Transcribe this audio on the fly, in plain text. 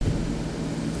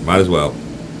Might as well.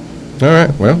 All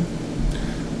right, well,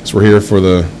 guess we're here for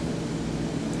the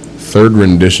third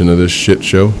rendition of this shit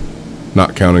show,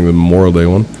 not counting the Memorial Day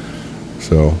one.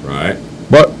 So, Right.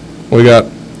 but we got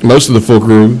most of the full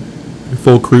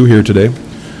crew here today.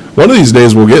 One of these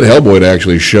days we'll get Hellboy to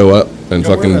actually show up and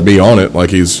fucking be on it, like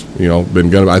he's been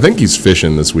gonna. I think he's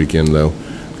fishing this weekend though,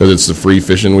 because it's the free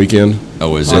fishing weekend.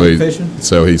 Oh, is so it? Fishing?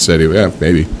 So he said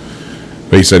maybe.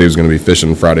 But he said he was going to be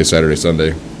fishing Friday, Saturday,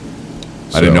 Sunday.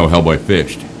 I didn't know Hellboy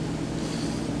fished.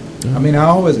 I mean, I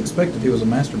always expected he was a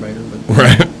masturbator, but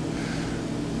right.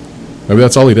 Maybe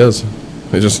that's all he does.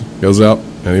 He just goes out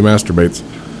and he masturbates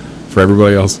for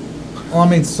everybody else. Well, I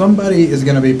mean, somebody is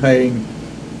going to be paying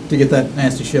to get that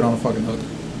nasty shit on a fucking hook.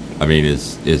 I mean,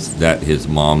 is that his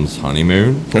mom's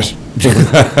honeymoon?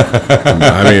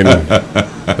 I mean,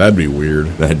 that'd be weird.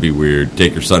 That'd be weird.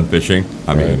 Take your son fishing?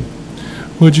 I mean,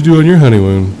 what'd you do on your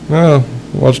honeymoon? Oh,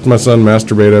 watched my son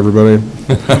masturbate everybody.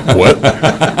 What?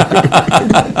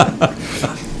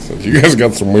 So you guys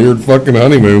got some weird fucking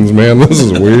honeymoons, man. This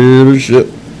is weird as shit.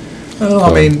 Well,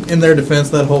 I mean, in their defense,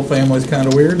 that whole family's kind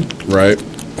of weird. Right.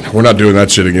 We're not doing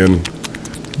that shit again.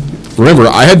 Remember,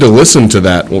 I had to listen to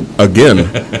that again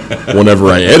whenever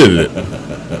I edited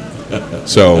it.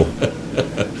 So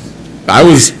I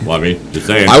was. Well, I mean, just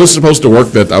saying. I was supposed to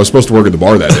work at the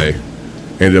bar that day.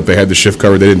 Ended up they had the shift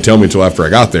covered. They didn't tell me until after I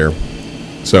got there.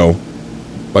 So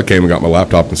I came and got my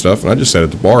laptop and stuff, and I just sat at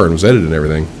the bar and was editing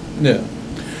everything. Yeah.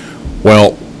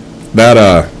 Well, that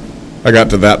I got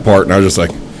to that part and I was just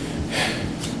like,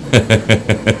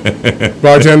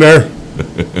 bartender,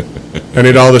 I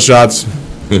need all the shots.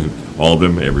 All of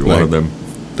them, every one of them.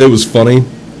 It was funny,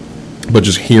 but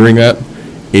just hearing that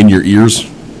in your ears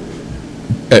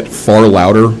at far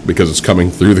louder because it's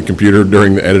coming through the computer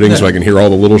during the editing, so I can hear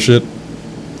all the little shit.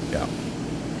 Yeah.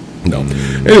 No.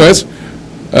 Anyways,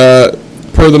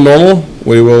 per the normal,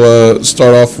 we will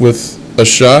start off with a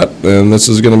shot, and this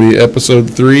is going to be episode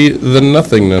 3, The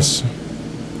Nothingness.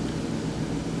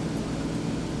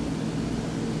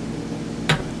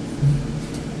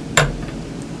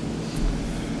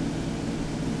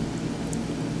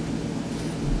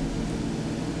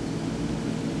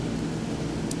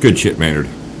 Good shit, Maynard.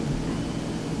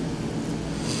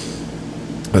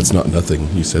 That's not nothing.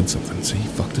 You said something. See, you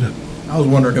fucked it up. I was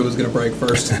wondering who was going to break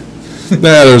first. Nah,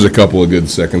 there's a couple of good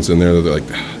seconds in there that they're like,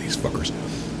 these fuckers.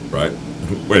 Right.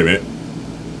 Wait a minute.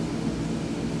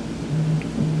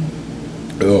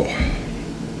 Oh.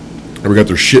 Ever got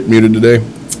their shit muted today?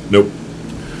 Nope.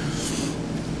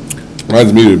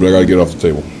 Mine's muted, but I gotta get it off the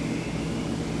table.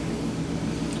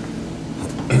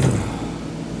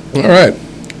 All right.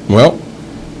 Well,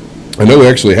 I know we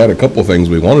actually had a couple things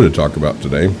we wanted to talk about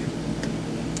today.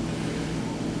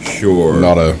 Sure.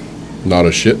 Not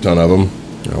a shit ton of them.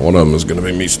 One of them is going to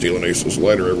be me stealing Ace's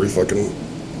lighter every fucking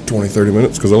 20, 30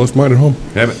 minutes because I left mine at home.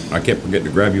 Damn it. I kept forgetting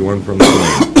to grab you one from the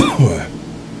plane.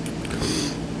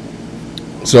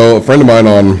 So a friend of mine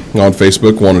on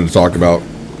Facebook wanted to talk about,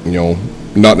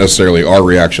 not necessarily our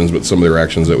reactions, but some of the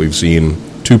reactions that we've seen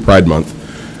to Pride Month.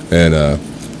 And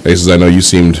Aces, I know you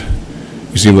seemed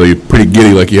like pretty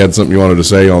giddy, like you had something you wanted to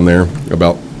say on there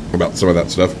about some of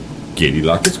that stuff. Giddy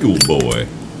like a schoolboy.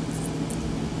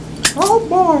 Oh,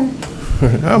 boy.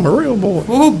 I'm a real boy.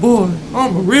 Oh, boy.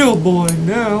 I'm a real boy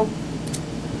now.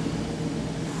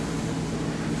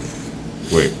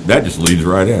 Wait, that just leads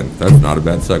right in. That's not a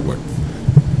bad segue.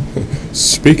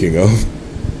 Speaking of,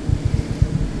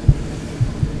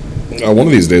 one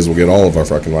of these days we'll get all of our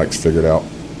fucking mics figured out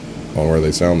on where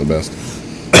they sound the best.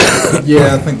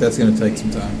 Yeah, I think that's going to take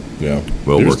some time. Yeah.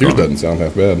 Yours doesn't sound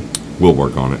half bad. We'll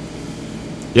work on it.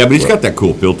 Yeah, but he's got that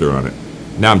cool filter on it.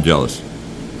 Now I'm jealous.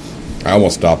 I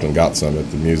almost stopped and got some at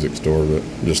the music store, but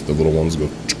just the little ones go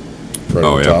right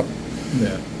on top.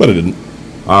 Yeah. But it didn't.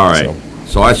 All right.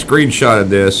 So I screenshotted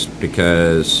this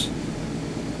because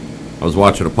I was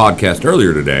watching a podcast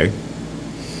earlier today,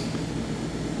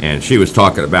 and she was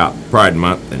talking about Pride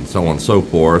Month and so on and so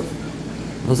forth.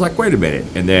 I was like, wait a minute.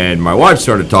 And then my wife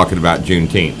started talking about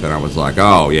Juneteenth, and I was like,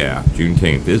 oh, yeah,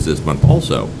 Juneteenth is this month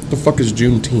also. The fuck is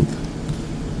Juneteenth?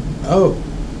 Oh,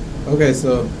 okay,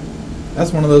 so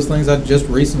that's one of those things I just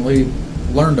recently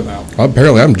learned about.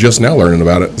 Apparently, I'm just now learning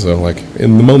about it, so,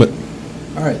 in the moment.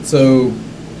 All right, so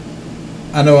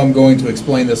I know I'm going to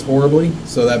explain this horribly,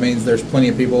 so that means there's plenty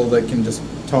of people that can just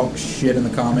talk shit in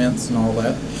the comments and all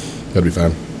that. That'd be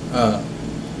fine.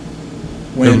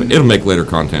 It'll make later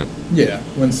content. Yeah,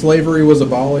 when slavery was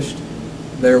abolished,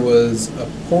 there was a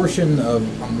portion of,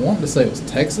 I'm wanting to say it was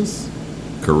Texas.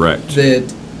 Correct.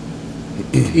 That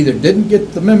either didn't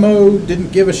get the memo,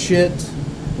 didn't give a shit,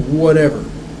 whatever.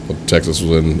 Texas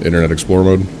was in Internet Explorer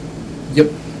mode? Yep.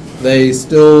 They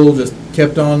still just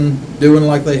kept on doing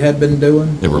like they had been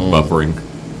doing. They were buffering.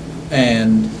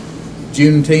 And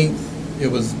Juneteenth, it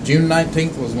was June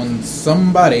 19th was when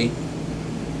somebody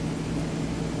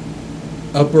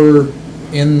upper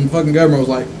in fucking government was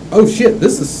like, oh shit,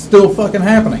 this is still fucking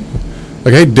happening.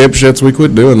 Like, hey, dipshits, we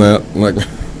quit doing that. Like,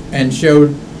 and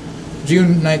showed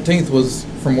June 19th was,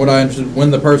 from what I understood,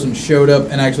 when the person showed up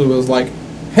and actually was like,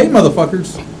 hey,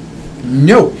 motherfuckers,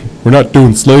 no. we're not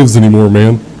doing slaves anymore,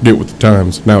 man. Get with the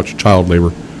times. Now it's child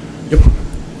labor. Yep.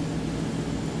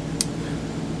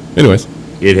 Anyways.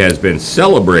 It has been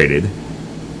celebrated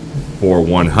for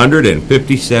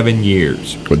 157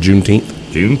 years. What, Juneteenth?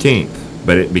 Juneteenth.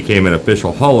 But it became an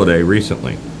official holiday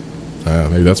recently.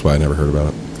 Maybe that's why I never heard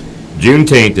about it.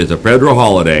 Juneteenth is a federal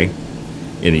holiday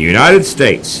in the United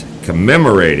States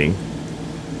commemorating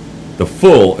the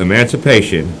full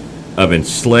emancipation of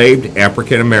enslaved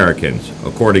African Americans,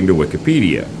 according to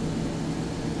Wikipedia.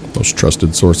 Most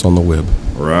trusted source on the web.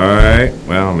 Right.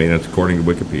 Well, I mean, that's according to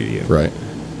Wikipedia. Right.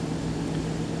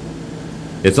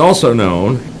 It's also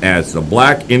known as the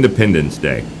Black Independence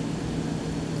Day.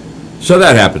 So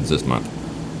that happens this month.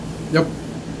 Yep.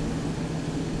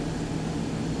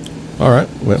 All right.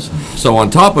 Well, So on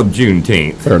top of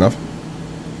Juneteenth, fair enough.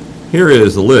 here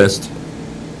is the list.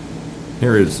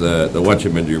 Here is the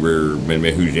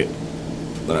whatchamajoober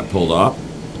that I pulled off.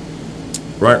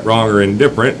 Right, wrong, or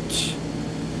indifferent.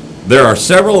 There are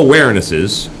several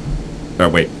awarenesses.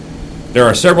 There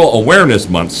are several awareness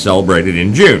months celebrated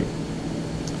in June.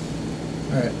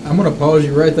 All right, I'm going to pause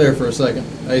you right there for a second,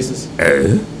 Aces.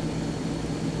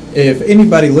 If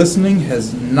anybody listening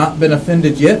has not been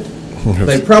offended yet,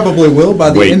 they probably will by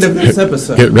the Wait. end of this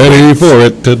episode. Get ready for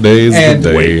it. Today's And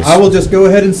the day. I will just go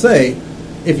ahead and say,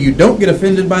 if you don't get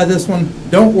offended by this one,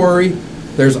 don't worry.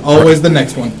 There's always the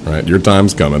next one. All right, your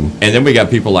time's coming. And then we got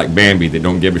people like Bambi that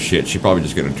don't give a shit. She's probably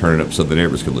just going to turn it up so the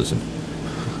neighbors can listen.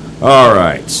 All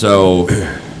right, so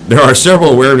there are several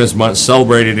awareness months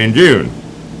celebrated in June.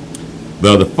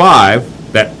 Though the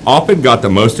 5 that often got the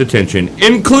most attention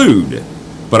include,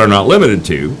 but are not limited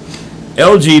to,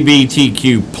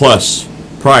 LGBTQ plus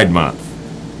Pride Month.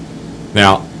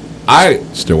 Now, I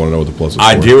Still want to know what the plus is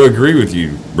I for. do agree with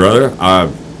you, brother.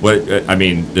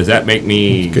 Does that make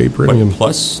me It's gay premium. what,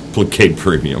 plus? Gay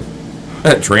premium.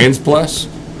 Trans plus?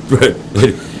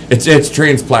 it's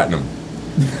trans platinum.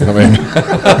 I mean,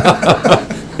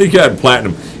 You got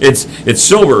platinum. It's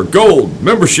silver, gold,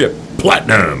 membership,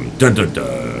 platinum. Dun dun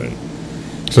dun.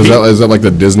 so is that like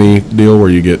the Disney deal where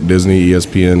you get Disney,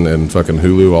 ESPN, and fucking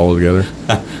Hulu all together?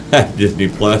 Disney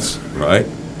Plus, right?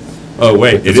 Oh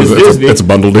wait, It's a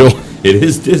bundle deal. It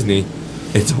is Disney.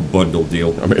 It's a bundle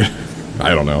deal. I mean, I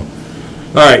don't know.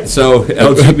 All right, so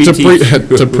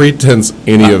LGBT. to pretense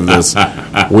any of this,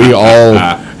 we all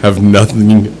have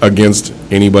nothing against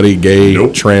anybody gay,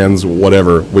 Nope. trans,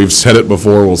 whatever. We've said it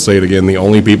before. We'll say it again. The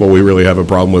only people we really have a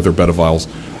problem with are pedophiles.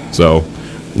 So,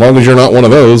 as long as you're not one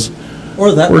of those,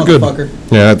 Or that we're good. motherfucker.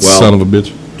 Yeah, that's Well- son of a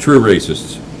bitch. True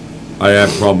racists. I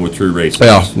have a problem with true racists.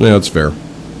 Yeah, that's fair.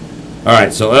 All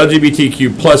right, so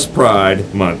LGBTQ plus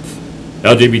Pride Month.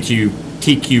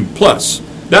 LGBTQ plus.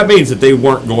 That means that they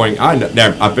weren't going. I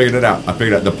figured it out.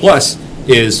 The plus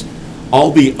is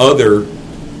all the other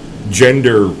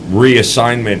gender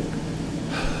reassignment.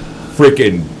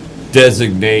 Freaking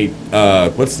designate.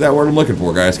 What's that word I'm looking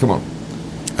for, guys? Come on.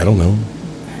 I don't know.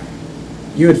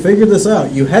 You had figured this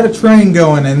out. You had a train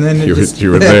going, and then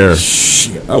You were there.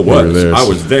 Shit, I were there.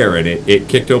 was there, and it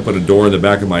kicked open a door in the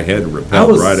back of my head and I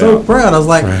repelled was right so out. proud. I was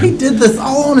like, he did this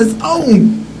all on his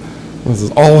own. This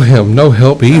is all him. No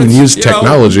help. He even That's, used you know,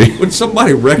 technology. when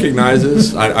somebody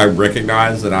recognizes, I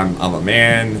recognize that I'm a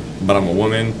man, but I'm a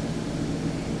woman.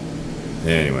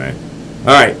 Anyway.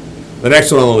 All right. The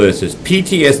next one on the list is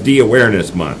PTSD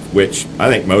Awareness Month, which I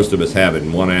think most of us have it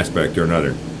in one aspect or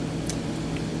another.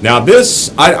 Now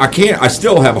this, I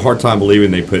still have a hard time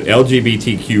believing they put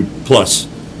LGBTQ plus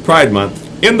Pride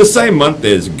Month in the same month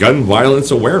as Gun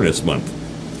Violence Awareness Month.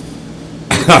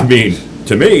 I mean,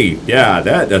 to me, yeah,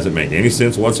 that doesn't make any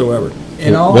sense whatsoever.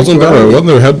 In all Hadn't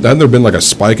actuality- there been like a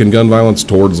spike in gun violence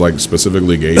towards like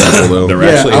specifically gay people though? There Yeah,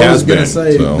 actually I has was gonna been.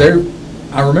 say so.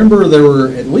 I remember there were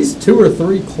at least 2 or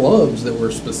 3 clubs that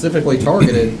were specifically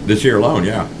targeted. This year alone,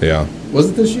 yeah. Yeah. Was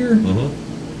it this year?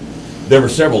 There were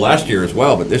several last year as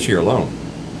well, but this year alone.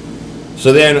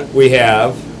 So then we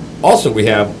have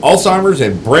Alzheimer's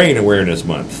and Brain Awareness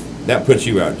Month. That puts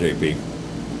you out, JP.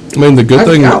 I mean the good I've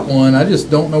thing. got one. I just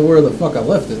don't know where the fuck I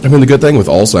left it. I mean the good thing with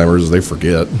Alzheimer's is they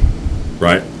forget.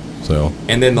 Right. So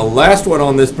And then the last one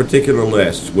on this particular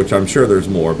list, which I'm sure there's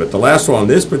more, but the last one on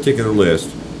this particular list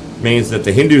means that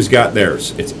the Hindus got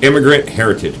theirs. It's Immigrant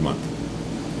Heritage Month.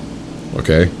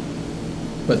 Okay.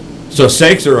 But So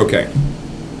sakes are okay.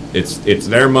 It's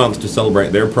their month to celebrate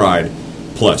their pride,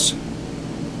 plus.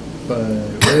 But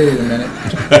wait a minute.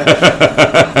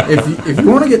 if you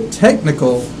want to get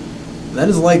technical, that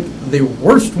is like the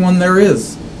worst one there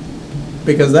is,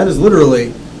 because that is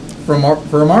literally, from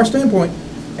our standpoint,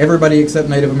 everybody except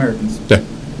Native Americans. Yeah.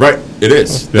 Right, it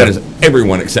is. Yeah. That is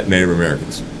everyone except Native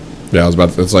Americans. Yeah, I was about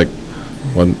to, it's like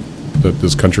when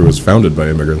this country was founded by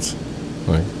immigrants.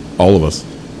 Like, all of us.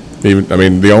 Even, I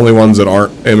mean, the only ones that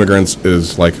aren't immigrants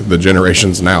is, like, the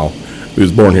generations now. We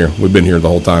was born here. We've been here the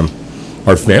whole time.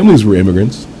 Our families were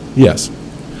immigrants. Yes.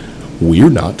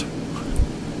 We're not.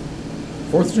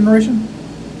 Fourth generation?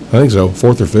 I think so.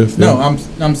 Fourth or fifth. No, yeah.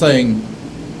 I'm saying.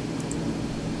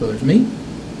 So there's me,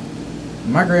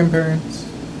 my grandparents,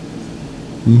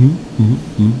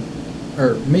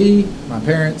 or me, my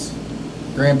parents,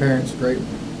 grandparents, great.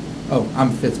 Oh, I'm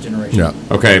fifth generation. Yeah.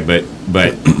 Okay, but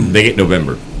they get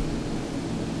November.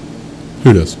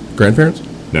 Who does? Grandparents?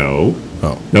 No.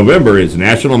 Oh. November is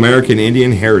National American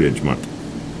Indian Heritage Month.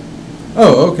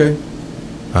 Oh, okay.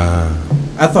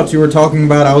 I thought you were talking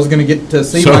about I was going to get to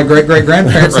see So- my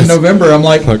great-great-grandparents in November. I'm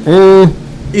like, Like,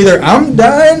 either I'm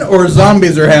dying or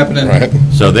zombies are happening. right.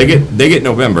 So they get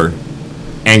November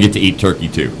and get to eat turkey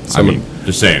too. I mean,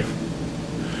 just saying.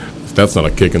 If that's not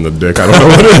a kick in the dick, I don't know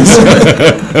what it is.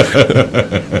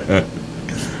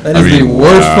 That is the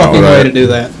worst fucking way to do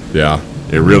that. Yeah.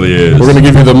 It really is. We're going to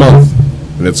give you the month,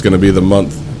 and it's going to be the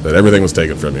month that everything was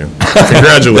taken from you.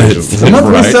 Congratulations. The month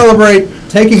we Right. celebrate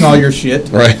taking all your shit,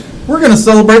 Right. we're going to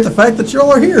celebrate the fact that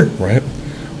y'all are here. Right.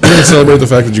 We're going to celebrate the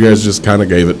fact that you guys just kind of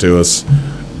gave it to us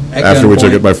At after we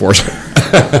took gunpoint. it by force.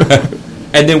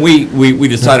 And then we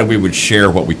decided we would share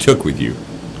what we took with you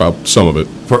Well, some of it.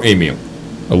 for a meal.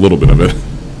 A little bit of it.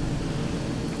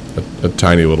 A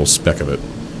tiny little speck of it.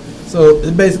 So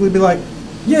it'd basically be like,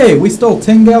 yay, we stole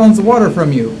 10 gallons of water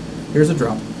from you. Here's a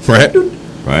drop. Right?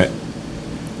 Right.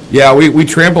 Yeah, we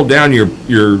trampled down your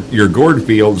gourd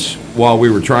fields while we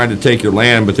were trying to take your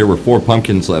land, but there were 4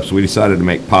 pumpkins left, so we decided to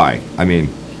make pie. I mean,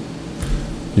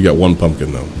 You got one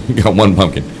pumpkin, though. you got 1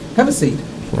 pumpkin. Have a seat.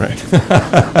 Right.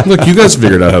 Look, you guys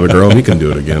figured out how to grow them. You can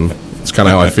do it again. It's kind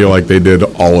of how I feel like they did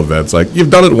all of that. It's like, you've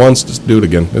done it once, just do it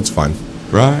again. It's fine.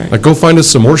 Right. Like, go find us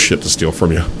some more shit to steal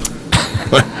from you.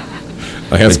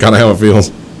 Like, that's kind of how it feels.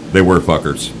 They were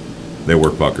fuckers. They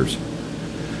were fuckers.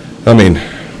 I mean,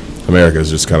 America is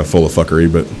just kind of full of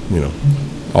fuckery, but, you know,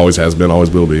 always has been, always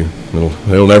will be.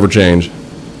 It'll never change.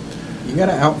 You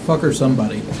gotta outfucker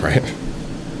somebody. Right.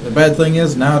 The bad thing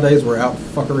is, nowadays we're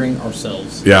outfuckering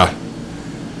ourselves. Yeah.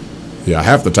 Yeah,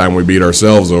 half the time we beat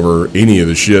ourselves over any of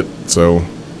the shit, so,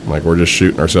 like, we're just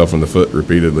shooting ourselves in the foot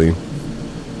repeatedly.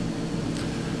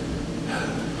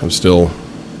 I'm still...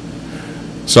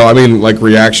 So, I mean, like,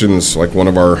 reactions, like, one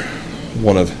of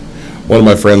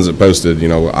my friends that posted, you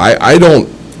know,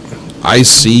 I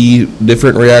see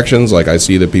different reactions. Like, I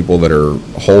see the people that are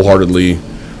wholeheartedly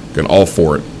and all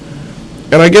for it.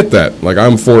 And I get that. Like,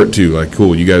 I'm for it, too. Like,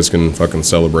 cool, you guys can fucking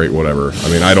celebrate whatever. I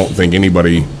mean, I don't think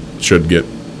anybody should get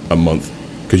a month,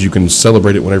 because you can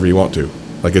celebrate it whenever you want to.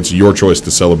 Like, it's your choice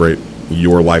to celebrate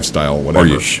your lifestyle, whatever.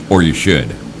 Or you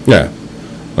should. Yeah.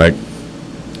 Like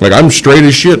I'm straight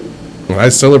as shit. I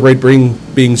celebrate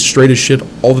being straight as shit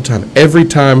all the time. Every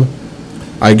time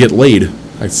I get laid,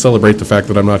 I celebrate the fact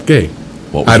that I'm not gay.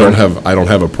 I don't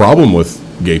have a problem with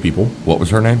gay people. What was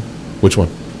her name? Which one?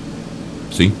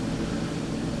 See?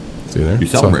 See there? You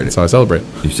celebrate it. So I celebrate.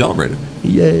 You celebrated.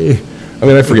 Yay. I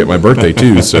mean, I forget my birthday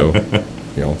too, so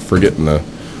you know, forgetting the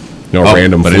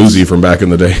random but floozy from back in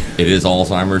the day. It is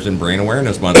Alzheimer's and Brain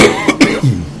Awareness Month.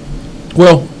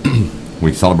 Well,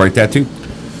 We celebrate that too.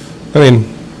 I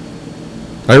mean,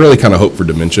 I really kind of hope for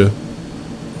dementia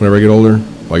whenever I get older.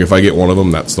 Like, if I get one of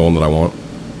them, that's the one that I want.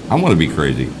 I want to be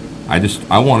crazy.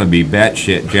 I want to be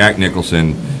batshit Jack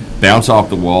Nicholson, bounce off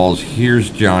the walls. Here's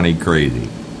Johnny crazy.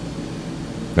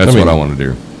 That's what I want to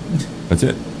do. That's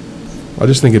it. I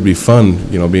just think it'd be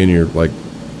fun, you know, being your, like,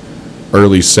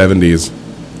 early 70s,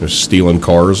 just stealing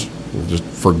cars. Just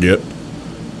forget.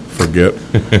 Like,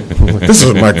 this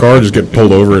isn't my car. Just get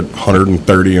pulled over at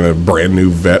 130 in a brand new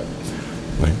Vet.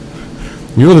 Like,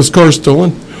 you know this car's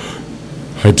stolen?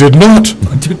 I did not.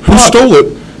 Who stole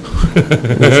it?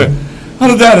 How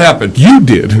did that happen? You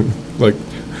did. Like,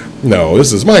 no,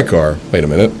 this is my car. Wait a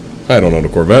minute. I don't own a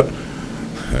Corvette.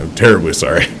 I'm terribly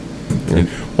sorry.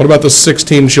 What about the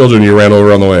 16 children you ran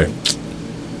over on the way?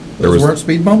 Those weren't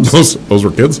speed bumps? Those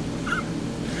were kids?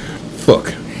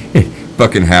 Fuck.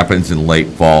 Fucking happens in late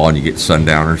fall and you get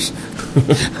sundowners.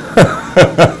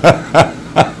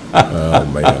 Oh,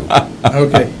 man.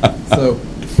 Okay, so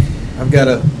I've got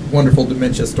a wonderful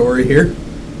dementia story here.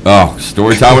 Oh,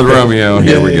 story time with Romeo.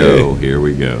 Here we go. Here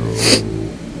we go.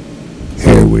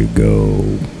 Here we go.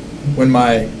 When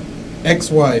my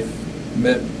ex-wife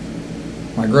met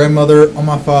my grandmother on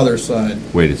my father's side.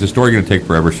 Wait, is this story going to take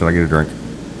forever? Should I get a drink?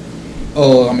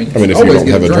 Oh, I mean, If you always don't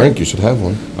get have a drink, you should have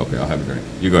one. Okay, I'll have a drink.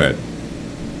 You go ahead.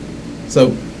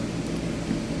 So,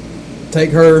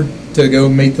 take her to go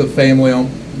meet the family on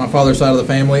my father's side of the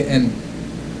family and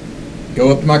go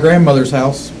up to my grandmother's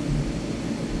house.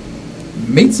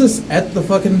 Meets us at the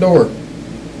fucking door.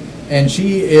 And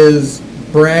she is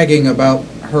bragging about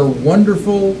her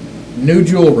wonderful new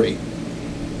jewelry.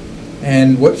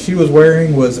 And what she was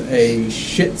wearing was a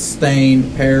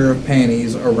shit-stained pair of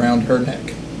panties around her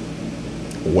neck.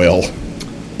 Well,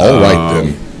 all right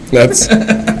then. That's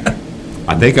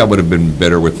I think I would have been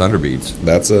better with thunder beads.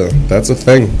 that's a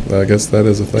thing. I guess that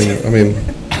is a thing. I mean,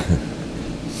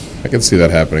 I can see that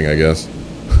happening. I guess.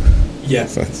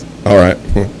 Yes. That's, all right.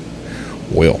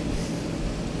 Well,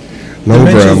 no,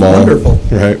 Dementia's grandma. wonderful.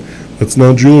 Right. That's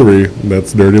not jewelry.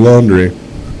 That's dirty laundry.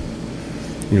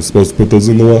 You're supposed to put those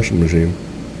in the washing machine,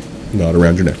 not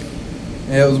around your neck.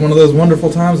 Yeah, it was one of those wonderful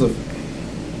times of,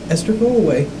 Esther, go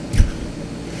away.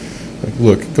 Like,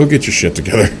 look, go get your shit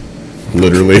together.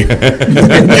 Literally.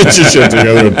 Get your shit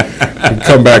together and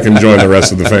come back and join the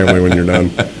rest of the family when you're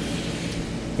done.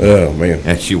 Oh, man.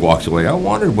 And she walks away. I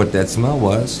wondered what that smell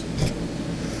was.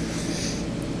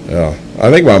 Yeah.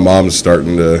 I think my mom's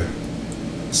starting to...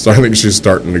 I think she's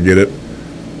starting to get it.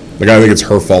 Like, I think it's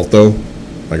her fault, though.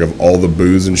 Like, of all the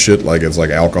booze and shit, like, it's like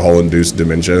alcohol-induced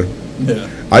dementia. Yeah.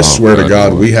 I swear to God,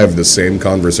 God. we have the same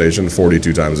conversation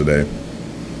 42 times a day.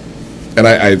 And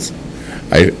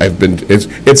I've been...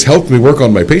 It's helped me work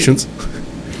on my patience.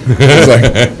 It's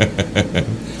like...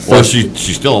 Well,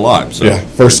 she's still alive. So Yeah,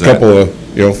 first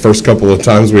couple of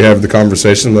times we have the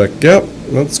conversation, like, yep,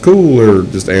 that's cool, or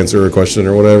just answer a question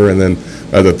or whatever, and then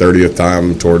at the 30th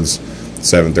time, towards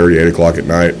 7:30, 8 o'clock at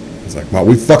night, it's like, Mom,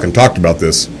 we fucking talked about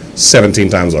this 17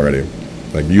 times already.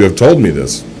 Like, you have told me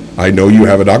this. I know you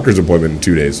have a doctor's appointment in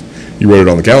 2 days. You wrote it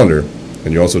on the calendar,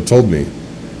 and you also told me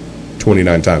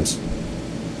 29 times.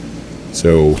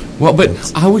 So... Well, but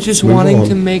I was just move wanting on.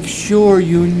 to make sure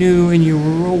you knew and you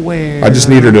were aware. I just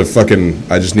need her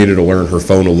to learn her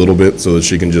phone a little bit so that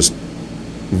she can just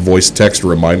voice text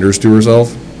reminders to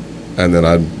herself, and then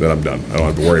I'm done. I don't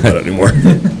have to worry about it anymore.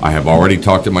 I have already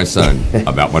talked to my son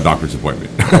about my doctor's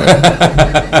appointment.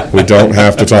 We don't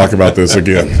have to talk about this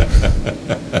again.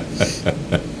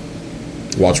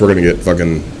 Watch, we're gonna get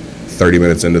fucking 30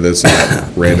 minutes into this, and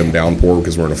that random downpour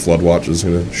because we're in a flood watch is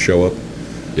gonna show up.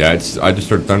 Yeah, I just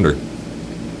heard thunder.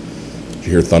 Did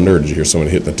you hear thunder, or did you hear someone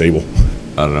hit the table?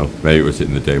 I don't know. Maybe it was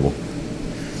hitting the table.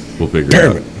 We'll figure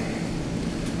Damn it it. out.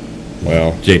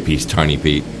 Well, JP's Tiny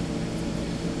Pete.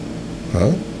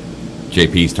 huh?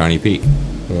 JP's Tiny Pete.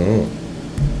 Oh.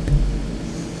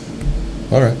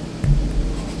 All right.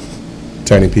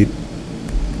 Tiny Pete.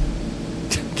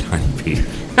 Tiny Pete.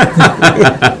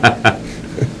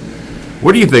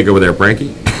 What do you think over there,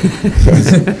 Frankie?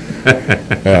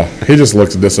 Yeah, he just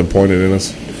looks disappointed in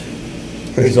us.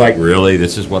 He's like, really?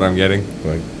 This is what I'm getting?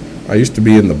 Like, I used to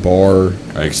be in the bar,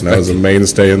 I and I was a expected.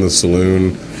 mainstay in the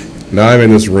saloon. Now I'm in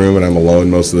this room, and I'm alone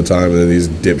most of the time, and then these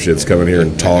dipshits come in here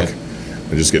and talk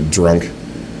and just get drunk,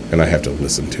 and I have to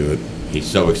listen to it. He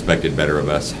so expected better of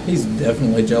us. He's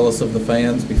definitely jealous of the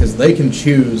fans because they can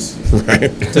choose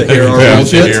Right? to hear our Yeah. To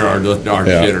bullshit. hear our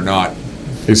Yeah. shit or not.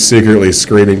 He's secretly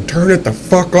screaming, "Turn it the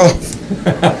fuck off!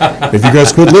 If you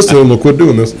guys quit listening, we'll quit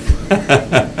doing this."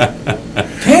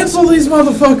 Cancel these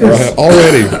motherfuckers. Right,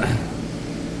 already.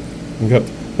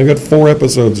 I got 4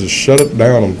 episodes. Just shut it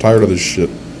down. I'm tired of this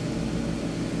shit.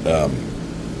 I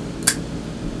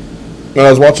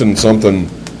was watching something,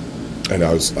 and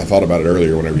I thought about it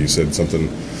earlier whenever you said something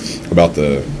about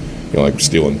the, like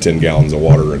stealing 10 gallons of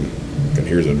water and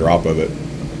here's a drop of it,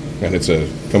 and it's a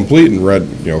complete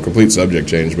complete subject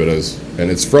change, but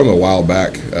it's from a while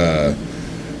back.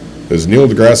 As Neil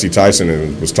deGrasse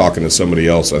Tyson was talking to somebody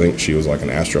else. I think she was like an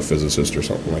astrophysicist or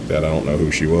something like that. I don't know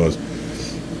who she was,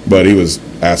 but he was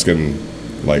asking,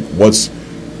 like,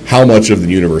 how much of the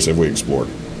universe have we explored?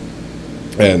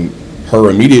 And her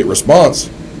immediate response,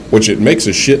 which it makes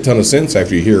a shit ton of sense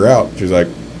after you hear her out, she's like,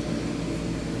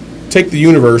 take the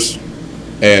universe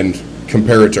and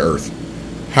compare it to Earth.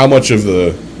 How much of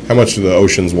the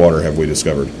ocean's water have we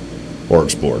discovered or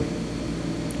explored?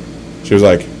 She was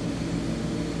like,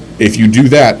 if you do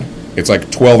that, it's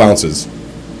like 12 ounces.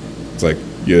 It's like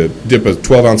you dip a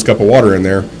 12-ounce cup of water in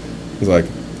there. It's like,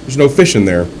 there's no fish in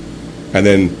there. And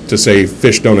then to say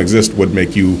fish don't exist would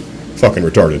make you fucking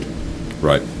retarded.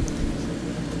 Right.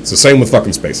 It's the same with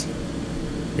fucking space.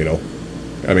 You know,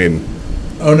 I mean,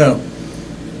 Oh no.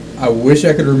 I wish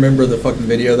I could remember the fucking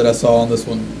video that I saw on this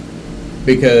one.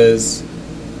 Because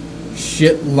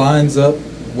shit lines up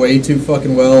way too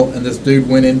fucking well, and this dude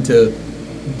went into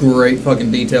great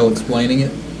fucking detail explaining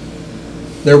it.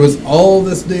 There was all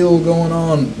this deal going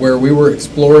on where we were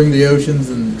exploring the oceans,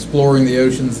 and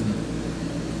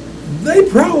they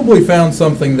probably found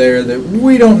something there that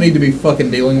we don't need to be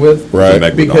fucking dealing with.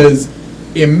 Right. Because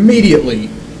immediately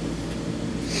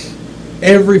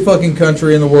every fucking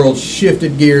country in the world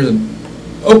shifted gears and,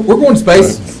 oh, we're going to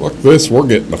space. Fuck this, we're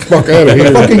getting the fuck out of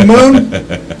here. Fucking moon.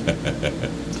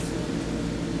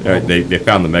 They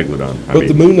found the megalodon. But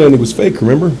the moon landing was fake,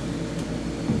 remember?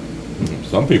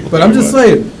 Some people. But I'm just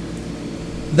saying,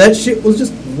 that shit was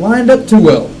just lined up too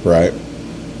well. Right.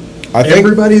 I think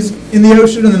Everybody's in the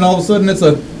ocean, and then all of a sudden it's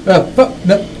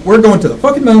no, we're going to the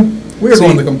fucking moon. We are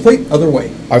going the complete other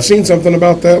way. I've seen something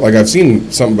about that. Like, I've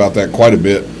seen something about that quite a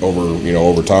bit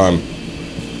over time.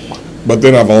 But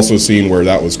then I've also seen where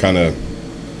that was kind of,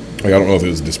 like, I don't know if it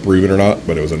was disproven or not,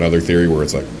 but it was another theory where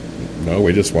it's like, no,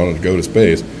 we just wanted to go to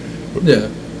space. Yeah.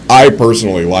 I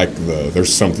personally like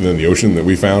there's something in the ocean that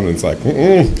we found, and it's like,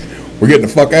 we're getting the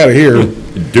fuck out of here.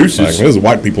 Deuces. Like, this is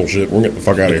white people shit. We're getting the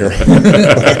fuck out of here.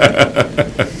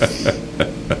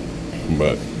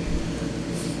 But,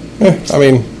 I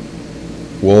mean,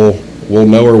 we'll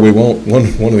know or we won't one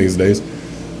of these days.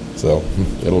 So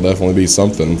it'll definitely be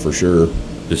something for sure.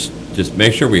 Just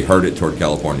make sure we herd it toward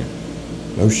California.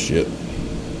 No shit.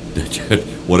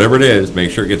 Whatever it is,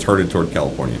 make sure it gets herded toward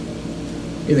California.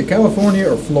 Either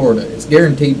California or Florida. It's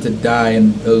guaranteed to die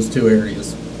in those two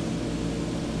areas.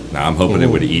 Now I'm hoping it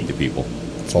would eat the people.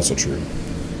 It's also true.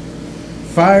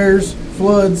 Fires,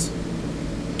 floods,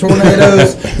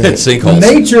 tornadoes. And sinkholes.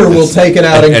 Nature will take it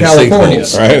out in and California.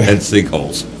 Sinkholes. Right. And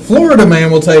sinkholes. Florida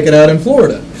man will take it out in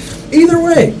Florida. Either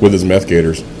way, With his meth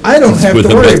gators. I don't have With to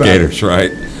the worry meth about it. gators,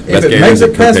 right? If it makes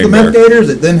it past the meth gators,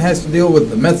 it then has to deal with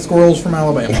the meth squirrels from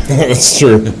Alabama. That's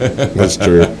true. That's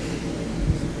true.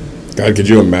 God, could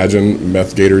you imagine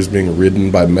meth gators being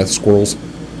ridden by meth squirrels?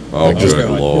 Oh, Like, just good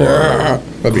go, Lord.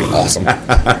 That'd be awesome.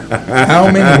 How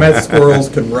many meth squirrels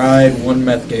could ride one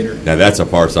meth gator? Now that's a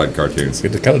Far Side cartoon.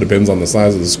 It kind of depends on the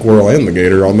size of the squirrel and the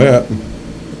gator on that.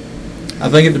 I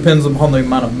think it depends upon the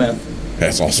amount of meth.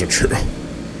 That's also true.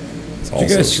 It's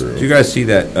also true. Did you guys see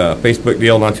that Facebook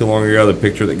deal not too long ago? The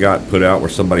picture that got put out where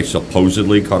somebody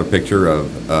supposedly caught a picture of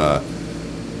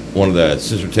one of the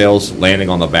scissor tails landing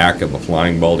on the back of a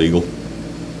flying bald eagle.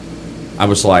 I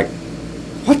was like,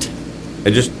 what?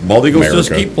 And just bald eagles just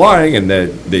America. keep flying, and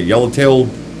the yellow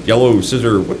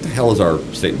scissor. What the hell is our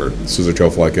state bird? Scissor tail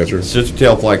flycatcher. Scissor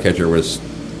tail flycatcher was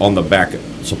on the back,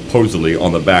 supposedly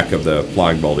on the back of the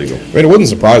flying bald eagle. I mean, it wouldn't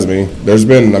surprise me.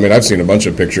 I've seen a bunch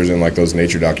of pictures in like those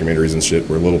nature documentaries and shit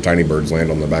where little tiny birds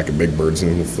land on the back of big birds,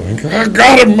 and it's like, I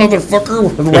got him,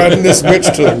 motherfucker! We're riding this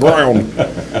bitch to the ground.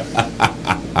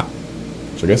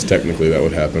 So I guess technically that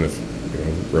would happen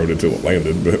if rode it till it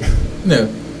landed, but No.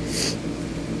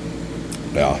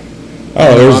 yeah.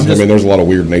 Oh, there's a lot of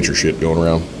weird nature shit going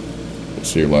around.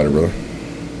 See you later, brother.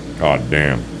 God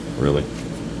damn! Really?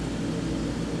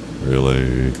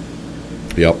 Really?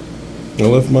 Yep. I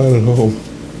left mine at home.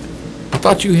 I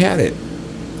thought you had it.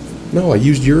 No, I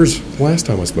used yours last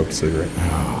time I smoked a cigarette.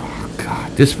 Oh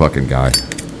God, this fucking guy.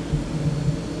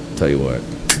 Tell you what.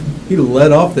 He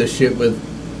led off this shit with,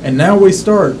 and now we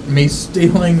start me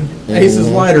stealing Ace's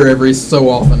lighter every so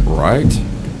often. Right?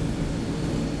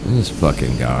 This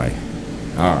fucking guy.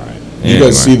 All right. Did you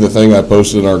guys see the thing I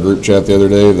posted in our group chat the other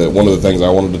day? That one of the things I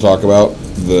wanted to talk about,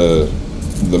 the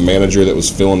manager that was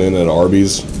filling in at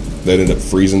Arby's, that ended up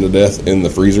freezing to death in the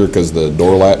freezer because the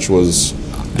door latch was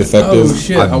defective. Oh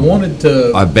shit! I wanted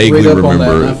to. I vaguely read up on that,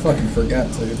 remember and I it. fucking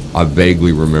forgot to. I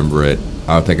vaguely remember it.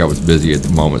 I think I was busy at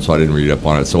the moment, so I didn't read up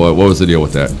on it. So what was the deal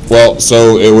with that? Well,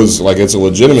 so it was like it's a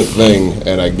legitimate thing,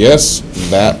 and I guess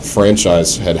that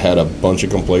franchise had a bunch of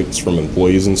complaints from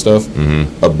employees and stuff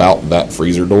about that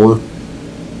freezer door,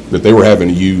 that they were having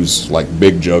to use like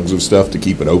big jugs of stuff to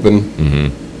keep it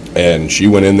open. And she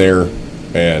went in there,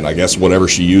 and I guess whatever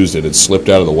she used, it had slipped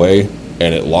out of the way,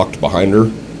 and it locked behind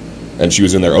her. And she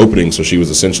was in there opening, so she was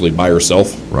essentially by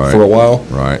herself for a while.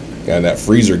 Right. And that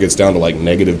freezer gets down to like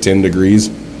 -10 degrees.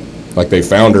 Like they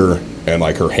found her, and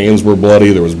like her hands were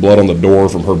bloody. There was blood on the door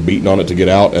from her beating on it to get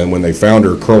out. And when they found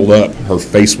her curled up, her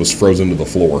face was frozen to the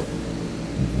floor.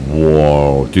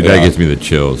 Whoa, dude, that Yeah. gives me the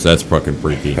chills. That's fucking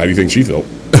freaky. How do you think she felt?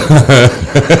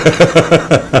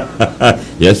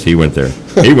 Yes, he went there.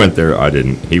 He went there. I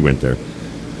didn't. He went there.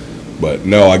 But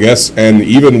no, I guess, and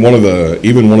even one of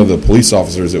the police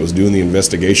officers that was doing the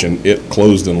investigation, it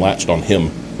closed and latched on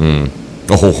him.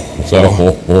 Oh,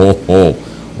 So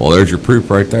Well, there's your proof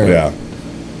right there. Yeah.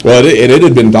 Well, it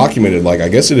had been documented. Like, I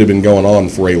guess it had been going on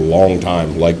for a long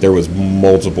time. Like, there was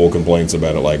multiple complaints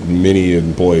about it. Like, many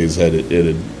employees had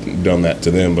done that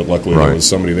to them, but luckily there was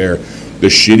somebody there. The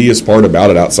shittiest part about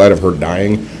it, outside of her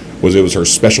dying, was it was her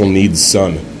special needs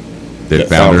son that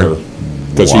found her.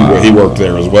 Because he worked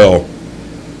there as well.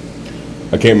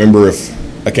 I can't remember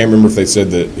if they said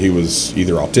that he was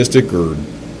either autistic or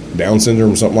Down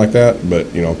syndrome or something like that.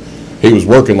 But, you know, he was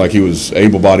working like he was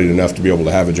able-bodied enough to be able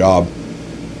to have a job.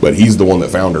 But he's the one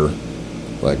that found her.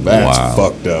 Like, that's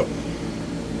fucked up.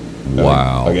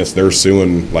 Wow. I guess they're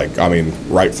suing, like, I mean,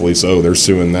 rightfully so. They're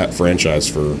suing that franchise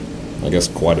for, I guess,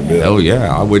 quite a bit. Hell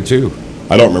yeah, I would too.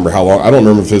 I don't remember how long. I don't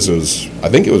remember if this was, I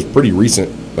think it was pretty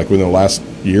recent, like within the last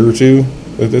year or two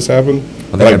that this happened.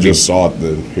 I just saw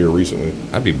it here recently.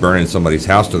 I'd be burning somebody's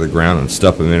house to the ground and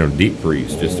stuffing them in a deep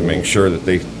freeze just to make sure that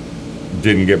they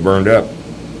didn't get burned up.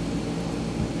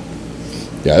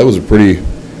 Yeah, it was a pretty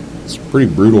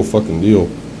brutal fucking deal.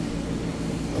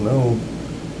 I know.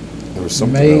 There was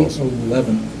something May else.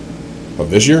 11th. Of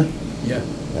this year? Yeah.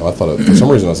 Yeah, I thought for some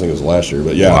reason I was thinking it was last year,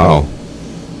 but yeah. Wow.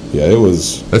 Yeah, it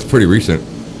was. That's pretty recent.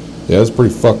 Yeah, it was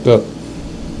pretty fucked up.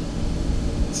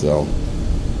 So,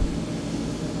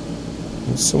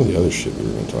 what's some of the other shit we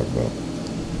were going to talk about?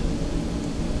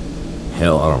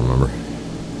 Hell, I don't remember.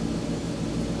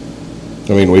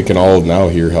 I mean, we can all now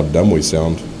hear how dumb we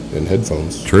sound in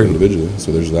headphones. True. Individually,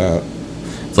 so there's that.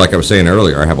 It's like I was saying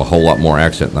earlier, I have a whole lot more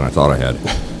accent than I thought I had.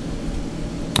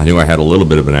 I knew I had a little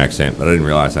bit of an accent, but I didn't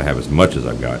realize I have as much as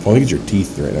I've got. I think it's your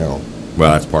teeth right now.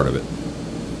 Well, that's part of it.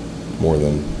 More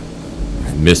than...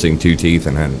 Missing 2 teeth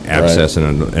and had an abscess in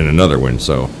another one,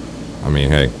 so, I mean,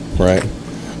 hey. Right.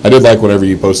 I did like whenever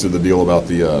you posted the deal about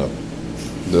the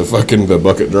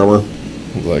bucket drummer.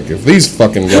 Like, if these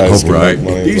fucking guys can make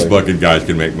money... If these fucking guys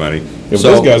can make money. If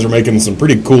those guys are making some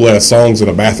pretty cool-ass songs in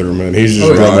a bathroom, and he's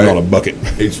just drumming on a bucket.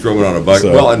 He's drumming on a bucket.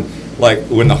 So. Well, and, like,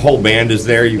 when the whole band is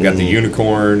there, you've got the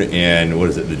unicorn and, what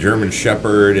is it, the German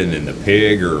shepherd, and then the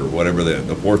pig, or whatever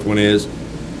the fourth one is.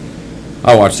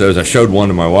 I watched those. I showed one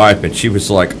to my wife, and she was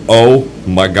like, oh,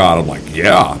 my God. I'm like,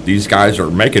 yeah, these guys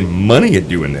are making money at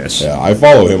doing this. Yeah, I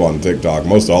follow him on TikTok.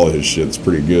 Most all of his shit's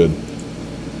pretty good.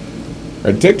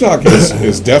 And TikTok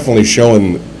is definitely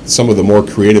showing some of the more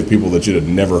creative people that you'd have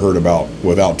never heard about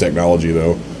without technology,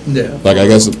 though. Yeah. Like, I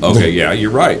guess... Okay, yeah,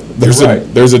 you're right. There's a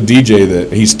DJ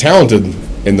that he's talented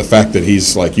in the fact that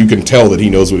he's, like, you can tell that he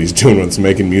knows what he's doing when he's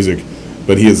making music,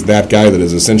 but he is that guy that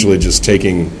is essentially just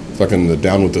taking fucking the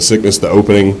Down with the Sickness, the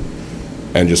opening,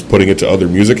 and just putting it to other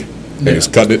music, and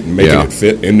just cutting it and making it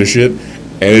fit into shit,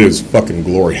 and it is fucking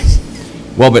glorious.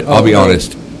 Well, but I'll be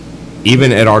honest,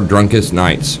 even at our drunkest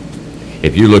nights,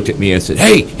 if you looked at me and said,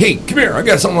 hey, come here, I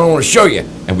got something I want to show you,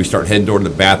 and we start heading toward the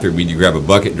bathroom, and you grab a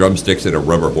bucket, drumsticks, and a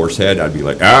rubber horse head, I'd be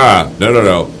like, no,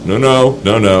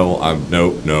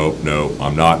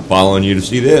 I'm not following you to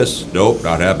see this. Nope,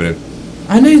 not happening.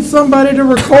 I need somebody to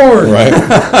record. Right?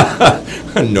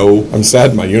 No. I'm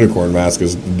sad my unicorn mask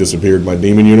has disappeared. My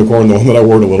demon unicorn, the one that I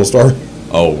wore to Little Star.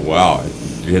 Oh, wow.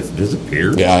 It's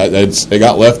disappeared? Yeah, it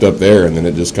got left up there, and then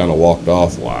it just kind of walked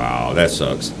off. Wow, that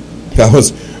sucks. That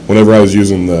was... Whenever I was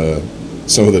using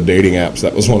some of the dating apps,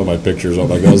 that was one of my pictures. I'm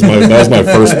like, that was my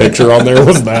first picture on there.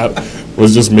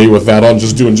 Was just me with that on,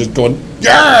 just going,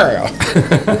 yeah.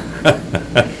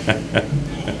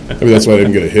 Maybe that's why I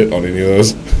didn't get a hit on any of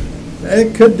those.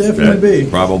 It could definitely be.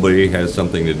 Probably has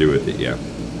something to do with it, yeah.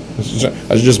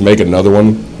 I should just make another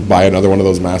one, buy another one of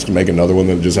those masks, and make another one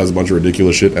that just has a bunch of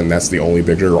ridiculous shit, and that's the only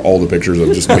picture, or all the pictures of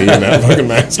just me in that fucking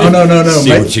mask. Oh, no.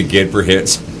 See what you get for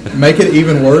hits. Make it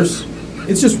even worse.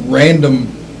 It's just random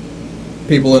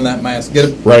people in that mask. Get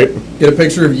a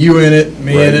picture of you in it,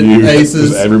 me in it,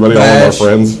 Aces, everybody, Bash. all of our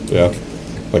friends. Yeah,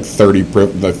 like 30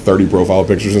 profile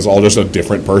pictures. It's all just a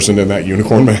different person in that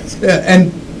unicorn mask. Yeah,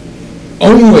 and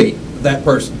only that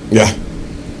person. Yeah,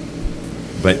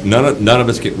 but none of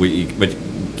us can. But you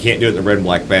can't do it in the red and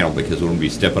black panel because we'll be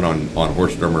stepping on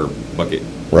horse drummer bucket.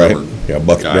 Right. Drummer Yeah,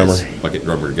 bucket guys, drummer. Bucket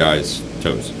drummer guys'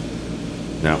 toes.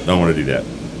 No, don't want to do that.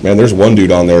 Man, there's one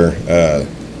dude on there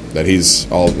that he's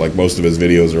all like most of his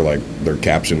videos are like their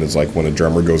caption is like when a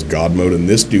drummer goes God mode, and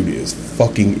this dude is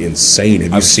fucking insane.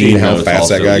 Have you seen how fast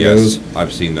that guy goes?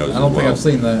 I've seen those. I don't think I've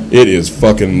seen that. It is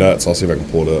fucking nuts. I'll see if I can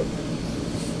pull it up.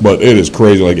 But it is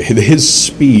crazy. Like his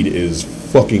speed is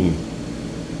fucking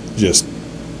just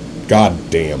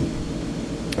goddamn.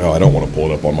 Oh, I don't want to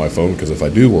pull it up on my phone because if I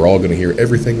do, we're all going to hear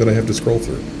everything that I have to scroll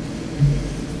through.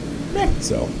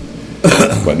 So.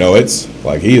 But no, it's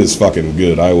like he is fucking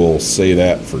good. I will say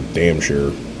that for damn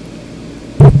sure.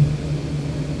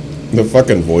 The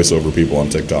fucking voiceover people on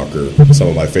TikTok are some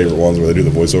of my favorite ones where they do the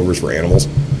voiceovers for animals.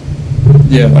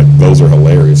 Yeah. Like, those are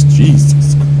hilarious.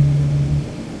 Jesus.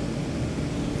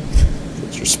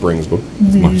 It's your springs, bro.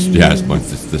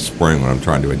 It's the spring when I'm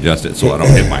trying to adjust it so I don't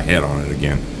hit my head on it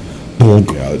again.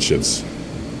 Yeah, that shit's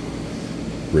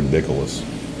ridiculous.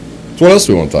 So what else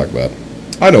do we want to talk about?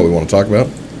 I know what we want to talk about.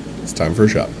 It's time for a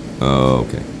shot. Oh,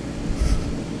 okay.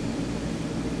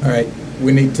 All right.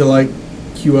 We need to, like,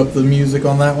 cue up the music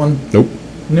on that one? Nope.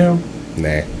 No.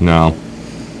 Nah. No. I'm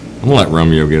going to let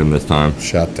Romeo get him this time.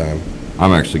 Shot time.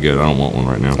 I'm actually good. I don't want one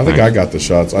right now. I think I got the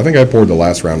shots. I think I poured the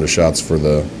last round of shots for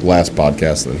the last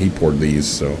podcast, and he poured these,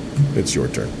 so it's your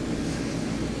turn.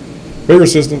 Beer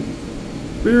assistant.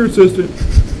 Beer assistant.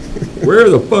 Where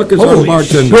the fuck is our Holy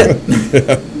bartender?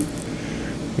 shit.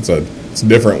 It's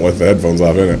different with the headphones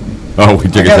off, isn't it? Oh, we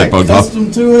took his headphones off.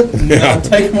 accustomed to it, and Yeah. I'll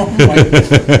take them off. Like,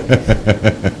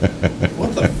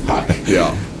 what the fuck?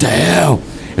 Yeah. Damn.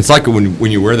 It's like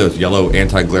when you wear those yellow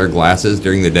anti-glare glasses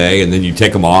during the day, and then you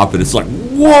take them off, and it's like,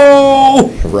 whoa!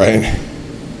 Right.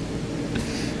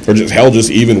 Or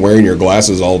just even wearing your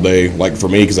glasses all day. Like for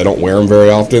me, because I don't wear them very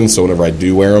often, so whenever I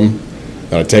do wear them,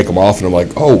 and I take them off, and I'm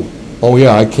like, oh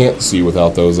yeah, I can't see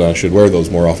without those. I should wear those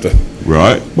more often.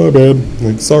 Right. My bad.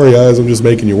 Like, sorry, eyes. I'm just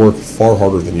making you work far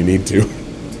harder than you need to.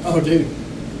 Oh, dude.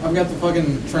 I've got the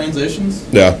fucking transitions.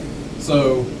 Yeah.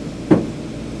 So,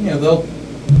 they'll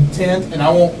tint, and I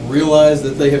won't realize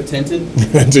that they have tinted.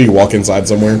 Until you walk inside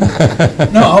somewhere.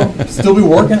 No, I'll still be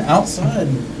working outside.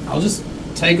 And I'll just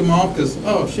take them off because,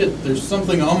 oh, shit, there's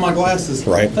something on my glasses.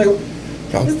 Right. Like,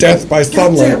 Death by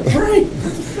sunlight. goddamn right.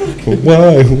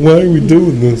 Why? Why are we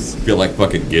doing this? Feel like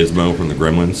fucking Gizmo from the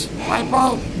Gremlins.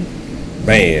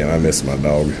 Man, I miss my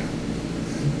dog.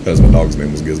 That's my dog's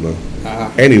name was Gizmo.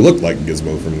 And he looked like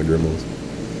Gizmo from the Gremlins.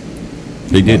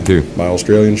 He did too. My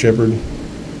Australian Shepherd.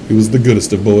 He was the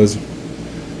goodest of boys.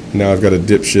 Now I've got a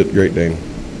dipshit Great Dane.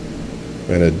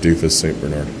 And a doofus St.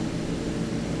 Bernard.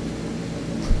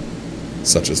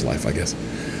 Such is life, I guess.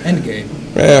 End game.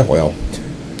 Yeah, well,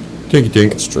 Tinky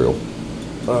tink. it's true.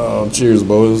 Oh, cheers,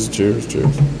 boys. Cheers,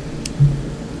 cheers.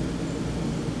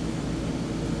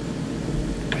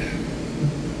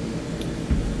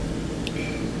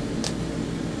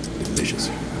 Delicious.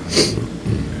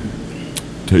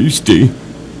 Tasty.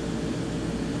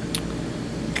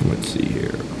 Let's see here.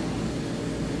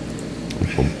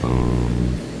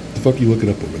 The fuck are you looking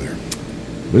up over there?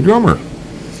 The drummer.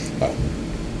 Oh.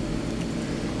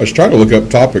 I was trying to look up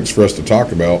topics for us to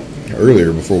talk about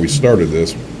earlier before we started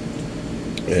this,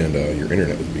 and your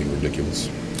internet was being ridiculous.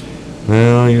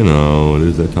 Well, it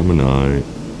is that time of night.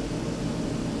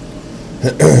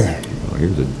 Oh,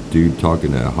 here's a dude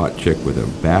talking to a hot chick with a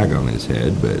bag on his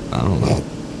head, but I don't know.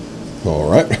 All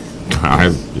right.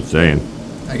 I'm just saying.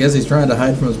 I guess he's trying to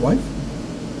hide from his wife.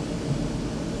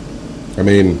 I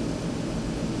mean,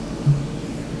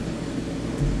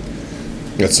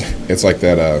 it's like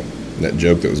that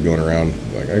joke that was going around.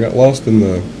 Like, I got lost in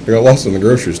the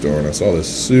grocery store, and I saw this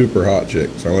super hot chick.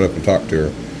 So I went up and talked to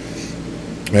her.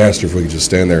 I asked her if we could just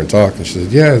stand there and talk, and she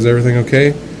said, "Yeah, is everything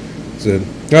okay?" I said,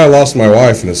 "I lost my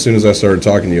wife, and as soon as I started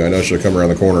talking to you, I know she'll come around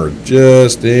the corner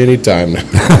just any time now."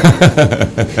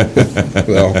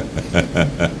 So,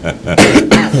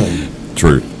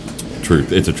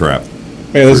 Truth. It's a trap.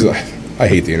 man, I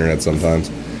hate the internet sometimes.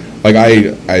 Like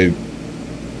I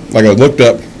looked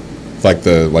up like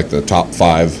the top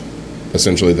 5,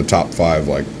 essentially the top 5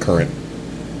 like current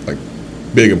like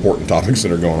big important topics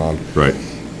that are going on. Right.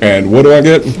 And what do I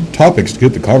get? Topics to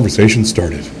get the conversation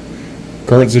started.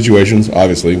 Current situations,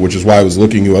 obviously, which is why I was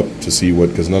looking you up to see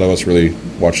because none of us really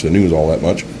watch the news all that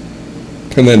much.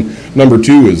 And then number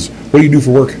 2 is, what do you do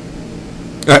for work?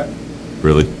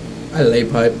 Really? I lay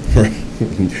pipe.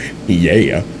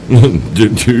 Yeah.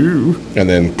 Do. And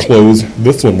then clothes.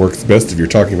 This one works best if you're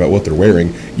talking about what they're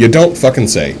wearing. You don't fucking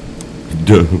say.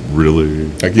 Really?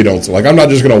 Like, you don't. Like, I'm not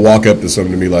just going to walk up to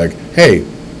someone and be like, "Hey,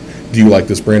 do you like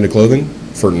this brand of clothing?"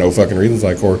 For no fucking reasons.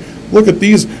 Like, or, "Look at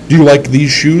these. Do you like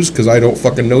these shoes? Because I don't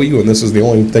fucking know you, and this is the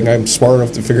only thing I'm smart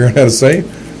enough to figure out how to say."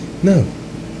 No.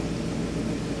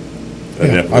 That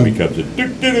definitely becomes a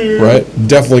do-do-do. Right?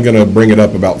 Definitely going to bring it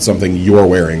up about something you're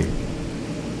wearing.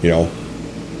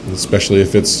 Especially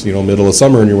if it's, middle of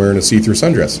summer and you're wearing a see-through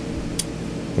sundress.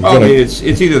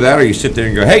 It's either that or you sit there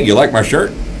and go, "Hey, you like my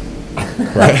shirt?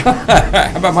 Right?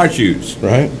 How about my shoes?"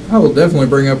 Right? I will definitely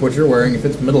bring up what you're wearing if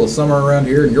it's middle of summer around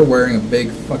here and you're wearing a big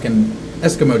fucking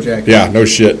Eskimo jacket. Yeah, no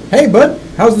shit. Hey, bud,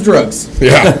 how's the drugs?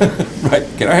 Yeah. Right.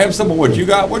 Can I have some of what you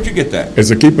got? Where'd you get that?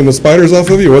 Is it keeping the spiders off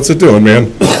of you? What's it doing,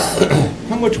 man?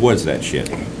 How much was that shit?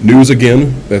 News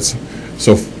again.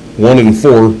 So 1 in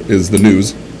 4 is the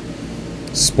news.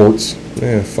 Sports.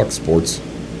 Fuck sports.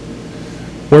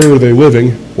 Where are they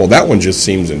living? Well, that one just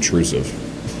seems intrusive.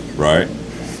 Right.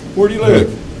 Where do you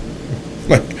live?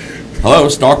 Like, hello,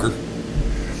 stalker.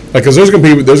 like, because there's gonna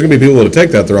be people that'll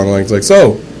take that the wrong way. It's like,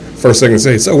 so, first thing they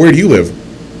say, so where do you live?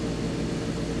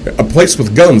 A place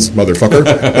with guns, motherfucker.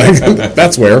 Like,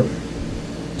 that's where.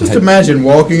 Just imagine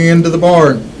walking into the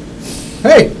bar. And,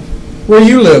 hey, where do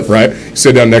you live? Right. You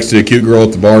sit down next to a cute girl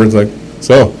at the bar and it's like,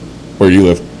 so, where do you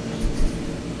live?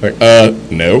 Like,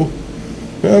 no.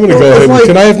 I'm gonna go ahead. Like,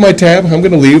 can I have my tab? I'm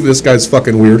gonna leave. This guy's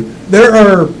fucking weird. There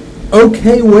are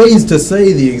okay ways to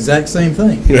say the exact same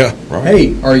thing. Yeah. Right.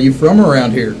 Hey, are you from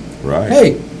around here? Right.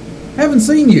 Hey, haven't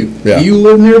seen you. Yeah. Do you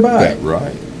live nearby? Yeah.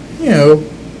 Right. You know,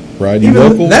 Right. You even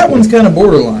local? that one's kind of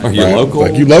borderline. Are you Right. local?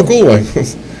 Like, you local? Like,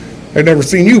 I've never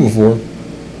seen you before.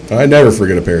 I never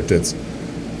forget a pair of tits.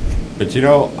 But you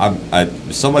know,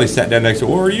 somebody sat down next to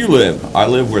where do you live? I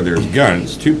live where there's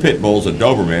guns, 2 pit bulls, a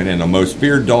Doberman, and the most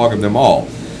feared dog of them all,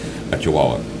 a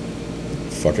Chihuahua.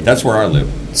 Fucking. That's where I live.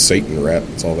 Satan rat.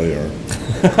 That's all they are.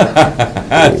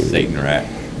 Satan rat.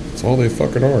 That's all they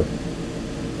fucking are.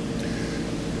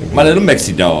 My little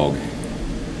Mexi dog.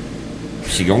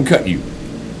 She gonna cut you.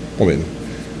 I mean,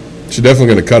 she's definitely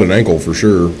going to cut an ankle for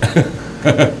sure.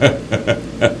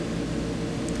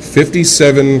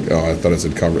 57. Oh, I thought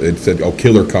it said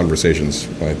killer conversations.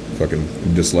 My fucking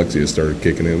dyslexia started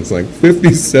kicking in. It's like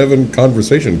 57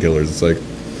 conversation killers. It's like,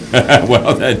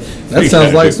 well, That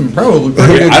sounds like some probably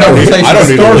pretty good I don't need a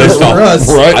conversation list starters off. for us.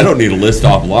 Right. I don't need a list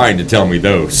offline to tell me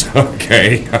those.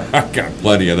 Okay, I got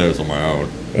plenty of those on my own.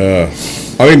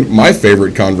 I mean, my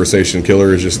favorite conversation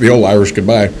killer is just the old Irish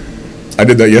goodbye. I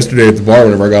did that yesterday at the bar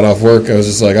whenever I got off work. I was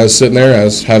just like, I was sitting there, I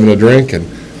was having a drink and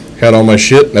had all my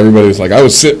shit, and everybody was like, I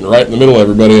was sitting right in the middle of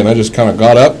everybody, and I just kind of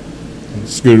got up,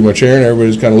 scooted my chair, and everybody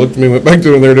just kind of looked at me, went back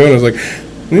to what they were doing. I was like,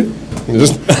 and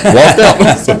just walked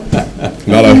out. So,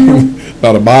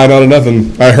 not a bye, not a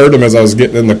nothing. I heard them as I was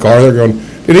getting in the car. They're going,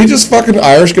 did he just fucking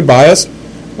Irish goodbye us?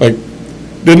 Like,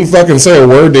 didn't fucking say a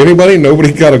word to anybody.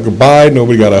 Nobody got a goodbye.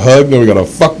 Nobody got a hug. Nobody got a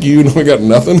fuck you. Nobody got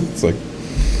nothing. It's like,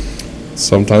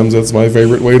 sometimes that's my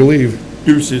favorite way to leave.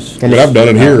 Deuces. I mean, I've done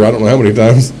it here. I don't know how many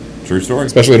times, True story.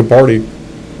 especially at a party.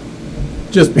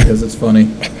 Just because it's funny.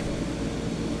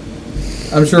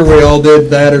 I'm sure we all did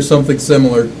that or something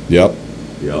similar. Yep.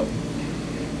 Yep.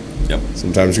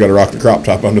 Sometimes you got to rock the crop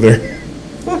top under there.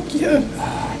 Fuck yeah.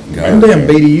 God. Them damn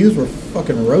BDUs were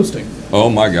fucking roasting. Oh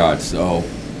my God. So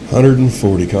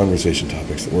 140 conversation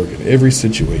topics that work in every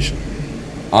situation.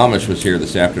 Amish was here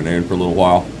this afternoon for a little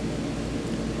while,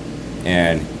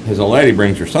 and his old lady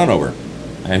brings her son over,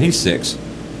 and he's 6.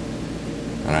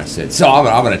 And I said, so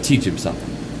I'm going to teach him something.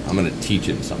 I'm going to teach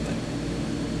him something.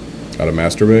 How to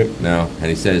masturbate? No. And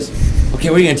he says, okay,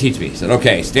 what are you going to teach me? He said,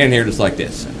 okay, stand here just like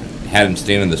this. Had him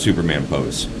stand in the Superman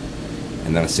pose.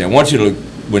 And then I said, I want you to,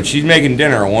 when she's making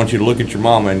dinner, I want you to look at your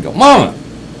mama and go, Mama,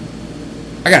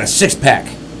 I got a 6-pack.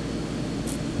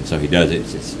 And so he does it. He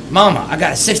says, Mama, I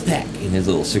got a 6-pack. In his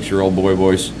little 6-year-old boy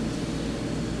voice.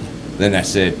 Then I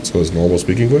said, So his normal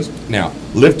speaking voice? now,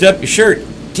 lift up your shirt,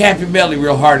 tap your belly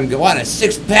real hard, and go, I got a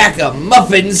 6-pack of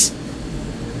muffins.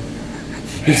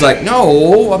 He's like,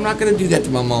 no, I'm not going to do that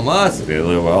to my mama. I said,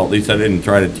 well, at least I didn't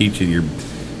try to teach you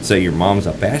say your mom's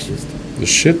a fascist. The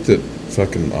shit that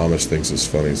fucking Amish thinks is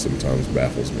funny sometimes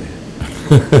baffles me.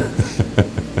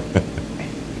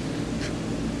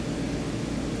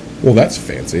 Well, that's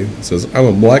fancy. It says, I'm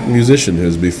a black musician who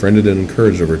has befriended and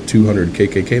encouraged over 200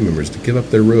 KKK members to give up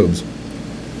their robes.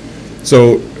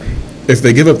 So, if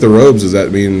they give up the robes, does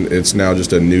that mean it's now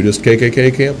just a nudist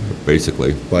KKK camp?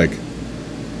 Basically. Like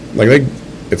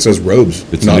it says robes,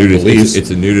 It's not a nudist, beliefs. it's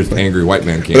a nudist angry white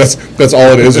man camp. That's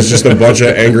all it is. It's just a bunch of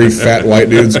angry fat white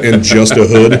dudes in just a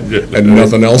hood and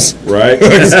nothing else. Right?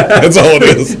 That's all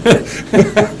it is.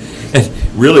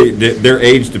 Really, their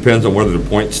age depends on whether the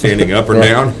point's standing up or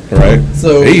down. Right.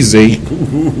 So Easy.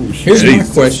 here's Jesus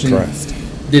my question: Christ.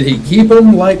 did he keep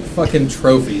them like fucking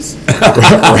trophies?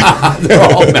 They're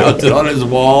all mounted on his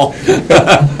wall.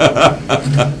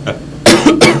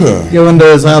 Go into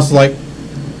his house like,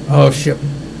 oh shit,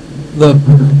 the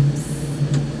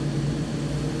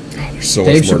There's so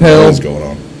Dave much more Chappelle. noise going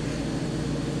on.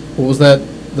 what was that?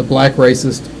 The black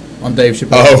racist on Dave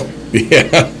Chappelle. Oh,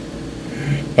 yeah.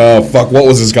 Oh, fuck. What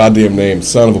was his goddamn name?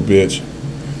 Son of a bitch.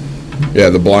 Yeah,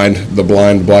 the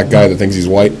blind black guy that thinks he's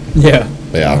white. Yeah.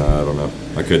 Yeah. I don't know.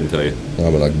 I couldn't tell you.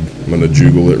 I'm gonna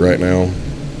juggle it right now.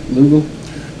 Lugal.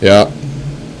 Yeah.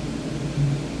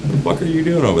 What the fuck are you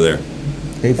doing over there?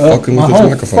 Ain't fucking My with his whole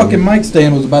microphone. fucking mic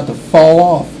stand was about to fall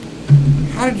off.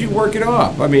 how did you work it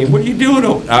off? I mean, what are you doing?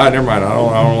 Never mind. I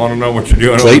don't want to know what you're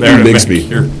doing Clayton over there.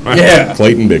 Bigsby. Yeah.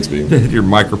 Clayton Bigsby. Your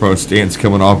microphone stand's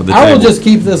coming off of the table. I will just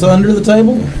keep this under the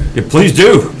table. Yeah, please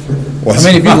do. I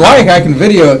mean, if you like, I can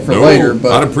video it for later,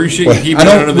 but I'd appreciate you keeping I it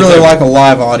don't under the really table. like a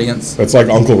live audience. That's like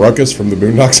Uncle Ruckus from the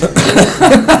Boondocks.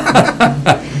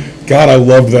 God, I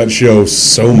loved that show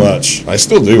so much. I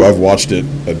still do. I've watched it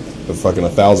a fucking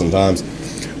 1,000 times.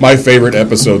 My favorite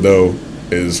episode, though,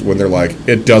 is when they're like,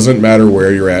 it doesn't matter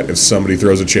where you're at. If somebody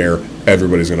throws a chair,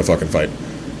 everybody's going to fucking fight.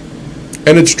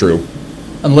 And it's true.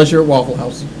 Unless you're at Waffle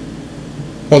House.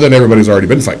 Well, then everybody's already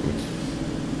been fighting.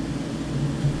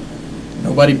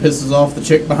 Nobody pisses off the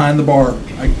chick behind the bar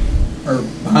or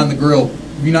behind the grill.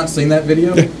 Have you not seen that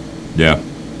video? Yeah.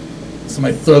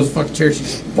 Somebody throws a fucking chair.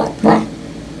 She's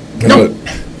No.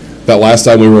 That last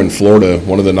time we were in Florida,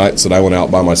 one of the nights that I went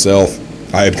out by myself,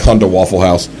 I had gone to Waffle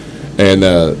House, and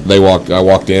I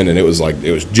walked in, and it was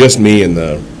just me and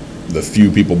the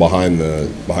few people behind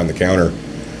the counter.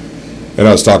 And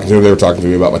I was talking to them. They were talking to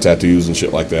me about my tattoos and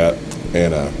shit like that.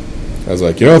 And I was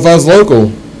like, if I was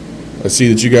local, I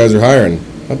see that you guys are hiring,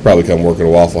 I'd probably come work at a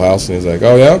Waffle House. And he's like,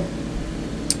 oh yeah?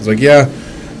 I was like, yeah.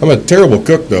 I'm a terrible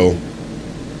cook though.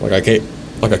 I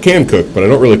can cook, but I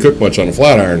don't really cook much on a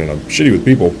flat iron, and I'm shitty with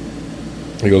people.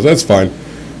 He goes, that's fine.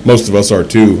 Most of us are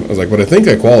too. I was like, but I think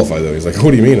I qualify though. He's like,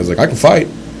 what do you mean? I was like, I can fight.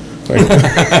 He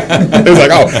was like,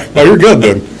 oh, you're good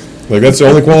then. That's the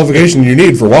only qualification you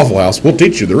need for Waffle House. We'll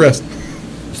teach you the rest.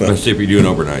 Especially if you're doing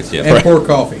overnights, yeah. and pour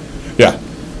coffee. Yeah.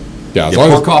 Yeah, as Yeah, long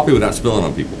pour as coffee without spilling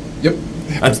on people. Yep.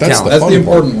 That's that's talent. That's fun the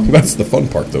important part. one. That's the fun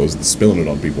part though, is the spilling it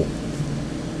on people.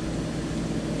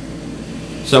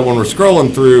 So when we're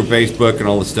scrolling through Facebook and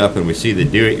all this stuff, and we see the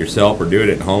do-it-yourself or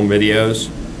do-it-at-home videos,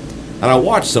 and I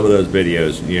watch some of those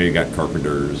videos. You got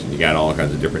carpenters, and you got all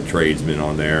kinds of different tradesmen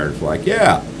on there. It's like,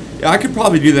 yeah, I could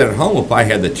probably do that at home if I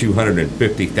had the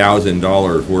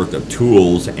 $250,000 worth of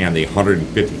tools and the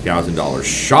 $150,000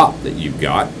 shop that you've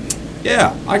got.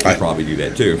 Yeah, I could probably do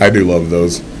that too. I do love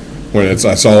those. When I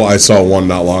saw one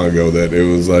not long ago that it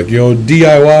was like,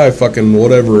 DIY fucking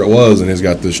whatever it was, and he's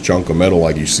got this chunk of metal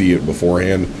like you see it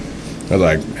beforehand. I was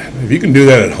like, if you can do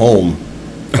that at home,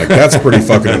 that's pretty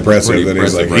fucking impressive. Pretty Then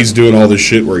he's like, impressive, he's doing all this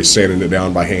shit where he's sanding it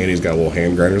down by hand. He's got a little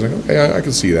hand grinder. He's like, okay, I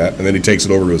can see that. And then he takes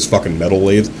it over to his fucking metal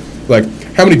lathe. Like,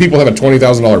 how many people have a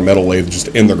 $20,000 metal lathe just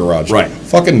in the garage? Right.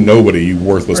 Fucking nobody, you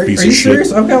worthless piece Are of you shit.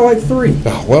 serious? I've got like 3.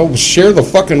 Oh, well, share the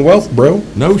fucking wealth, bro.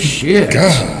 No shit.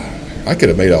 God. I could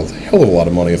have made a hell of a lot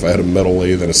of money if I had a metal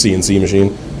lathe and a CNC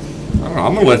machine. I don't know,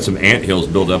 I'm gonna let some anthills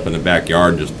build up in the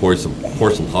backyard and just pour some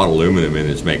hot aluminum in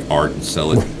and just make art and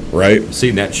sell it. Right? I've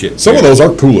seen that shit. Some of those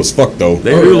are cool as fuck, though.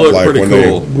 They do look pretty when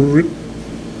cool.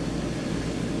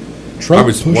 Trump I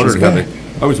was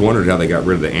wondering how they got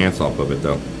rid of the ants off of it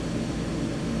though.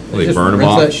 They just burn them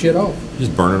rinse off. that shit off.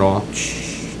 Just burn it off.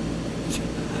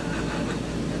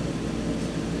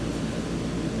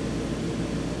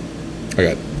 I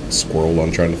got squirreled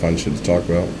on trying to find shit to talk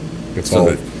about.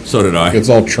 So did I. It's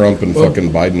all Trump and fucking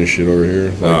Biden and shit over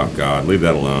here. Oh God, leave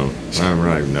that alone. I'm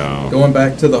right. No. Going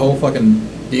back to the whole fucking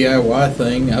DIY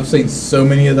thing, I've seen so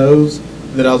many of those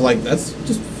that I was like, that's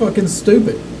just fucking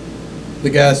stupid. The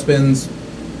guy spends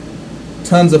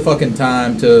tons of fucking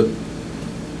time to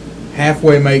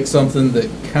halfway make something that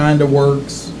kind of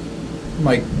works. I'm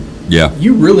like, Yeah.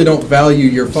 you really don't value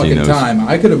your seen fucking those. time.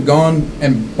 I could have gone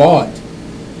and bought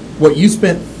what you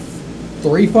spent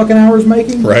 3 fucking hours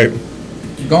making. Right.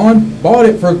 Gone, bought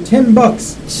it for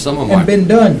 $10 Some of and been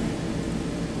done.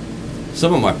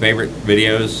 my favorite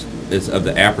videos is of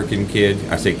the African kid.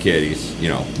 I say kid, he's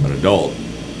an adult.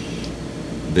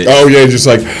 That- Oh, yeah, just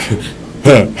like,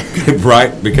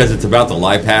 right, because it's about the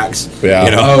life hacks.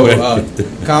 Yeah.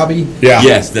 Cobby. yeah.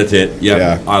 Yes, that's it. Yep.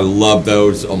 Yeah. I love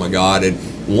those. Oh my God. And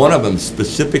one of them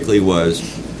specifically was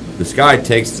this guy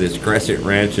takes this crescent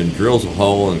wrench and drills a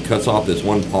hole and cuts off this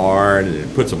one part and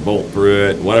then puts a bolt through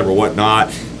it,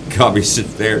 whatnot. Cobby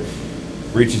sits there,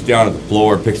 reaches down to the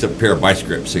floor, picks up a pair of vice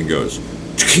grips and goes,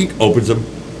 opens them,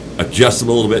 adjusts them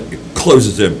a little bit,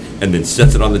 closes them, and then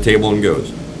sets it on the table and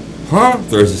goes, huh?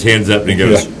 Throws his hands up and he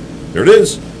goes, there it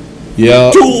is.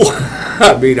 Yeah. Tool.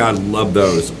 I mean, I love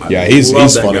those. Yeah, he's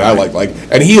love that funny. guy. I like,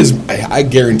 and he is. I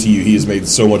guarantee you, he has made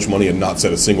so much money and not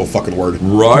said a single fucking word.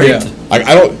 Right? Yeah.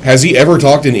 I don't. Has he ever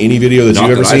talked in any video that Not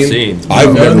you've ever that I've seen? seen.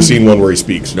 I've No. never seen one where he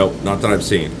speaks. Nope, not that I've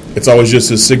seen. It's always just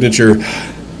his signature.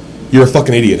 You're a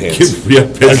fucking idiot, hands. Yeah,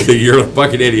 basically, you're a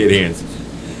fucking idiot, hands.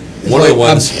 One of the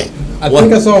ones. I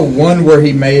think I saw one where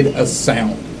he made a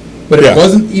sound, but it Yeah.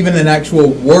 wasn't even an actual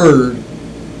word.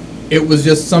 It was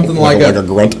just something like a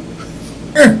grunt.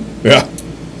 Yeah.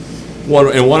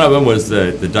 One of them was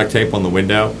the duct tape on the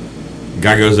window.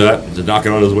 Guy goes up, it's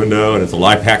knocking on his window, and it's a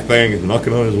life hack thing. It's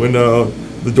knocking on his window.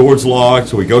 The door's locked,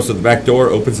 so he goes to the back door,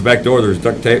 opens the back door. There's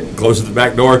duct tape, closes the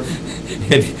back door,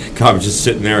 and Cobb's just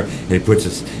sitting there, and he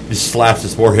just slaps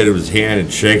his forehead with his hand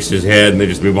and shakes his head, and they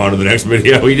just move on to the next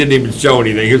video. He didn't even show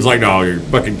anything. He was like, "No, you're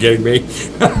fucking kidding me."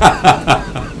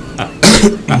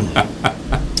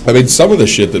 I mean, some of the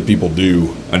shit that people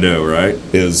do, I know, right?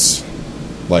 is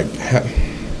like, how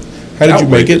did you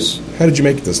make it? How did you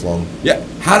make it this long? Yeah.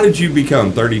 How did you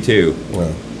become 32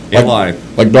 in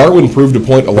life? Like Darwin proved a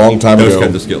point a long time Those ago.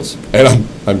 kinds of skills. And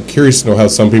I'm curious to know how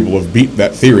some people have beat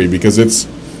that theory, because it's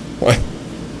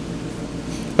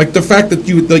like the fact that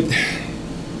you like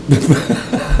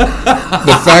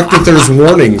the fact that there's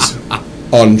warnings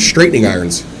on straightening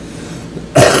irons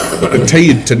that tell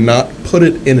you to not put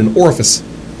it in an orifice.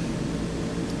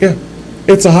 Yeah,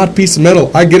 it's a hot piece of metal.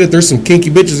 I get it. There's some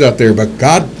kinky bitches out there, but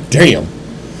god damn.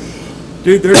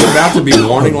 Dude, there's about to be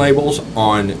warning labels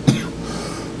on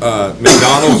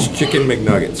McDonald's chicken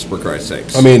McNuggets, for Christ's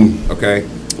sakes. I mean, okay,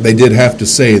 they did have to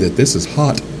say that this is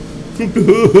hot.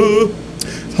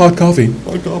 It's hot coffee.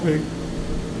 hot coffee.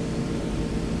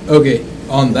 Okay,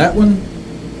 on that one,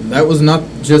 that was not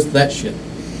just that shit.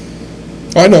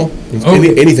 I know. It's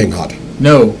Okay. anything hot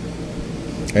No,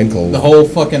 and cold. the whole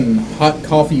fucking hot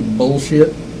coffee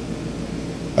bullshit.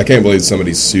 I can't believe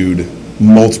somebody sued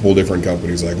multiple different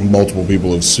companies. Like, multiple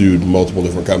people have sued multiple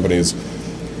different companies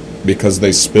because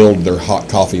they spilled their hot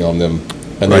coffee on them,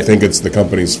 and Right. they think it's the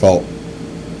company's fault.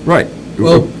 Right.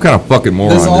 Well, what kind of fucking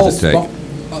moron does it take?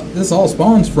 This all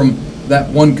spawns from that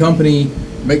one company,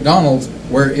 McDonald's,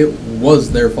 where it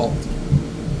was their fault.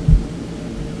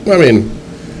 I mean,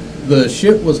 The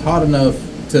shit was hot enough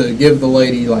to give the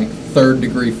lady like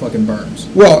 3rd-degree fucking burns.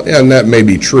 well, and that may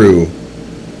be true,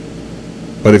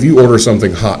 but if you order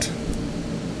something hot,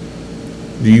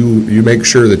 do you make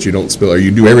sure that you don't spill, or you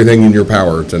do everything in your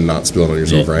power to not spill it on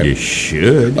yourself, right? You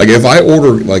should. Like, if I'm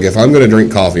going to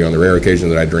drink coffee, on the rare occasion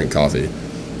that I drink coffee,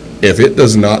 if it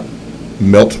does not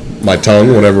melt my tongue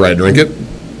whenever I drink it,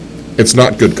 it's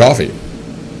not good coffee.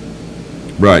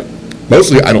 Right.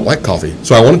 Mostly, I don't like coffee,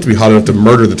 so I want it to be hot enough to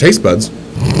murder the taste buds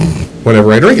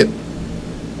whenever I drink it.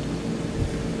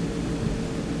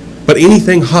 But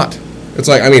anything hot, it's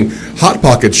like, I mean, Hot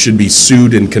Pockets should be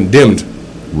sued and condemned.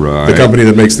 Right. The company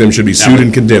that makes them should be sued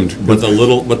and condemned. But the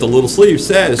little sleeve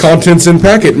says Contents in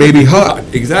packet may be hot.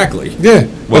 Exactly. Yeah,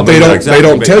 Well, but they maybe not don't. exactly, They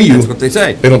don't but tell you. That's what they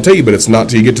say. They don't tell you, but it's not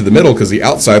till you get to the middle, because the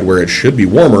outside where it should be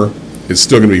warmer is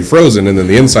still going to be frozen, and then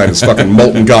the inside is fucking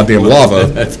molten goddamn lava.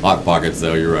 That's Hot Pockets,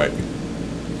 though. You're right.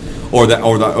 Or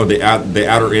the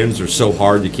outer ends are so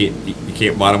hard you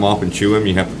can't bite them off and chew them.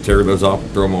 You have to tear those off and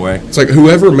throw them away. It's like,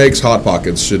 whoever makes Hot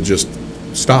Pockets should just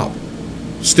stop.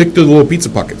 Stick to the little pizza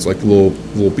pockets, like the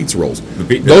little pizza rolls.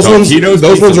 Those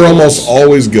ones are almost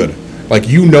always good. Like,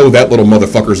 you know that little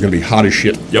motherfucker is going to be hot as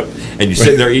shit. Yep. And you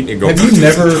sit there eating and go. Have you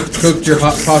never cooked your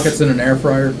Hot Pockets in an air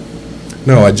fryer?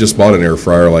 No, I just bought an air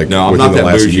fryer No, I'm within not the that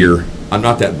last bougie. year. I'm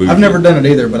not that bougie. I've never done it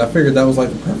either, but I figured that was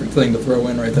like the perfect thing to throw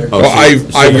in right there. Oh, Well, I've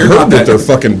you're not heard that that- they're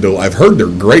fucking. I've heard they're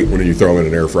great when you throw them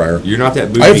in an air fryer. You're not that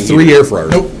bougie. I have 3 either. air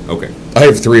fryers. Nope. Okay. I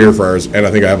have 3 air fryers, and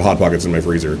I think I have Hot Pockets in my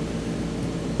freezer.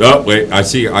 Oh wait, I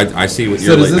see. I see what So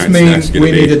your does late this night snack's mean gonna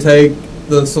we need be. to take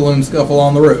the saloon scuffle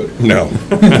on the road? No.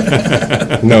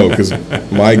 No, because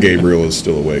my Gabriel is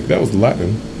still awake. That was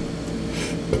lightning.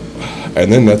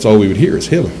 And then that's all we would hear is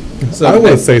him. So I want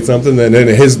to say something, and then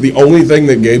the only thing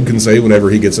that Gabe can say whenever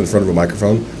he gets in front of a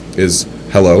microphone is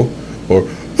hello, or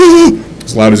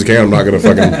as loud as he can. I'm not going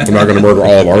to murder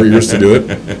all of our ears to do it.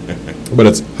 But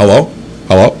it's hello,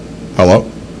 hello, hello,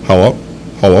 hello,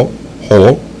 hello,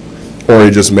 hello. Or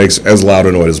he just makes as loud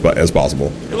a noise as possible.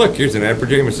 Hey, look, here's an ad for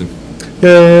Jameson.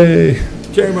 Yay.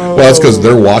 J-Mo. Well, that's because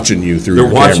they're watching you through the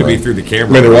camera. They're watching me through the camera.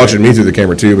 I mean, they're watching me through the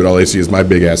camera too, but all they see is my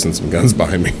big ass and some guns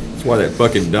behind me. That's why that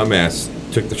fucking dumbass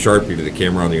took the Sharpie to the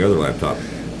camera on the other laptop.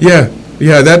 Yeah,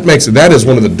 that is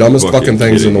one of the dumbest fucking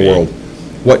things in the kidding me. world.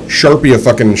 What, Sharpie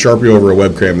over a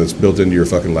webcam that's built into your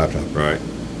fucking laptop? Right.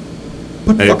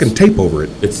 Put And fucking tape over it.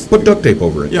 Put duct tape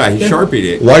over it. Yeah, he Sharpied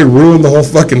it. Why ruin the whole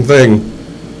fucking thing?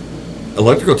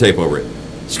 Electrical tape over it.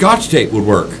 Scotch tape would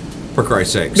work, for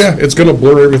Christ's sakes. Yeah, it's gonna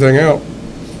blur everything out.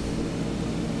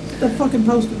 The fucking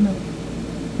Post-it note.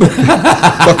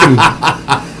 Fucking.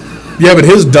 Yeah, but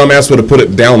his dumbass would have put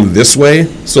it down this way,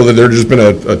 so that there'd just been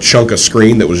a chunk of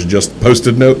screen that was just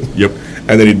Post-it note. Yep.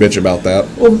 And then he'd bitch about that.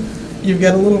 Well, you've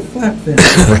got a little flap there.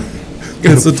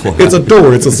 It's a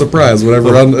door. It's a surprise. Whatever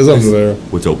is under there.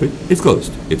 What's open? It's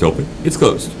closed. It's open. It's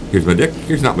closed. Here's my dick.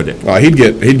 Here's not my dick. He'd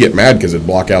get mad because it'd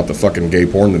block out the fucking gay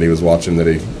porn that he was watching that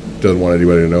he doesn't want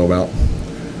anybody to know about.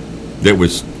 That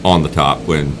was on the top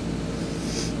when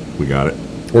We got it.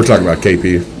 We're talking about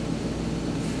KP.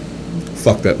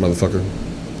 Fuck that motherfucker.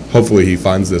 Hopefully he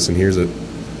finds this and hears it,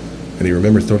 and he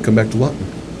remembers. Don't come back to Lawton.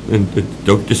 And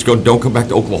don't come back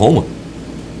to Oklahoma.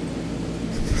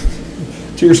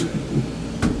 Cheers.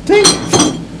 Tink.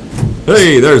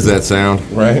 Hey, there's that sound.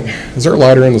 Right? Is there a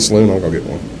lighter in the saloon? I'll go get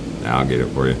one. I'll get it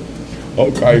for you.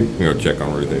 Okay. I'm gonna check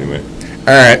on Ruth anyway. All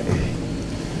right.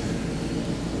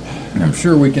 I'm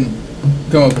sure we can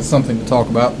come up with something to talk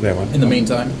about Yeah, well, in the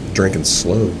meantime. Drinking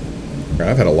slow.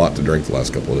 I've had a lot to drink the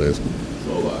last couple of days.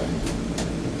 So I.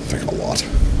 Like a lot.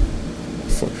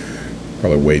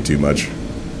 Probably way too much.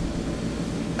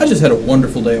 I just had a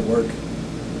wonderful day at work.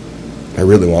 I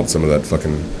really want some of that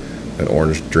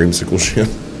orange dreamsicle shit.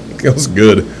 It feels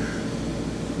good.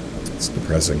 It's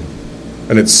depressing.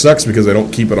 And it sucks because they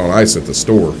don't keep it on ice at the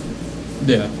store.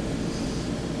 Yeah.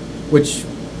 Which,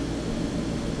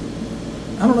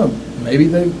 I don't know, maybe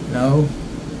no,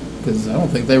 because I don't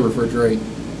think they refrigerate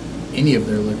any of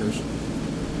their liquors.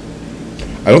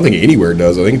 I don't think anywhere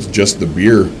does. I think it's just the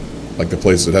beer, like the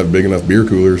places that have big enough beer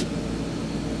coolers.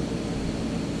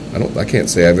 I can't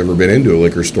say I've ever been into a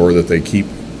liquor store that they keep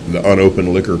the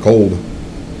unopened liquor cold.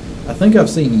 I think I've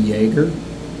seen Jaeger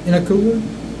in a cooler.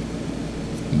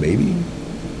 Maybe.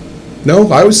 No,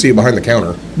 I always see it behind the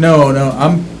counter. No,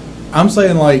 I'm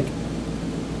saying like,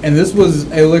 and this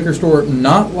was a liquor store,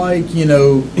 not like,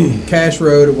 Cash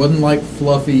Road. It wasn't like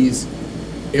Fluffy's.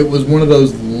 It was one of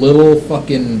those little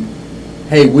fucking,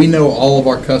 hey, we know all of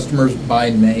our customers by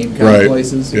name kind of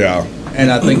places. Yeah.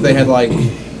 And I think they had like,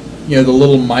 the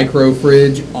little micro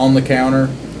fridge on the counter.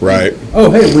 Right. Oh,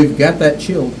 hey, we've got that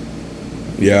chilled.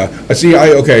 Yeah. I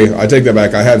take that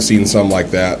back. I have seen some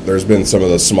like that. There's been some of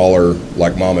the smaller,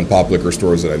 like mom and pop liquor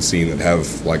stores that I've seen that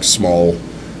have like small,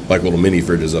 like little mini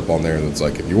fridges up on there. And it's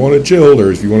like, if you want it chilled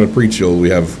or if you want it pre-chilled, we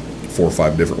have 4 or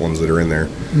 5 different ones that are in there.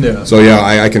 Yeah. So yeah,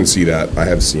 I can see that. I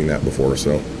have seen that before.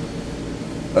 So,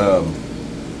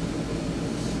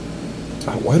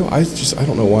 why do I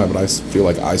don't know why, but I feel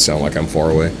like I sound like I'm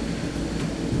far away.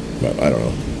 But I don't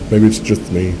know. Maybe it's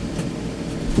just me.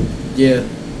 Yeah,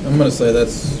 I'm gonna say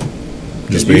that's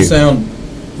Just you me. sound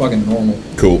fucking normal.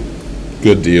 Cool.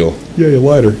 Good deal. Yeah, you're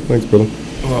lighter. Thanks, brother.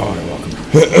 Oh, you're welcome.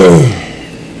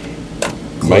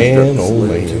 Man, oh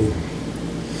man.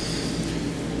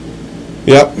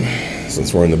 Yep.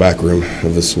 Since we're in the back room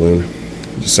of the saloon,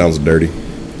 it just sounds dirty.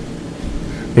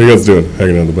 What are you guys doing?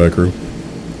 Hanging out in the back room?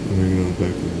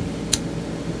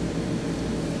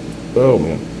 Oh,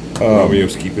 man.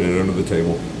 Romeo's keeping it under the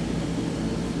table.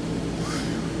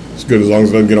 It's good as long as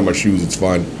it doesn't get on my shoes, it's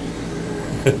fine.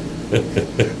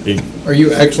 Are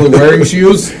you actually wearing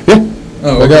shoes? Yeah.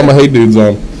 Oh, I got my Hey Dudes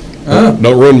on. Ah.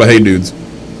 Don't ruin my Hey Dudes.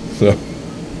 So,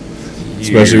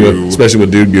 especially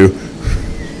with dude goo.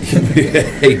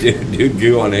 Hey, dude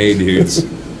goo on Hey Dudes.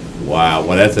 Wow,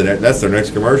 well that's their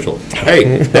next commercial.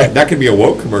 Hey, that could be a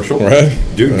woke commercial. Right?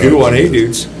 Dude goo on Hey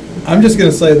Dudes. I'm just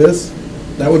gonna say this.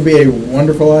 That would be a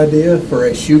wonderful idea for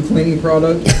a shoe cleaning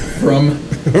product from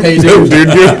Hey Dude. Dude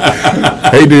goo.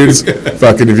 Hey Dudes,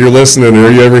 fucking if you're listening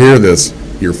or you ever hear this,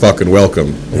 you're fucking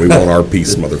welcome. We want our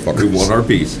piece, motherfuckers. We want our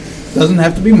piece. Doesn't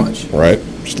have to be much. Right?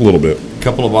 Just a little bit. A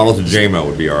couple of bottles of J-Mo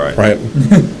would be all right. Right?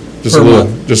 Just Per a little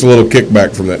month. just a little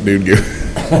kickback from that dude goo.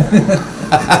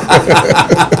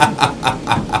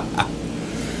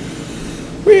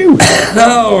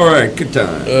 All right, good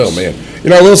time. Oh man.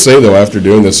 I will say though, after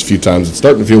doing this a few times, it's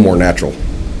starting to feel more natural.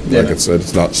 Like Yeah. I said,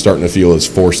 it's not starting to feel as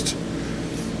forced.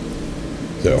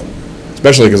 So,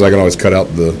 especially because I can always cut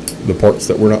out the parts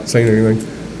that we're not saying anything.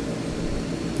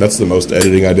 That's the most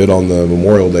editing I did on the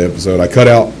Memorial Day episode. I cut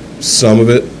out some of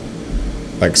it,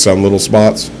 like some little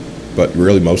spots, but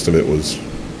really most of it was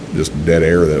just dead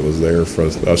air that was there for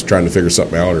us trying to figure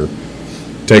something out or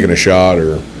taking a shot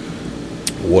or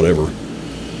whatever.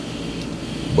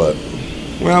 But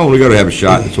Well, when we go to have a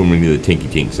shot, that's when we need the tinky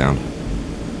tink sound.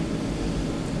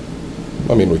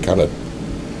 I mean, we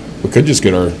could just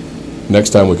get our,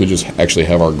 next time we could just actually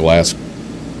have our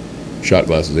shot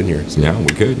glasses in here. So Yeah, we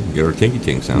could get our tinky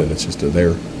tink sound. then it's just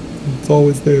there. It's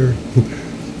always there.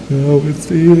 Now it's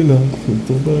feeling like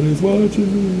somebody's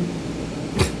watching.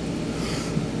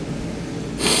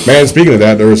 Man, speaking of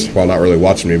that, there was, well, not really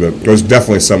watching me, but there was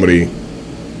definitely somebody,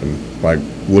 like,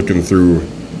 looking through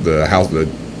the house,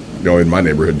 in my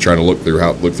neighborhood, trying to look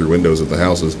through windows at the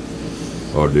houses.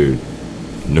 Oh, dude.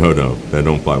 No, that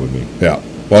don't fly with me. Yeah.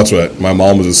 Well, that's what, my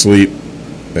mom was asleep,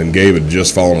 and Gabe had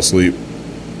just fallen asleep,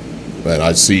 and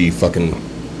I see fucking,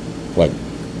 like,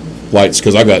 lights,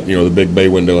 because I got, the big bay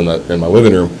window in my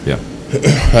living room. Yeah.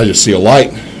 I just see a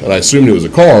light, and I assumed it was a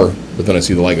car, but then I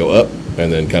see the light go up,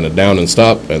 and then kind of down and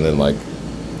stop, and then, like,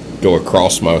 go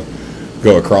across my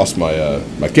go across my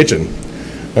my kitchen.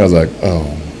 I was like, oh,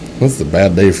 this is a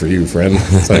bad day for you, friend.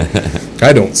 It's like,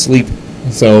 I don't sleep,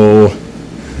 so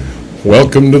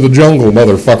welcome to the jungle,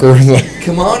 motherfucker.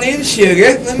 Come on in,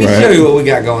 sugar. Let me show you what we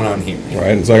got going on here.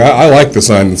 Right. It's like, I like the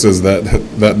sign that says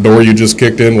that door you just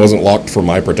kicked in wasn't locked for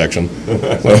my protection.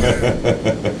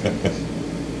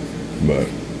 But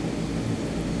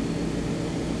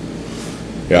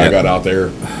yeah, I got out there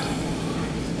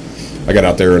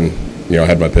and, you know, I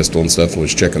had my pistol and stuff and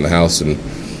was checking the house, and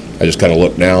I just kind of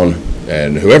looked down,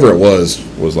 and whoever it was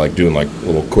like doing like a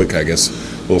little quick, I guess,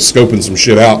 little scoping some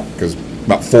shit out, because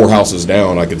about 4 houses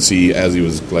down, I could see as he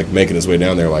was like making his way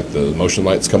down there, like the motion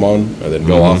lights come on and then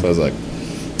go off. I was like,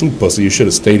 pussy, you should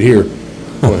have stayed here.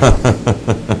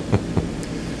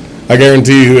 I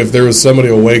guarantee you, if there was somebody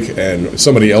awake and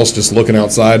somebody else just looking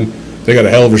outside, they got a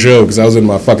hell of a show, because I was in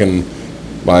my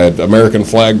American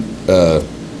flag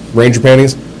Ranger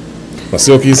panties, my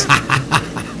silkies.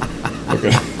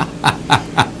 Okay.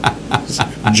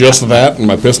 Just that and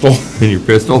my pistol. And your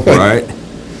pistol, right?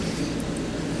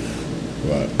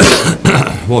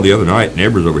 Well, the other night,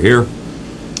 neighbors over here,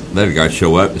 they had a guy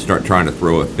show up and start trying to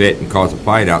throw a fit and cause a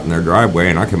fight out in their driveway,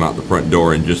 and I come out the front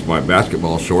door in just my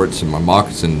basketball shorts and my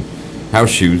moccasin house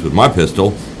shoes with my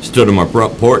pistol, stood on my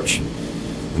front porch.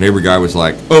 The neighbor guy was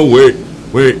like, oh, wait.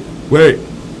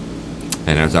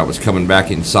 And as I was coming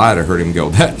back inside, I heard him go,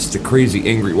 that's the crazy,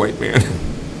 angry white man.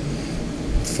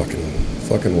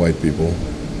 Fucking white people.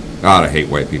 God, I hate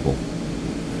white people.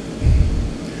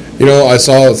 You know, I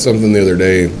saw something the other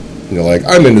day, you know, like,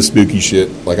 I'm into spooky shit.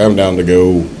 Like, I'm down to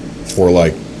go for,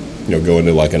 like, you know, go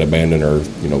into, like, an abandoned or,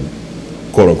 you know,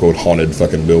 quote-unquote haunted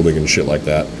fucking building and shit like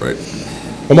that. Right.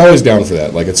 I'm always down for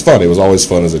that. Like, it's fun. It was always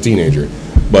fun as a teenager.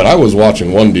 But I was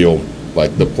watching one deal,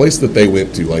 like, the place that they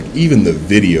went to, like, even the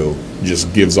video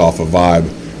just gives off a vibe.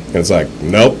 And it's like,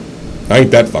 nope, I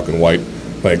ain't that fucking white.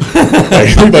 Like you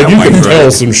can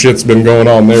tell some shit's been going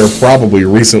on there probably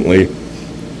recently.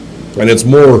 And it's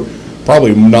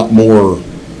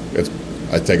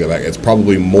I take it back. It's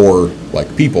probably more,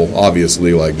 like, people,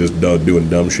 obviously, like, just doing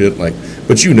dumb shit. Like,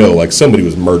 but you know, like, somebody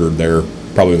was murdered there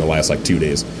probably in the last, like, 2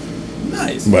 days.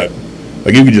 Nice. But,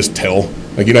 like, you could just tell.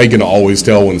 Like, you know, you can always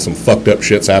tell when some fucked up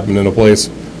shit's happening in a place.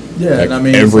 Yeah, like, and I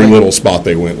mean, every little spot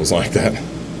they went was like that.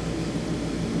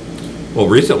 Well,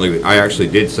 recently, I actually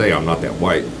did say I'm not that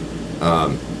white.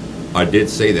 I did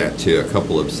say that to a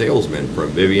couple of salesmen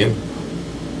from Vivian.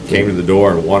 Came to the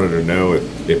door and wanted to know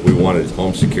if we wanted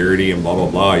home security and blah, blah,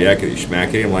 blah. Yeah, could you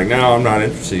smack it? I'm like, no, I'm not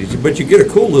interested. He said, but you get a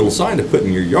cool little sign to put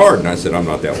in your yard. And I said, I'm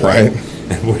not that white. Right.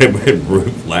 And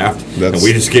Ruth laughed, and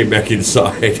we just came back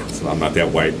inside. I said, I'm not that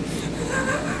white.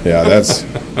 Yeah, that's...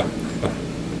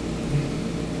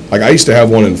 Like, I used to have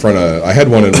one in front of... I had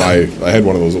one of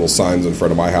those little signs in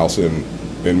front of my house in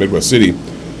Midwest City,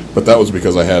 but that was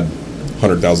because I had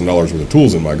 $100,000 worth of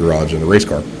tools in my garage and a race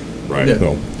car. Right. Yeah.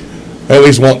 So, I at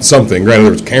least want something. Granted,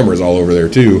 there was cameras all over there,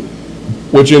 too,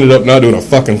 which ended up not doing a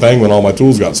fucking thing when all my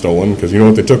tools got stolen, because you know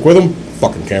what they took with them?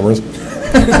 Fucking cameras.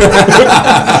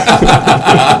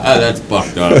 That's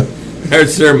fucked up.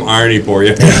 There's some irony for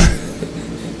you.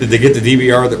 Did they get the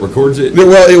DVR that records it?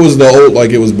 Well, it was the old,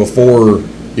 like, it was before,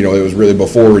 you know, it was really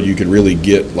before you could really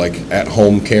get, like,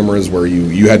 at-home cameras where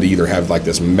you had to either have, like,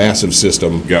 this massive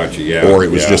system. Gotcha, yeah. Or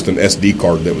it was just an SD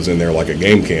card that was in there, like a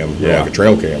game cam, or Yeah. like a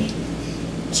trail cam.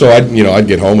 So I'd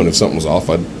get home, and if something was off,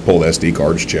 I'd pull the SD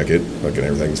cards, check it, like, and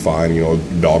everything's fine. You know,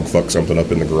 dog fuck something up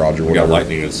in the garage or We whatever. got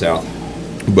lightning in the south.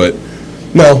 But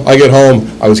no, I get home.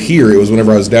 I was here. It was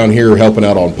whenever I was down here helping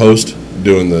out on post,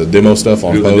 doing the demo stuff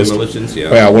on Do the post. demolitions,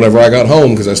 yeah. Yeah, whenever I got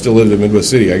home, because I still lived in Midwest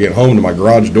City, I get home and my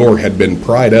garage door had been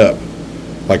pried up.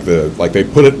 Like they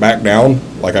put it back down,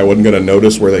 like I wasn't gonna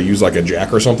notice where they used like a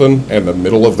jack or something, and the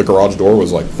middle of the garage door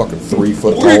was like fucking 3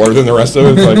 foot taller than the rest of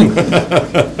it.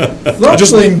 It's like,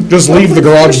 just leave the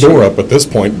garage door up at this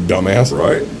point, dumbass.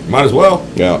 Right. Might as well.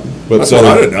 Yeah, but That's so what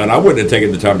I'd have done. I wouldn't have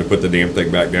taken the time to put the damn thing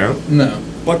back down. No.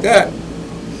 Fuck that.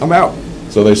 I'm out.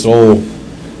 so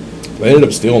they ended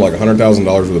up stealing like $100,000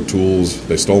 worth of tools.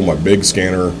 They stole my big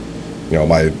scanner. You know,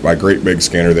 my great big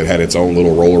scanner that had its own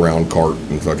little roll-around cart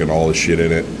and fucking all this shit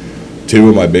in it. 2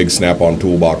 of my big Snap-on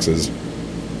toolboxes.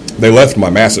 They left my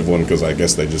massive one because I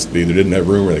guess they just either didn't have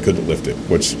room or they couldn't lift it,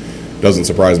 which doesn't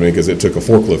surprise me because it took a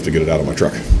forklift to get it out of my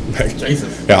truck.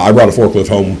 Jesus. Yeah, I brought a forklift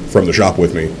home from the shop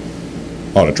with me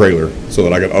on a trailer so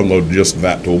that I could unload just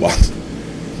that toolbox.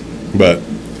 But,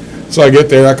 so I get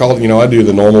there, I call, I do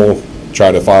the normal,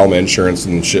 try to file my insurance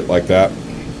and shit like that.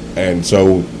 And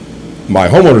so my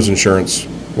homeowner's insurance,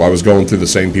 well, I was going through the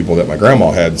same people that my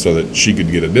grandma had so that she could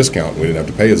get a discount. We didn't have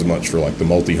to pay as much for like the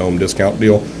multi-home discount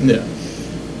deal. Yeah.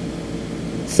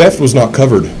 Theft was not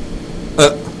covered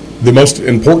The most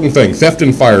important thing, theft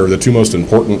and fire are the two most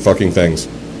important fucking things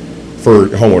for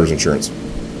homeowners insurance.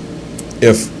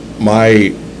 If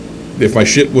my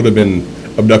shit would have been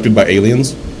abducted by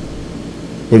aliens,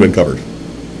 would have been covered.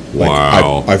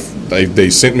 Wow. They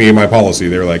sent me my policy.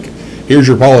 They're like, here's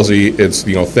your policy. It's,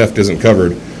 theft isn't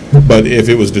covered. But if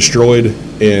it was destroyed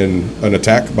in an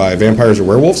attack by vampires or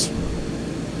werewolves,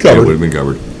 covered. It would have been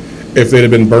covered. If they'd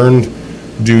have been burned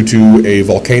due to a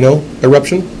volcano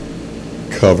eruption,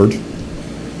 covered.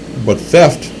 But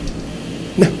theft,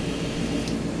 no.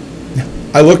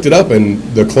 I looked it up, and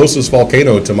the closest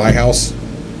volcano to my house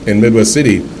in Midwest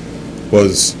City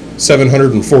was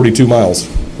 742 miles.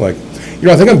 Like,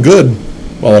 I think I'm good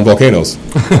while on volcanoes.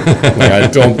 I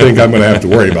don't think I'm going to have to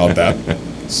worry about that.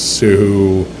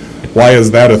 So, why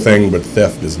is that a thing, but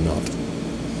theft is not?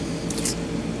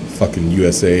 Fucking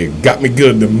USA got me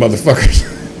good, them motherfuckers.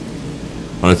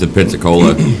 I was in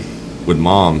Pensacola with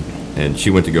Mom, and she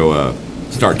went to go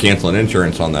start canceling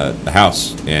insurance on the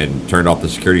house and turned off the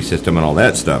security system and all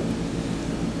that stuff.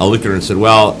 I looked at her and said,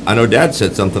 well, I know Dad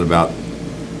said something about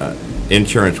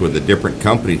insurance with a different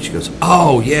company. She goes,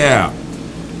 oh, yeah.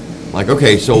 Like,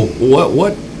 okay, so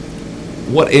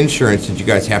what insurance did you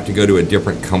guys have to go to a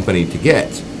different company to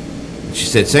get? She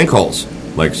said, sinkholes.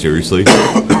 Like, seriously?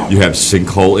 You have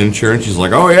sinkhole insurance? She's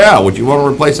like, oh, yeah. Would you want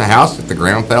to replace a house if the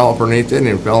ground fell underneath it and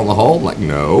it fell in the hole? I'm like,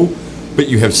 no. But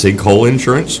you have sinkhole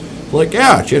insurance? Like,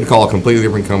 yeah. She had to call a completely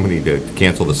different company to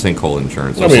cancel the sinkhole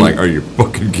insurance. I was like, are you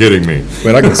fucking kidding me?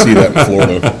 Man, I can see that in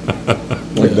Florida.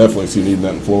 I can definitely see needing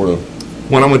that in Florida.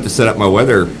 When I went to set up my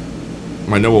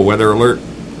NOAA weather alert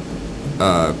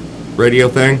radio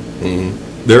thing,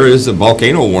 there is a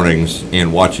volcano warnings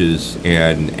and watches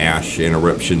and ash and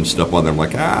eruption stuff on there. I'm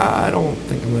like, I don't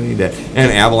think I'm going to need that.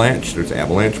 And avalanche. There's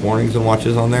avalanche warnings and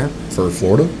watches on there. For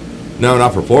Florida? No,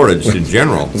 not for Florida, just in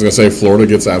general. I was going to say Florida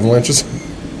gets avalanches.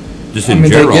 Just in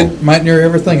general. They get might near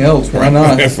everything else. Why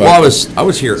not? Well, I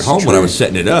was here at home when I was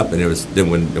setting it up, and then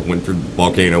when it went through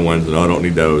volcano ones, no, I don't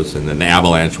need those. And then the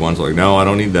avalanche ones, like, no, I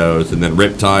don't need those. And then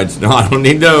riptides, no, I don't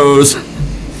need those.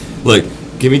 Look,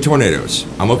 give me tornadoes.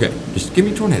 I'm okay. Just give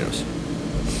me tornadoes.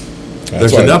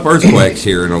 There's enough earthquakes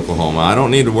here in Oklahoma. I don't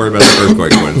need to worry about the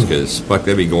earthquake ones because fuck,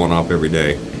 they be going off every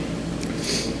day.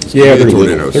 Yeah, they're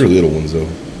little ones though.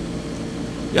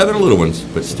 Yeah, they're little ones,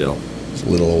 but still. It's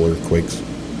little old earthquakes.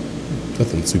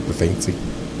 Nothing super fancy.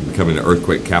 Becoming the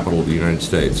earthquake capital of the United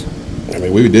States. I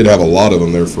mean, we did have a lot of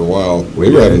them there for a while. We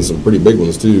were having some pretty big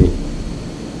ones too.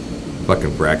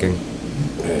 Fucking fracking.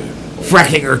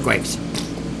 Fracking earthquakes.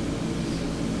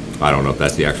 I don't know if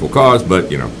that's the actual cause,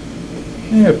 but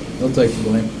Yeah, they'll take the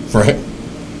blame. Right.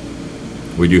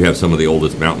 We do have some of the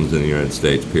oldest mountains in the United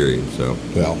States, period. So.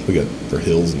 Well, they're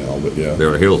hills now, but yeah.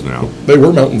 There are hills now. They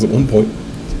were mountains at one point.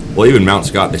 Well, even Mount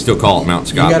Scott, they still call it Mount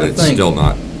Scott, but it's still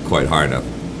not quite high enough.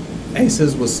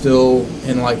 Aces was still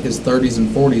in like his 30s and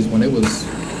 40s when it was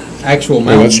actual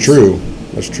mountains. Well,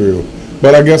 that's true.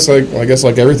 But I guess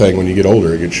like everything, when you get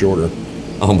older, it gets shorter.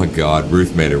 Oh my God,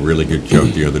 Ruth made a really good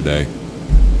joke the other day.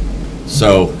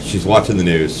 So she's watching the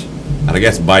news, and I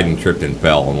guess Biden tripped and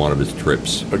fell on one of his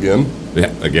trips. Again?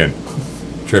 Yeah, again.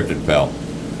 Tripped and fell.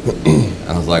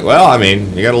 I was like, well, I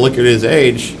mean, you got to look at his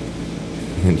age.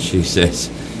 And she says,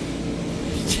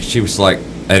 she was like,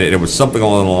 and it was something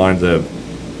along the lines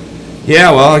of,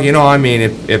 yeah, well, I mean,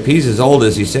 if he's as old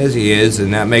as he says he is,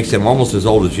 and that makes him almost as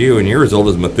old as you, and you're as old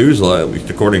as Methuselah, at least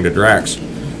according to Drax.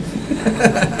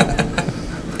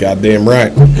 Goddamn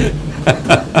right.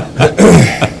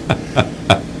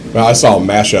 Well, I saw a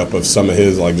mashup of some of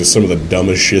his, like, just some of the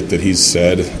dumbest shit that he's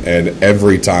said, and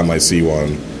every time I see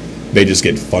one, they just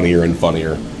get funnier and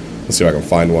funnier. Let's see if I can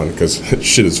find one, because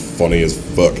shit is funny as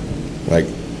fuck. Like,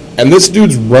 and this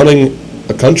dude's running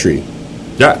a country.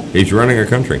 Yeah, he's running a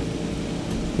country.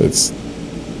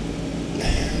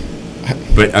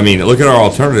 But, I mean, look at our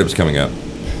alternatives coming up.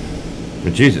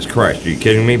 But Jesus Christ, are you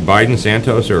kidding me? Biden,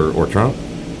 Santos, or Trump?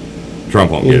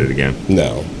 Trump won't get it again.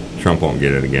 No. Trump won't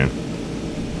get it again.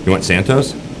 You want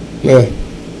Santos? Yeah.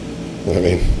 I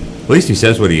mean, at least he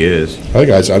says what he is. I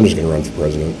think I'm just going to run for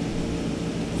president.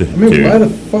 I mean, why the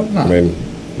fuck not? I mean,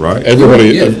 right?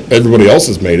 Everybody else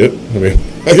has made it. I mean,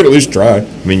 I could at least try.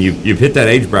 I mean, you've hit that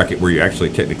age bracket where you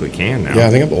actually technically can now. Yeah, I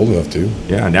think I'm old enough to.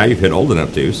 Yeah, now you've hit old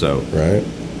enough to, so. Right.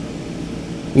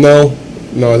 No,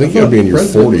 I think you got to be in your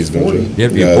 40s, don't you? You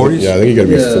have to be in 40s? Yeah, I think you got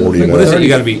to be 40 now. What is it? You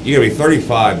got to be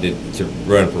 35 to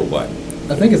run for what?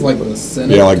 I think it's like the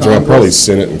Senate. Yeah, like probably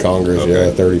Senate and Congress. Okay.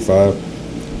 Yeah,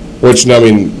 35. Which, I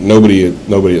mean, nobody at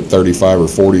 35 or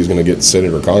 40 is going to get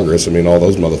Senate or Congress. I mean, all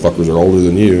those motherfuckers are older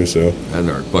than you, so. And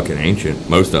they're fucking ancient,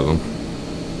 most of them.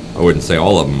 I wouldn't say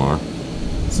all of them are.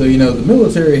 So, the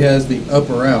military has the up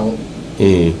or out.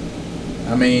 Mm.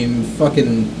 I mean,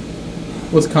 fucking,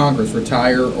 what's Congress?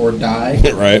 Retire or die?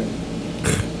 Right.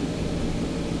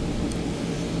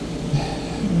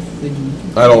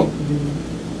 I don't.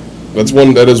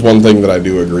 That is one thing that I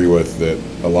do agree with, that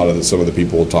a lot of some of the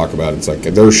people will talk about. It's like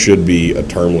there should be a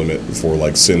term limit for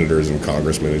like senators and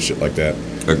congressmen and shit like that.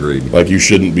 Agreed. Like you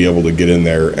shouldn't be able to get in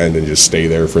there and then just stay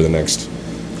there for the next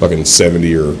fucking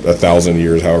 70 or 1,000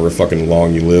 years, however fucking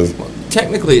long you live.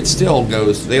 Technically, it still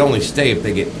goes. They only stay if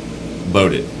they get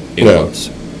voted in votes.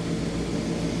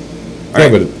 Yeah,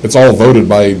 but it's all voted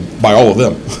by all of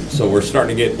them. So we're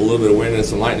starting to get a little bit of wind and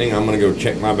some lightning. I'm going to go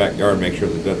check my backyard and make sure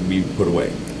that doesn't be put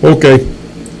away. Okay.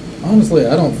 Honestly,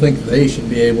 I don't think they should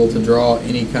be able to draw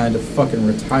any kind of fucking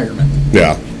retirement.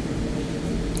 Yeah.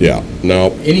 Yeah.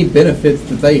 No. Any benefits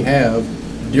that they have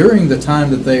during the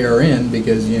time that they are in,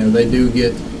 because, they do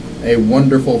get a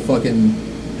wonderful fucking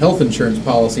health insurance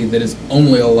policy that is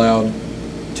only allowed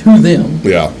to them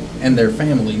and their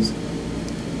families.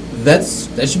 That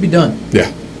should be done.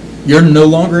 Yeah. You're no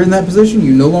longer in that position.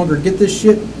 You no longer get this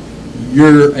shit.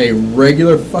 You're a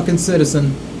regular fucking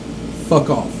citizen. Fuck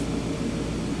off.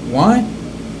 Why?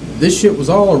 This shit was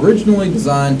all originally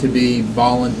designed to be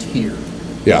volunteer.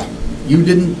 Yeah. You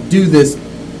didn't do this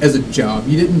as a job.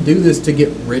 You didn't do this to get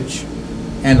rich.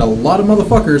 And a lot of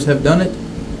motherfuckers have done it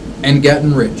and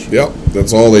gotten rich. Yep.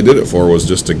 That's all they did it for, was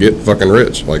just to get fucking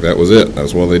rich. Like, that was it.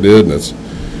 That's what they did. And it's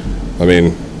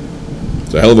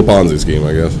a hell of a Ponzi scheme,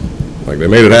 I guess. Like, they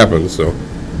made it happen, so.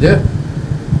 Yeah.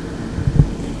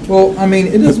 Well,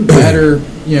 it doesn't matter,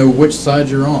 which side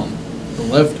you're on, the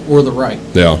left or the right.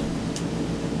 Yeah.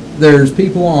 There's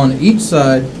people on each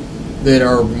side that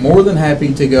are more than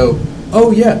happy to go,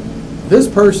 oh, yeah, this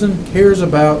person cares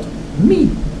about me.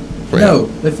 Right. No,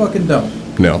 they fucking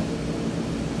don't. No.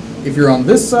 If you're on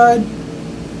this side,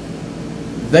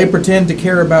 they pretend to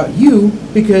care about you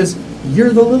because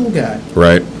you're the little guy.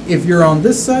 Right. If you're on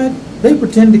this side, they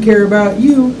pretend to care about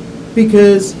you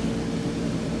because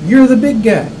you're the big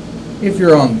guy. If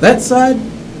you're on that side,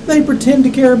 they pretend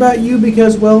to care about you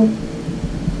because, well,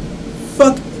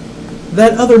 fuck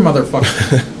that other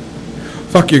motherfucker.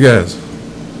 Fuck you guys.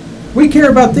 We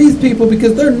care about these people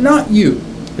because they're not you.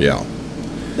 Yeah.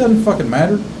 Doesn't fucking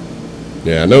matter.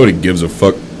 Yeah, nobody gives a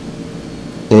fuck.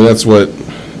 It's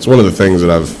one of the things that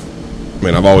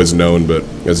I've always known, but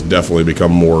it's definitely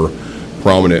become more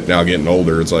prominent now getting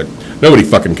older. It's like, nobody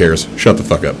fucking cares. Shut the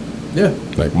fuck up. Yeah.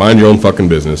 Like, mind your own fucking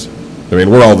business.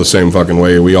 We're all the same fucking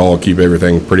way. We all keep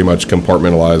everything pretty much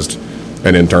compartmentalized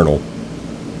and internal.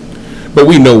 But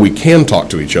we know we can talk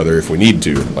to each other if we need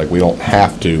to. Like, we don't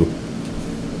have to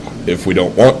if we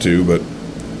don't want to, but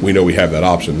we know we have that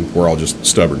option. We're all just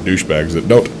stubborn douchebags that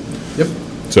don't. Yep.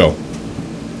 So,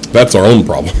 that's our own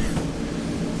problem.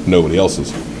 Nobody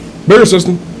else's. Bear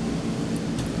system.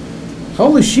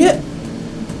 Holy shit.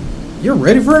 You're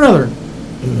ready for another.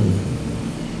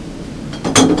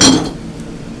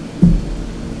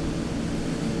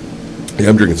 Yeah,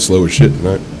 I'm drinking slow as shit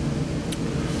tonight.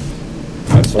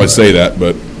 I say that,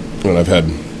 but when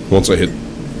once I hit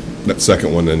that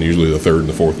second one, then usually the third and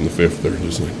the fourth and the fifth, they're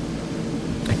just like,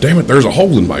 damn it, there's a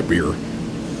hole in my beer.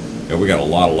 Yeah, we got a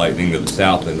lot of lightning to the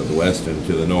south and to the west and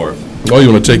to the north. Oh,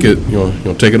 you want to take it? You want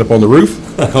to take it up on the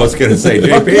roof? I was going to say,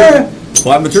 JP, Yeah.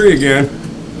 climb the tree again.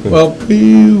 Well,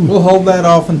 we'll hold that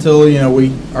off until, we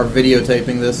are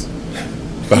videotaping this.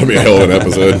 That'll be a hell of an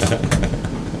episode.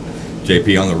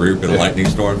 JP on the roof in a lightning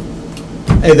storm.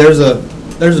 Hey, there's a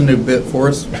new bit for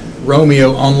us.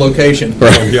 Romeo on location.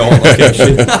 Romeo on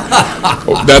location.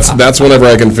 That's whenever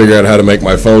I can figure out how to make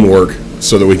my phone work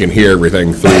so that we can hear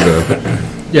everything through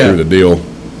the deal.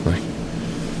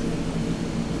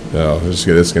 It's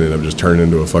going to end up just turning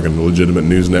into a fucking legitimate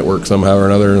news network somehow or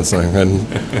another. It's like,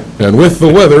 and with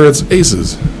the weather, it's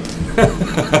aces.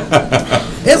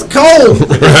 It's cold.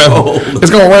 It's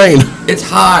going to rain. It's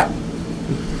hot.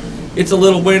 It's a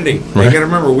little windy. You got to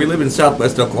remember, we live in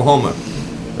southwest Oklahoma.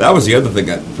 That was the other thing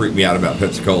that freaked me out about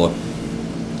Pensacola.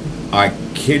 I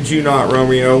kid you not,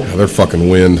 Romeo. Yeah, they're fucking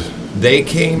wind. They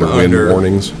came under wind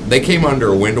warnings. They came under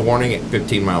a wind warning at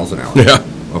 15 miles an hour. Yeah.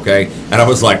 Okay? And I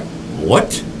was like,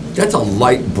 what? That's a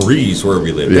light breeze where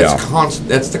we live. That's constant.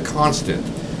 That's the constant.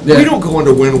 Yeah. We don't go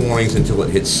under wind warnings until it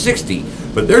hits 60,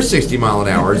 but they're 60 mile an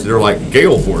hour. They're like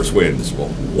gale force winds. Well,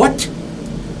 what?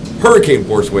 Hurricane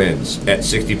force winds at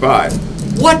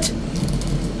 65. What?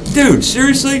 Dude,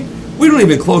 seriously? We don't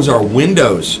even close our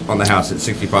windows on the house at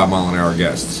 65 mile an hour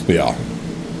gusts. Yeah.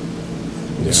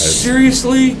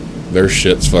 Seriously? Their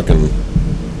shit's fucking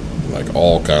like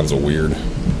all kinds of weird.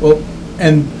 Well,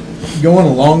 and going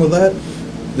along with that,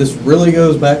 this really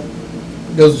goes back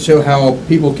goes to show how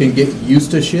people can get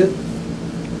used to shit.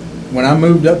 When I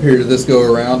moved up here to this go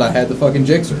around, I had the fucking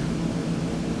Gixxer.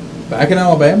 Back in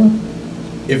Alabama,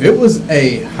 if it was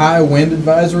a high wind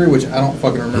advisory, which I don't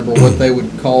fucking remember what they would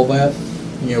call that,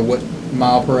 what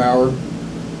mile per hour.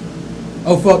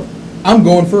 Oh fuck, I'm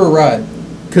going for a ride,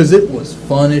 cause it was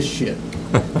fun as shit.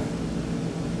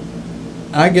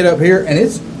 I get up here and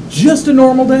it's just a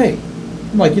normal day.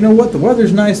 I'm like, you know what? The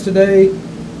weather's nice today.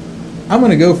 I'm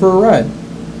gonna go for a ride.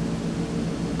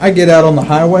 I get out on the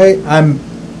highway. I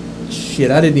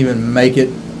didn't even make it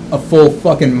a full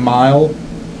fucking mile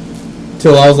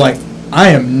till I was like, I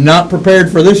am not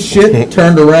prepared for this shit.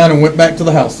 Turned around and went back to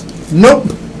the house. Nope.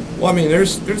 Well, I mean,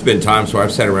 there's been times where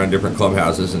I've sat around different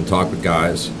clubhouses and talked with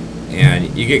guys,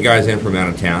 and you get guys in from out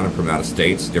of town and from out of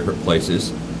states, different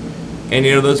places, and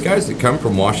those guys that come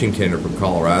from Washington or from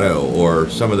Colorado or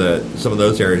some of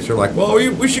those areas, they're like, well,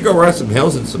 we should go ride some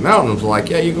hills and some mountains. I'm like,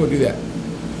 yeah, you go do that.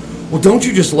 Well, don't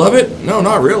you just love it? No,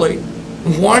 not really.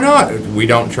 Why not? We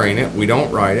don't train it. We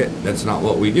don't ride it. That's not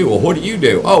what we do. Well, what do you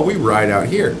do? Oh, we ride out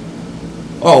here.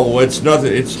 Oh, well, it's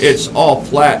nothing. It's all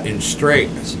flat and straight.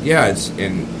 I said, yeah,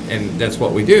 and that's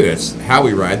what we do. It's how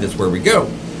we ride. That's where we go.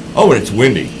 Oh, and it's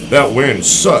windy. That wind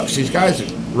sucks. These guys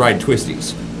ride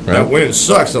twisties. Right. That wind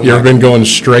sucks. You ever been going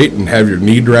straight and have your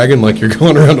knee dragging like you're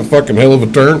going around a fucking hell of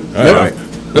a turn? Yeah, right.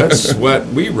 That's what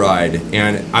we ride.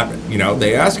 And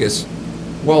they ask us,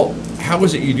 well, how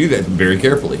is it you do that? Very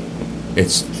carefully.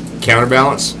 It's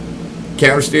counterbalance,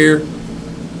 countersteer.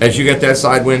 As you get that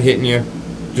side wind hitting you,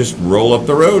 just roll up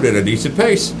the road at a decent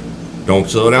pace. Don't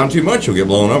slow down too much, you'll get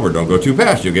blown over. Don't go too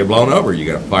fast, you'll get blown over. You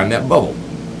got to find that bubble.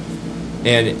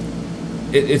 And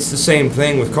it's the same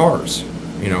thing with cars.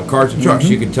 Cars and trucks.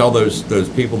 Mm-hmm. You can tell those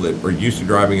people that are used to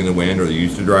driving in the wind, or they're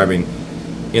used to driving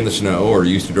in the snow, or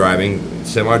used to driving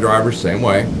semi-drivers, same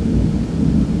way.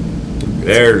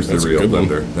 There's the real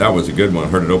thunder. That was a good one.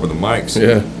 Heard it over the mics.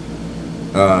 Yeah.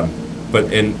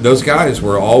 And those guys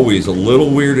were always a little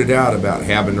weirded out about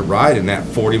having to ride in that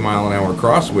 40-mile-an-hour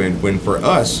crosswind, when for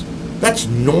us, that's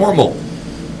normal.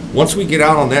 Once we get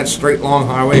out on that straight, long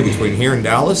highway between here and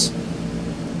Dallas,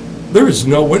 there is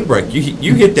no windbreak.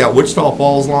 You hit that Wichita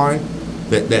Falls line,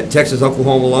 that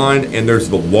Texas-Oklahoma line, and there's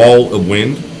the wall of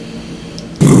wind.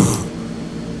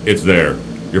 It's there.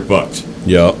 You're fucked.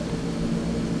 Yep.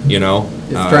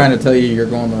 It's trying to tell you you're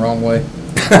going the wrong way.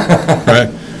 Right.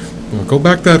 Well, go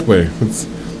back that way.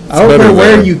 I don't know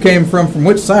where you came from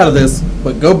which side of this,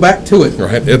 but go back to it.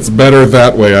 Right. It's better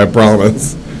that way, I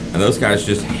promise. And those guys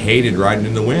just hated riding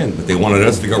in the wind, but they wanted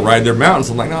us to go ride their mountains.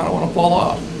 I'm like, no, I don't want to fall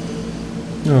off.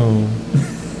 No.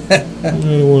 I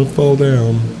don't want to fall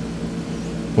down.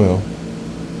 Well,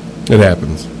 it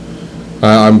happens.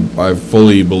 I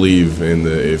fully believe in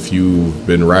if you've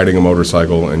been riding a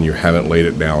motorcycle and you haven't laid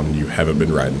it down, you haven't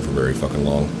been riding for very fucking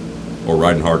long. Or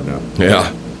riding hard enough.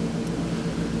 Yeah.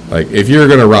 Like, if you're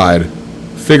going to ride,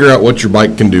 figure out what your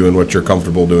bike can do and what you're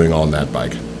comfortable doing on that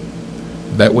bike.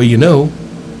 That way you know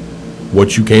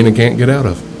what you can and can't get out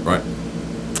of. Right.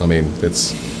 I mean,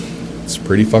 it's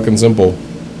pretty fucking simple.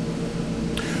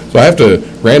 So I have to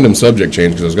random subject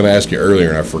change because I was going to ask you earlier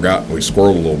and I forgot. We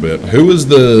squirreled a little bit. Who is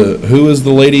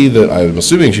the lady that I'm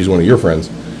assuming she's one of your friends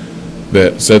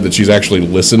that said that she's actually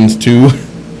listened to?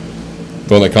 The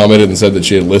one that commented and said that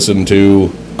she had listened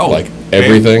to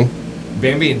everything.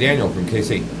 Bambi and Daniel from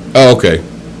KC. Oh, okay.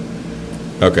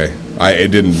 Okay.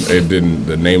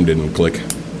 The name didn't click.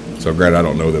 So granted, I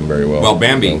don't know them very well. Well,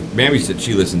 Bambi said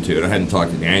she listened to it. I hadn't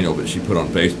talked to Daniel, but she put on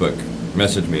Facebook,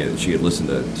 messaged me that she had listened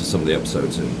to some of the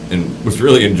episodes and was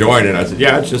really enjoying it. I said,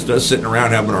 yeah, it's just us sitting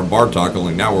around having our bar talk,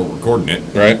 only now we're recording it.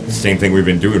 Right. Same thing we've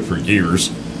been doing for years.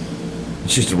 And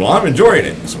she said, well, I'm enjoying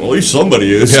it. I said, well, at least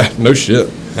somebody is. Yeah, no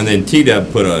shit. And then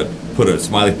T-Dub put a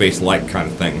smiley face like kind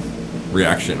of thing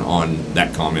reaction on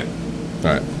that comment.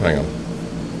 All right, hang on.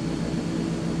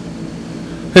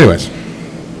 Anyways.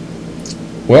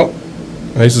 Well,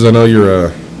 Aces, I know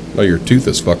your tooth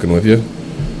is fucking with you.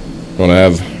 Want to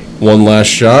have one last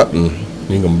shot, and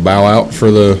you can bow out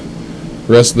for the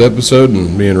rest of the episode,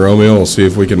 and me and Romeo will see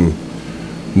if we can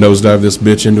nosedive this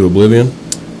bitch into oblivion.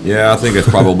 Yeah, I think that's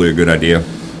probably a good idea.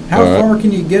 How far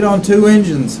can you get on two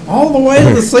engines? All the way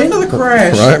to the scene of the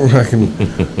crash. Right, I can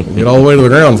get all the way to the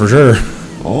ground for sure.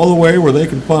 All the way where they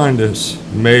can find us,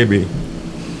 maybe.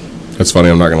 That's funny,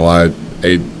 I'm not going to lie.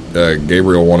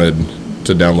 Gabriel wanted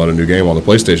to download a new game on the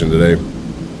PlayStation today,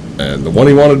 and the one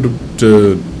he wanted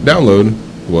to download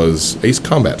was Ace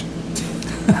Combat.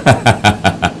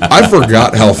 I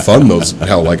forgot how fun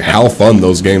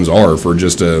those games are for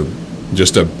just a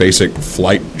basic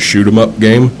flight shoot 'em up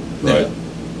game. Right.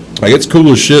 Like, it's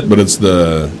cool as shit, but it's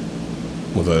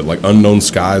with a like Unknown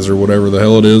Skies or whatever the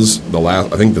hell it is. I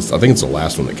think it's the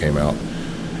last one that came out,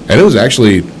 and it was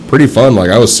actually pretty fun. Like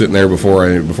I was sitting there before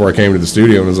I came to the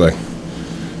studio and was like,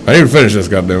 I need to finish this,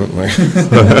 goddammit. Like,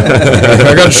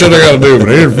 I got shit I got to do, but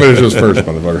I need to finish this first,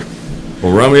 motherfucker.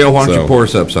 Well, Romeo, why don't you pour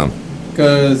us up some?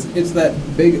 Because it's that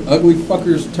big ugly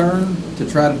fucker's turn to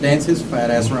try to dance his fat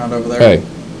ass around over there. Hey,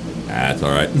 That's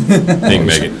all right. Didn't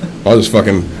make it. I'll just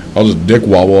dick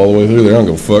wobble all the way through there. I don't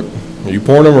give a fuck. Are you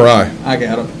pouring them or I? I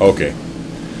got him. Okay.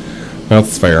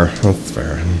 That's fair.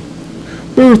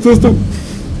 Bear sister.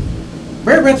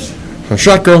 Bear bitch. A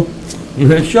shot girl.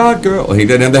 Shot girl. Well, he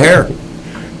doesn't have the hair.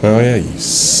 Oh yeah, you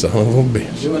son of a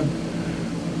bitch. Doing.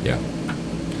 Yeah.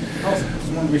 Awesome.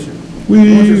 Just want to be sure.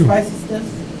 Wee. Want your spicy stuff?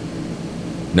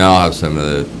 No, I'll have some of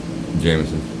the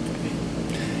Jameson.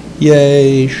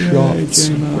 Yay, shots.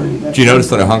 Did you notice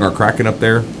that I hung our Kraken up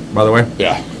there, by the way?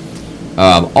 Yeah.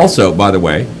 Also, by the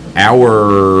way,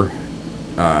 our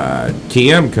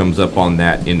TM comes up on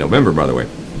that in November, by the way.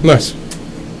 Nice.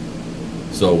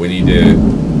 So we need to...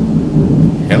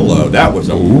 Hello, that was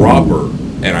a proper...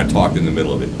 And I talked in the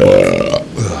middle of it.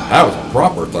 That was a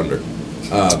proper thunder.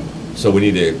 So we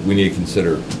need to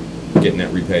consider getting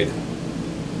that repaid.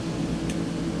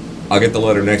 I'll get the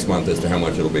letter next month as to how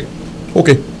much it'll be.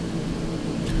 Okay.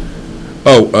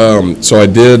 Oh, so I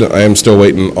am still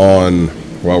waiting on,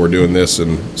 while we're doing this,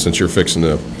 and since you're fixing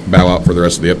to bow out for the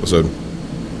rest of the episode,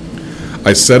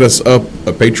 I set us up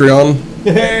a Patreon.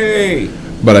 Hey!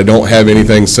 But I don't have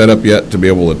anything set up yet to be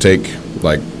able to take,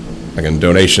 like in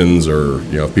donations, or,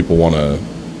 if people want to,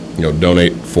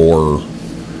 donate for,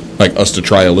 like, us to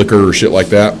try a liquor or shit like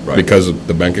that, right, because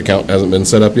the bank account hasn't been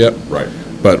set up yet. Right.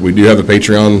 But we do have a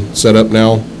Patreon set up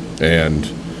now, and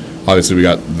obviously we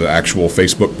got the actual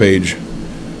Facebook page.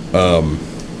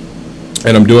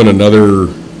 And I'm doing I'm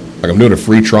doing a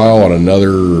free trial on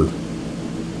another,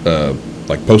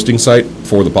 posting site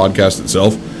for the podcast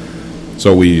itself.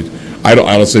 So I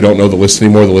honestly don't know the list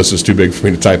anymore. The list is too big for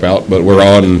me to type out, but we're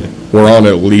on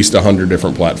at least 100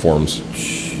 different platforms.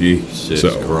 Jesus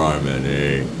Christ,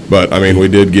 man. But I mean, we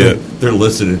did get. They're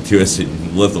listening to us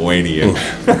in Lithuania.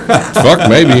 Fuck,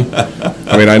 maybe.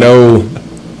 I mean, I know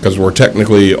because we're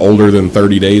technically older than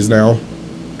 30 days now,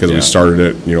 because we started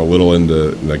it, a little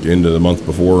into the month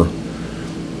before.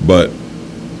 But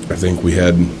I think we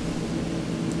had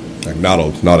not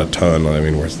a ton. I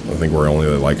mean, I think we're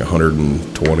only at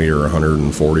 120 or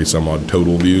 140 some odd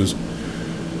total views.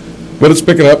 But it's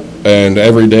picking up, and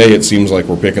every day it seems like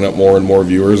we're picking up more and more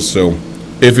viewers. So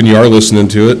if you are listening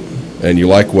to it and you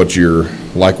like what you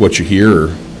hear,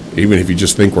 or even if you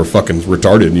just think we're fucking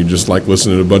retarded and you just like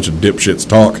listening to a bunch of dipshits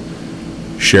talk,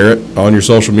 share it on your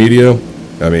social media.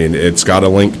 I mean, it's got a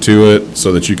link to it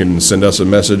so that you can send us a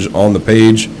message on the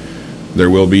page.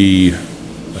 There will be,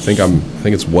 I think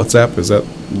it's WhatsApp. Is that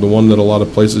the one that a lot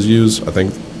of places use? I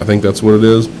think that's what it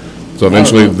is. So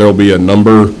eventually there'll be a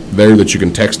number there that you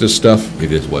can text us stuff.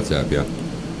 It is WhatsApp, yeah.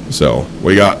 So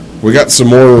we got some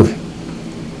more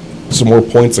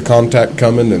points of contact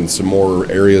coming, and some more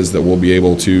areas that we'll be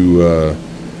able to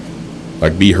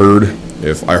be heard.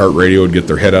 If iHeartRadio would get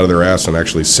their head out of their ass and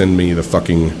actually send me the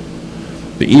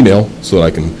email so that I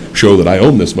can show that I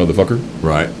own this motherfucker.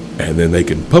 Right. And then they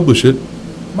can publish it.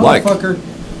 Motherfucker,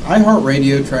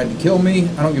 iHeartRadio tried to kill me.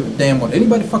 I don't give a damn what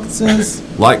anybody fucking says.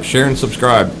 Like, share, and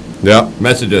subscribe. Yeah.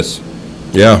 Message us.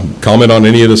 Yeah. Comment on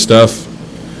any of the stuff.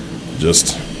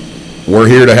 Just, we're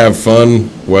here to have fun,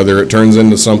 whether it turns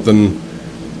into something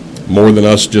more than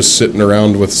us just sitting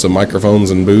around with some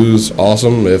microphones and booze.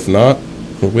 Awesome. If not,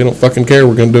 we don't fucking care.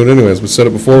 We're going to do it anyways. We said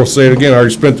it before. We'll say it again. I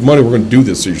already spent the money. We're going to do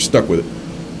this, so you're stuck with it.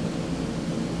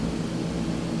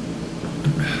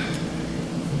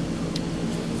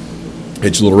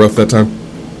 Hit you a little rough that time?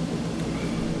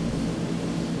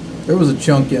 There was a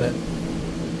chunk in it.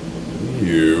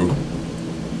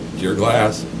 It's your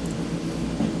glass.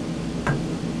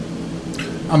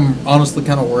 I'm honestly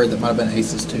kind of worried that might have been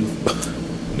Ace's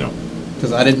tooth. No.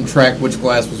 Because I didn't track which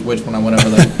glass was which when I went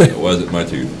over there. It wasn't my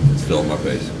tooth. It's still in my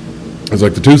face. It's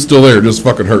like the tooth's still there. It just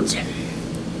fucking hurts.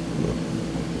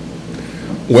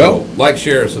 Well, so, like,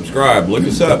 share, subscribe, look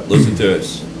us up, listen to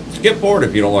us. Skip forward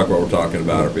if you don't like what we're talking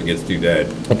about, or if it gets too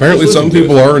dead. Apparently some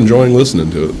people are enjoying listening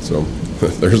to it, so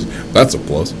that's a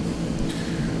plus. I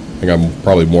think I'm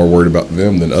probably more worried about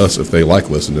them than us if they like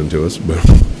listening to us. But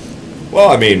well,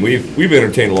 I mean, we've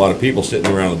entertained a lot of people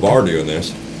sitting around the bar doing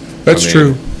this. That's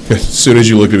true. As soon as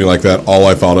you looked at me like that, all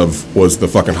I thought of was the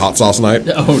fucking hot sauce night.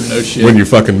 Oh, no shit. When you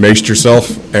fucking maced yourself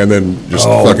and then just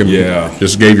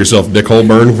just gave yourself dickhole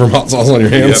burn from hot sauce on your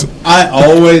hands. Yep. I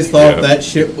always thought that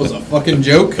shit was a fucking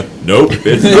joke. Nope,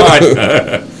 it's not.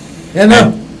 Yeah,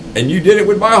 no. And you did it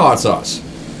with my hot sauce.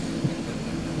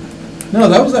 No,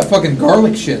 that was that fucking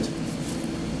garlic shit.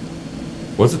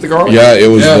 Was it the garlic? Yeah, it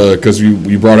was because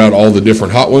you brought out all the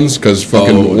different hot ones because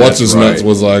fucking what's his nuts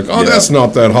was like, oh, that's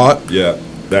not that hot. Yeah,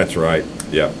 that's right.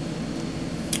 Yeah.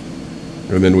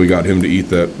 And then we got him to eat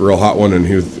that real hot one, and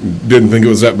he didn't think it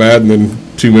was that bad. And then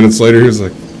 2 minutes later, he was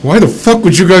like, "Why the fuck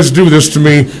would you guys do this to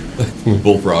me?"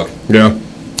 Bullfrog. Yeah.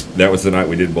 That was the night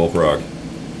we did bullfrog.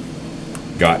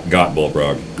 Got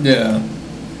bullfrog. Yeah.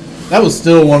 That was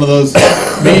still one of those.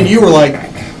 Me and you were like,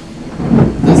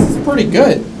 "This is pretty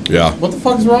good. Yeah. What the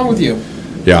fuck's wrong with you?"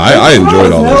 Yeah, I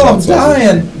enjoyed all those hot I'm sauces.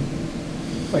 dying.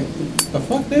 Like, the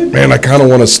fuck, dude? Man, I kind of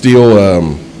want to steal.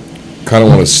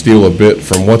 A bit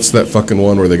from what's that fucking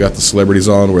one where they got the celebrities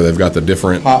on where they've got the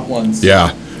different Hot ones.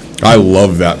 Yeah, I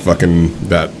love that fucking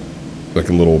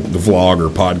little the vlog or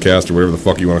podcast or whatever the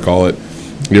fuck you want to call it.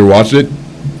 You ever watched it?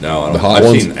 No, I don't. The hot I've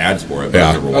ones? seen ads for it, but Yeah.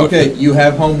 I've never watched Okay, it. you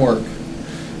have homework.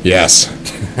 Yes.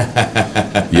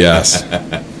 Yes.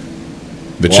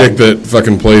 The chick that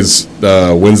fucking plays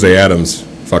Wednesday Addams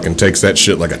fucking takes that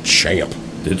shit like a champ.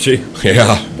 Did she?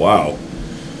 Yeah. Wow.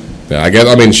 Yeah,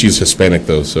 I mean, she's Hispanic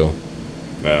though, so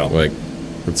Well, like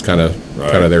it's kind of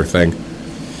Right. their thing.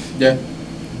 Yeah.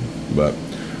 But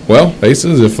well,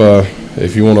 Aces,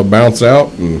 if you want to bounce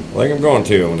out and I think I'm going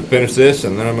to. I'm going to finish this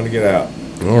and then I'm going to get out.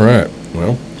 all right,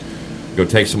 well, Go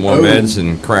take some more Oh. meds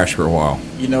and crash for a while.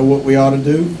 You know what we ought to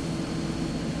do?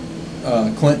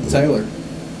 Clinton Taylor.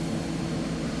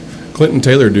 Clinton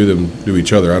Taylor do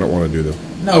each other. I don't want to do them.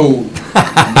 No.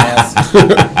 Ass.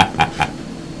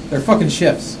 They're fucking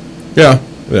chefs. Yeah,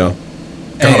 yeah.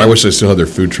 God, And- I wish they still had their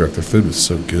food truck. Their food was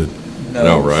so good.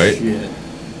 No, right? Shit.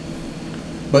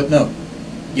 But no.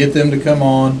 Get them to come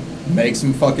on, make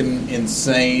some fucking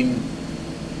insane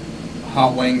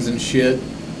hot wings and shit,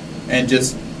 and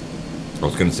just I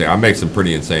was going to say, I make some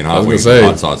pretty insane I hot was wings gonna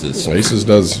and say, hot sauces. Aces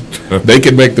does. They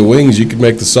could make the wings. You could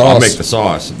make the sauce. I'll make the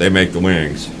sauce. They make the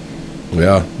wings.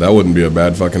 Yeah, that wouldn't be a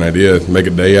bad fucking idea. Make a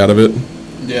day out of it.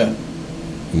 yeah.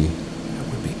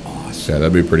 That would be awesome. Yeah,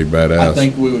 that'd be pretty badass. I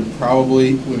think we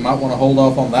might want to hold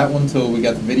off on that one till we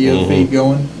got the video Mm-hmm. feed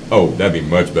going. Oh, that'd be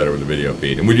much better with the video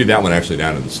feed. And we do that one actually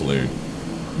down in the saloon.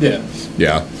 Yeah.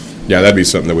 Yeah. Yeah, that'd be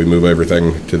something that we move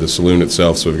everything to the saloon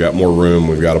itself, so we've got more room.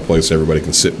 We've got a place everybody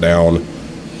can sit down.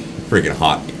 Freaking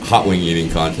hot wing eating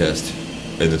contest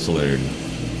in the saloon.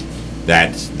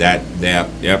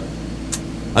 Yep.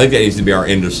 I think that needs to be our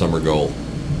end of summer goal.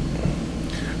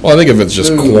 Well, I think if it's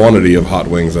just Ooh. quantity of hot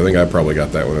wings, I think I probably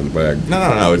got that one in the bag.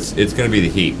 No. It's going to be the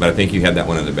heat, but I think you have that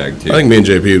one in the bag too. I think me and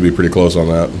JP would be pretty close on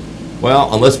that.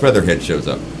 Well, unless Featherhead shows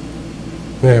up.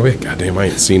 Yeah, goddamn, I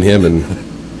ain't seen him in.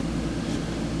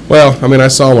 Well, I mean, I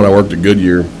saw him when I worked at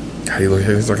Goodyear. God,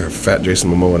 he's like a fat Jason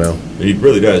Momoa now. He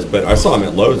really does, but I saw him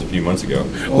at Lowe's a few months ago.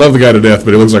 Love the guy to death,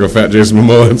 but he looks like a fat Jason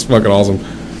Momoa. It's fucking awesome.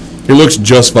 He looks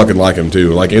just fucking like him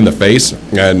too, like in the face.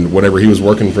 And whenever he was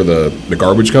working for the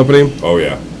garbage company, Oh,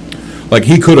 yeah. like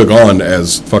he could have gone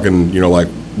as fucking, like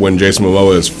when Jason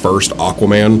Momoa is first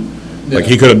Aquaman. Like Yeah.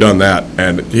 he could have done that,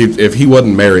 and if he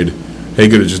wasn't married, he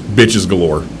could have just bitches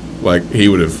galore. Like he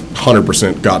would have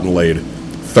 100% gotten laid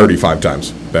 35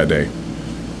 times that day.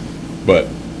 But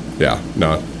yeah,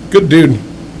 no, good dude.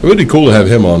 It would be cool to have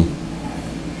him on.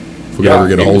 If we could ever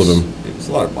get a hold of him. It was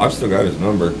a lot. I've still got his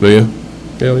number. Do you?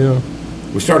 Hell yeah.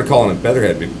 We started calling him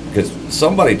Featherhead because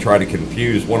somebody tried to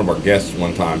confuse one of our guests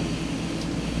one time.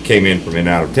 Came in from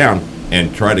out of town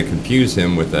and tried to confuse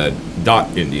him with a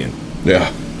dot Indian.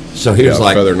 Yeah. So he was Yeah,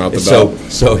 like, feather, not the so,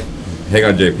 dot. So, hang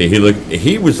on, JP.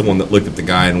 He was the one that looked at the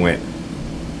guy and went,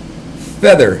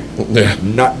 feather, Yeah.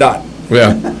 not dot.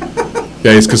 Yeah.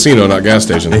 Yeah, he's casino, not gas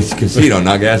station. It's casino,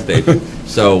 not gas station.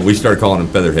 So we started calling him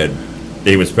Featherhead.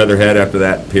 He was Featherhead after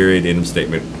that. Period. End of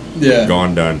statement. Yeah.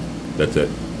 Gone. Done. That's it.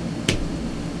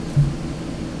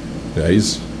 Yeah,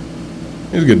 he's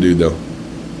a good dude though.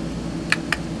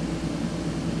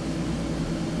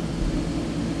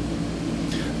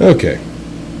 Okay.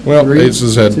 Well, Three, Ace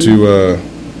has had two.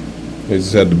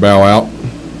 to bow out.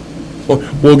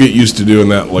 We'll get used to doing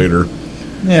that later.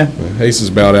 Yeah. Ace has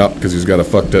bowed out because he's got a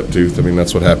fucked up tooth. I mean,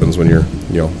 that's what happens when you're,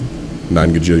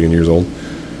 9 gajillion years old.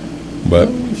 But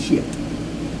Oh, shit.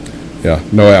 yeah,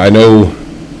 no, I know.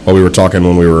 While we were talking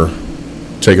when we were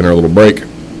taking our little break,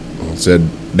 I said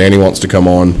Danny wants to come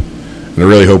on, and I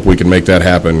really hope we can make that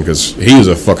happen because he is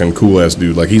a fucking cool ass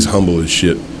dude. Like he's humble as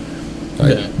shit.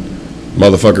 Like, Yeah.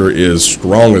 motherfucker is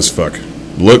strong as fuck.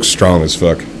 Looks strong as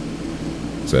fuck.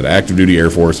 Said active duty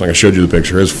Air Force. Like I showed you the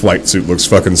picture. His flight suit looks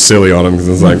fucking silly on him because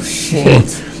it's like,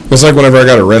 it's like whenever I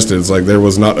got arrested. It's like there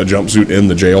was not a jumpsuit in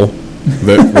the jail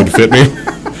that would fit me.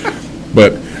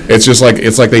 But It's just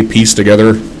like they piece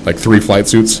together like 3 flight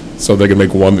suits so they can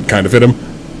make one that kind of fit him.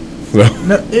 So.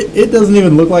 No, it doesn't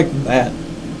even look like that,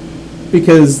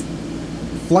 because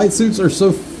flight suits are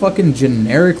so fucking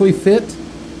generically fit,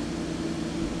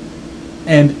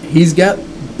 and he's got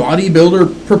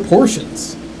bodybuilder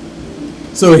proportions.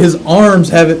 So his arms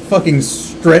have it fucking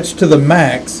stretched to the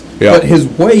max, but his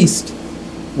waist,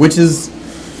 which is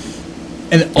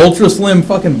an ultra slim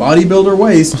fucking bodybuilder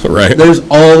waist, right? There's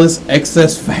all this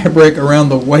excess fabric around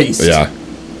the waist. Yeah.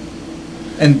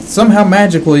 And somehow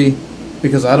magically,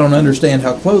 because I don't understand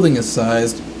how clothing is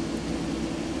sized,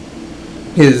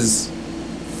 his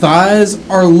thighs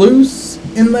are loose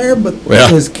in there, but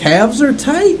his calves are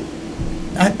tight.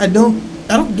 I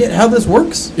don't get how this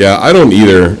works. Yeah, I don't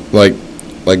either. Like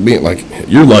being like,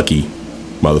 you're lucky,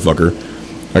 motherfucker.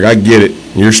 Like, I get it.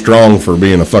 You're strong for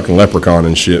being a fucking leprechaun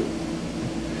and shit.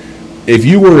 If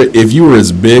you were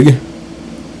as big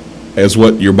as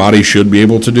what your body should be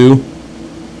able to do,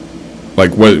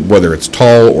 like whether it's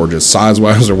tall or just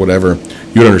size-wise or whatever,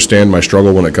 you'd understand my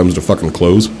struggle when it comes to fucking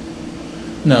clothes.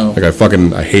 No. Like,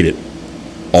 I hate it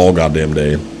all goddamn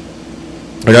day.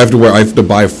 Like, I have to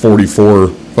buy 44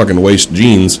 fucking waist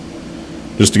jeans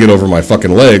just to get over my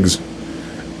fucking legs.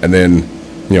 And then,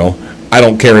 I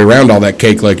don't carry around all that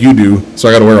cake like you do, so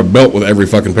I got to wear a belt with every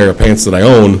fucking pair of pants that I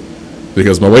own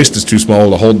because my waist is too small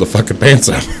to hold the fucking pants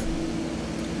up.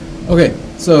 Okay,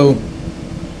 so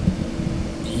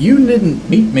you didn't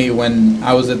meet me when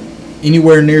I was at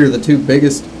anywhere near the 2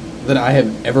 biggest that I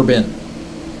have ever been.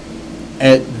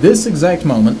 At this exact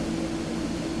moment,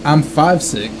 I'm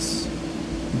 5'6",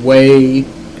 weigh,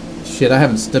 shit, I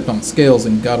haven't stepped on scales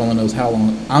in God only knows how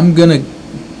long. I'm gonna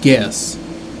guess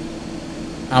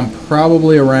I'm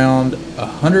probably around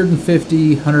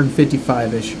 150,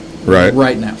 155-ish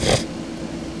right now.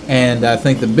 And I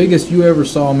think the biggest you ever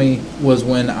saw me was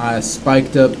when I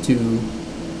spiked up to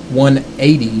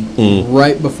 180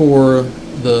 right before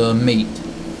the meet.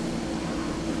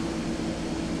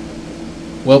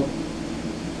 Well,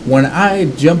 when I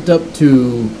jumped up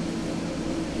to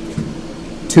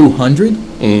 200,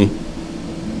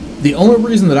 the only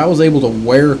reason that I was able to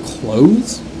wear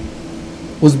clothes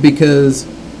was because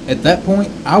at that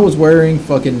point I was wearing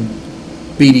fucking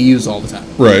BDUs all the time.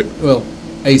 Right. Well,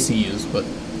 ACUs, but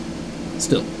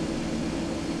still.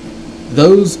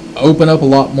 Those open up a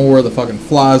lot more, the fucking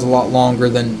flies a lot longer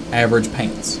than average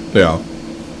pants. Yeah.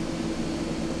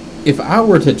 If I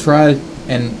were to try,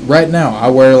 and right now I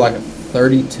wear like a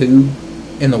 32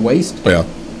 in the waist. Yeah.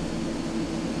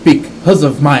 Because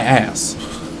of my ass.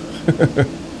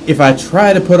 If I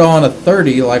try to put on a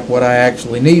 30 like what I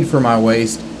actually need for my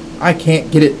waist, I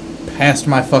can't get it past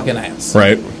my fucking ass.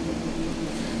 Right.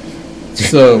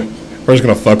 So we're just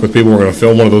gonna fuck with people. We're gonna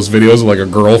film one of those videos of like a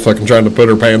girl fucking trying to put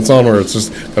her pants on, where it's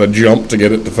just gotta jump to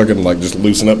get it to fucking like just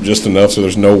loosen up just enough so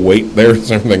there's no weight there.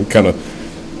 So everything kind of.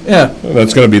 Yeah.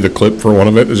 That's gonna be the clip for one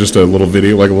of it. It's just a little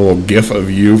video, like a little gif of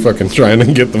you fucking trying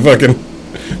to get the fucking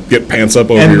get pants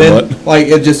up over and your then, butt. Like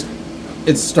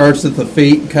it starts at the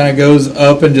feet, kind of goes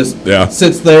up and just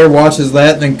sits there, watches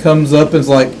that, and then comes up and is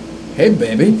like, "Hey,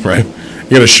 baby." Right. You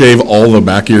gotta shave all the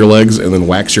back of your legs and then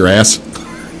wax your ass.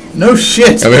 No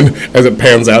shit. And then as it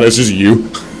pans out, it's just you.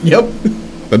 Yep.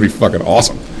 That'd be fucking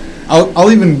awesome.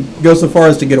 I'll even go so far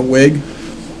as to get a wig.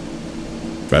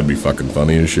 That'd be fucking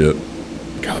funny as shit.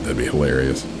 God, that'd be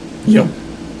hilarious. Yep.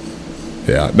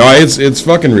 Yeah. No, it's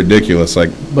fucking ridiculous.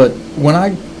 Like, but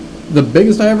the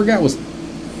biggest I ever got was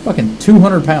fucking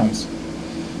 200 pounds.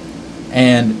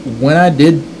 And when I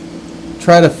did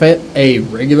try to fit a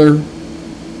regular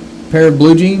pair of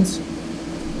blue jeans,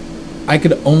 I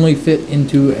could only fit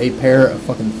into a pair of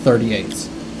fucking 38s.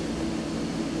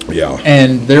 Yeah.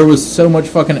 And there was so much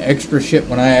fucking extra shit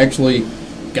when I actually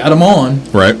got them on.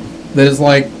 Right. That it's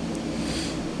like,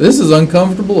 this is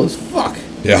uncomfortable as fuck.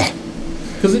 Yeah.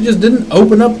 Because it just didn't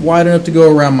open up wide enough to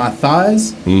go around my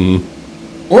thighs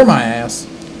or my ass.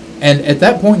 And at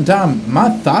that point in time, my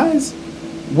thighs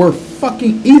were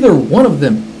fucking, either one of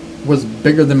them was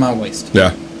bigger than my waist.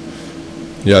 Yeah.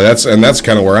 Yeah, that's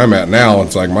kind of where I'm at now.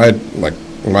 It's like my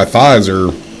thighs are,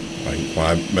 like, when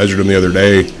I measured them the other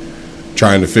day,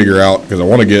 trying to figure out, because I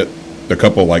want to get a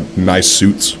couple like nice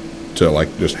suits to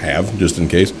like just have, just in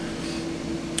case.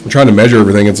 I'm trying to measure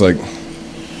everything. It's like,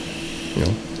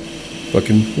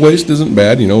 fucking waist isn't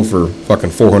bad, for fucking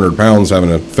 400 pounds,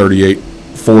 having a 38,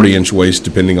 40-inch waist,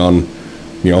 depending on,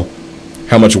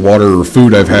 how much water or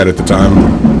food I've had at the time.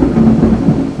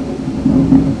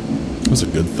 That was a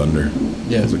good thunder.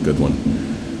 Yeah, it was a good one.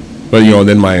 But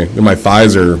then my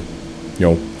thighs are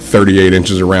 38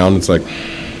 inches around. It's like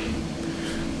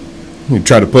You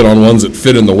try to put on ones that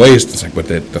fit in the waist. It's like, but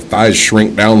the thighs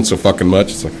shrink down so fucking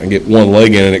much. It's like I get one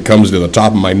leg in and it comes to the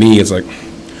top of my knee. It's like,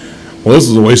 well, this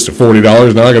is a waste of $40.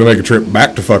 Now I got to make a trip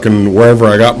back to fucking wherever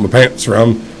I got my pants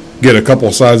from, get a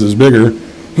couple sizes bigger,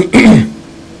 and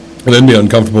then be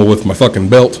uncomfortable with my fucking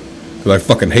belt because I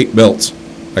fucking hate belts.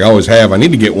 Like I always have. I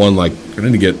need to get one I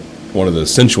need to get one of the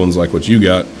cinch ones like what you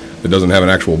got that doesn't have an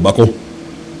actual buckle,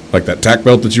 like that tack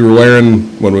belt that you were wearing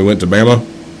when we went to Bama.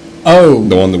 Oh,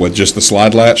 The one that with just the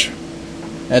slide latch?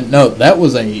 no, that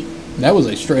was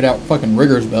a straight out fucking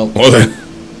rigger's belt. Was it?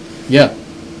 Yeah.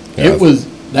 Yeah.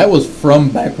 That was from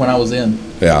back when I was in.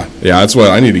 Yeah, that's why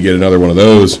I need to get another one of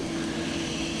those.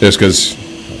 Just because,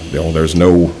 there's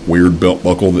no weird belt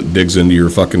buckle that digs into your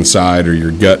fucking side or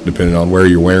your gut, depending on where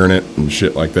you're wearing it and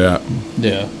shit like that.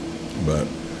 Yeah. But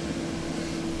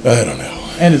I don't know.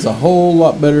 And it's a whole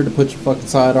lot better to put your fucking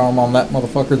sidearm on that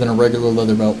motherfucker than a regular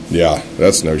leather belt. Yeah,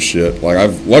 that's no shit. Like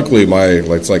luckily my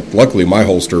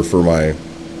holster for my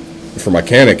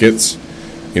Canic, it's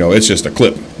just a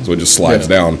clip, so it just slides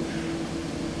down.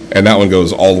 And that one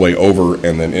goes all the way over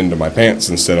and then into my pants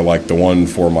instead of like the one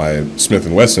for my Smith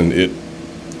 & Wesson,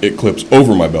 it clips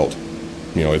over my belt.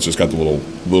 It's just got the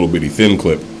little bitty thin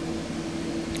clip.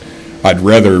 I'd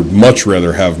much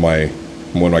rather have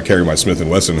when I carry my Smith &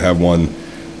 Wesson, have one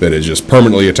that is just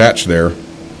permanently attached there.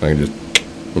 I can just,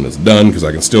 when it's done, because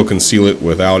I can still conceal it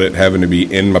without it having to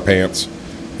be in my pants.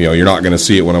 You're not going to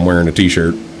see it when I'm wearing a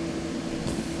t-shirt.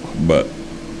 But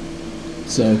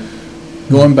so,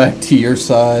 going back to your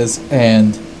size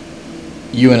and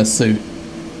you in a suit,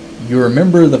 you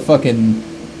remember the fucking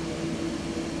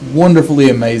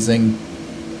wonderfully amazing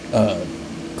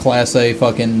Class A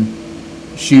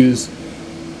fucking shoes?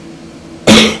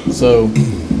 So,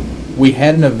 we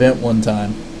had an event one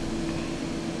time,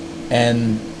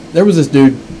 and there was this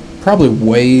dude, probably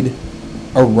weighed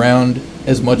around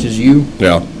as much as you.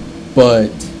 yeah, But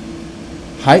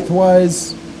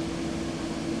height-wise,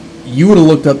 you would have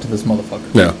looked up to this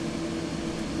motherfucker. yeah,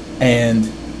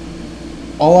 And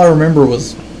all I remember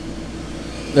was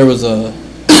there was a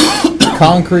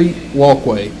concrete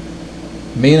walkway.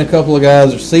 Me and a couple of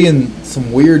guys are seeing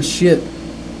some weird shit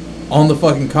on the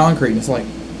fucking concrete. And it's like,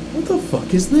 what the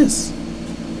fuck is this?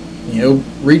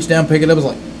 Reach down, pick it up. It's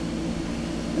like,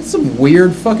 that's some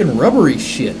weird fucking rubbery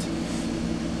shit.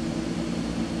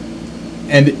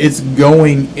 And it's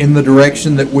going in the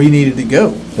direction that we needed to go.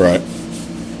 right.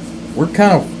 We're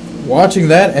kind of watching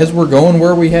that as we're going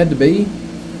where we had to be.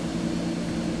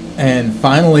 And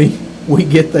finally, we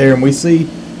get there and we see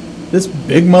this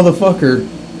big motherfucker.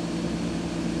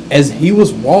 As he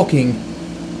was walking,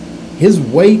 his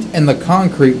weight and the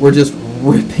concrete were just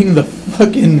ripping the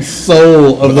fucking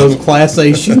sole of those Class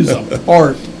A shoes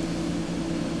apart.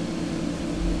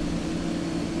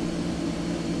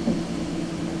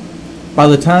 By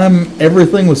the time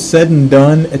everything was said and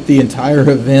done at the entire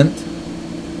event,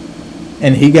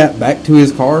 and he got back to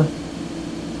his car,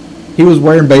 he was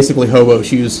wearing basically hobo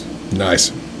shoes.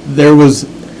 Nice. There was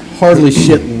hardly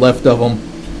shit left of them.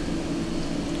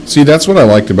 See, that's what I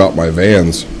liked about my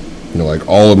Vans. Like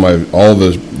all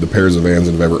the pairs of Vans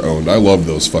that I've ever owned. I love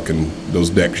those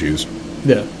deck shoes.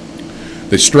 Yeah.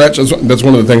 They stretch. That's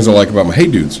one of the things I like about my Hey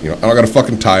Dudes. I don't got to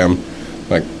fucking tie them.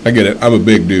 Like, I get it. I'm a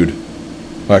big dude.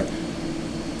 Like,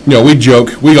 we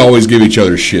joke. We always give each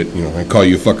other shit. I call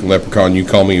you a fucking leprechaun. You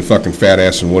call me a fucking fat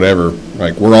ass and whatever.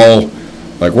 Like,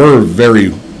 we're very,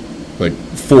 like,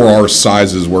 for our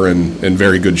sizes, we're in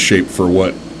very good shape for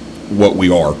what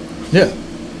we are. Yeah.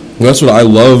 And that's what I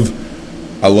love.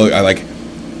 I like,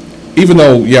 even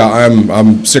though, yeah, I'm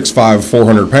 6'5",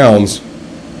 400 pounds,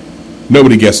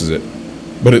 nobody guesses it.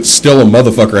 But it's still a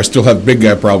motherfucker. I still have big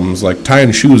guy problems. Like,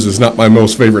 tying shoes is not my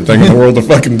most favorite thing in the world to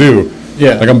fucking do.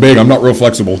 Yeah. Like, I'm big. I'm not real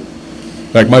flexible.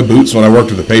 Like, my boots when I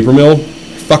worked at the paper mill,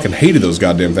 fucking hated those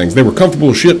goddamn things. They were comfortable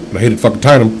as shit, but I hated fucking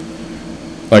tying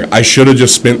them. Like, I should have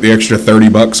just spent the extra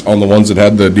 $30 on the ones that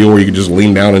had the deal where you could just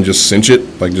lean down and just cinch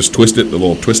it. Like, just twist it. The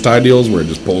little twist tie deals where it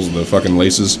just pulls the fucking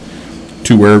laces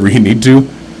to wherever you need to.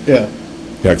 Yeah. Yeah,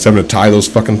 because having to tie those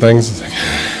fucking things, it's like,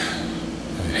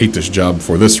 I hate this job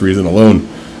for this reason alone.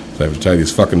 So I have to tie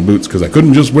these fucking boots because I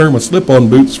couldn't just wear my slip-on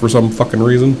boots for some fucking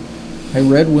reason. Hey,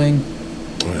 Red Wing.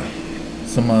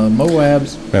 Some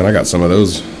Moabs. Man, I got some of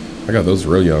those. I got those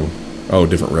real young. Oh,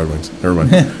 different Red Wings. Never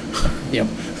mind. Yep.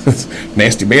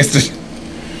 Nasty bastard.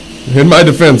 In my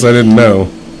defense, I didn't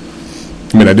know.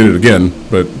 I mean, I did it again,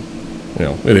 but,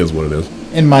 it is what it is.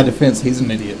 In my defense, he's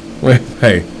an idiot.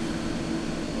 Hey,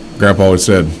 Grandpa always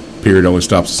said, period always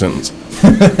stops a sentence.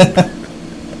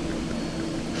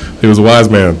 He was a wise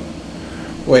man.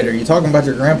 Wait, are you talking about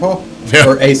your grandpa? Yeah.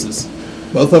 Or Aces?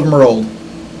 Both of them are old.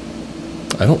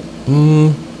 I don't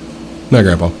Not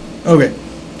Grandpa. Okay.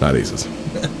 Not Aces.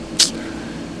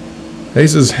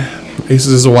 Aces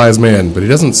is a wise man, but he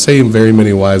doesn't say very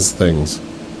many wise things.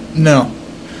 No.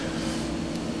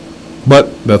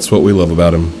 But that's what we love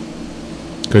about him.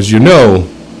 Because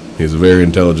he's a very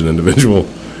intelligent individual.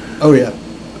 Oh, yeah.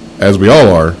 As we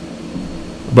all are.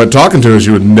 But talking to us,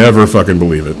 you would never fucking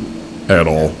believe it. At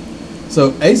all.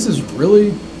 So Aces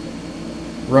really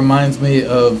reminds me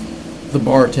of the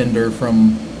bartender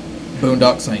from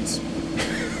Boondock Saints.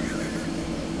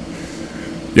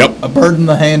 Yep. A bird in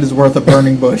the hand is worth a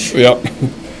burning bush. Yep.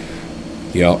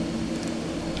 Yep.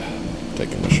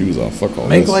 Taking my shoes off. Fuck all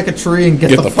Make this. like a tree and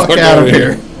get the fuck out of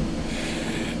here.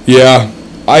 Yeah.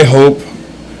 I hope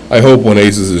when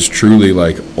Aces is truly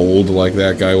like old like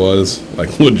that guy was,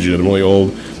 like legitimately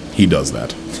old, he does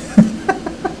that.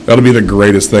 That'll be the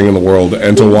greatest thing in the world.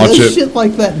 And to watch it shit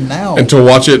like that now. And to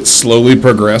watch it slowly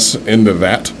progress into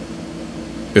that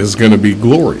is going to be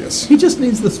glorious. He just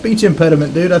needs the speech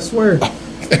impediment, dude, I swear.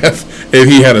 If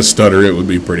he had a stutter, it would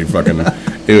be pretty fucking,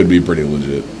 it would be pretty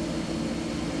legit.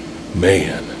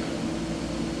 Man.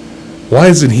 Why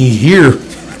isn't he here?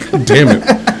 God damn it.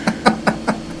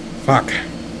 Fuck.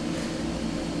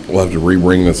 We'll have to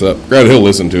re-bring this up. Granted, he'll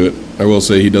listen to it. I will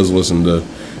say he does listen to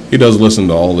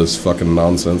all this fucking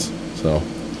nonsense. So,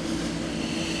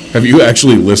 have you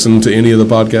actually listened to any of the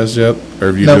podcasts yet? Or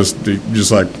have you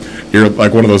just like, you're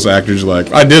like one of those actors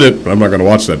like, I did it, but I'm not going to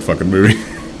watch that fucking movie.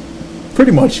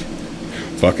 Pretty much.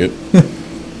 Fuck it.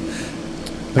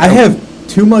 I have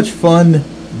too much fun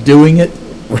doing it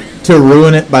to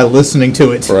ruin it by listening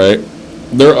to it. Right.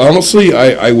 There, honestly,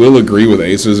 I will agree with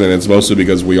Aces, and it's mostly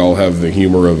because we all have the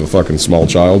humor of a fucking small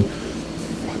child.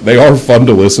 They are fun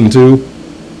to listen to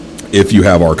if you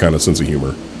have our kind of sense of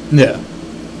humor. Yeah.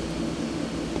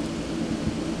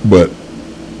 But,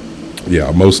 yeah,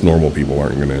 most normal people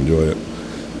aren't going to enjoy it.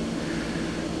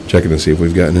 Checking to see if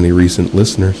we've gotten any recent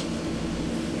listeners.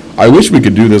 I wish we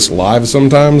could do this live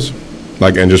sometimes,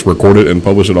 like, and just record it and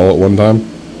publish it all at one time.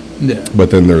 Yeah.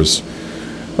 But then there's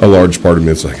a large part of me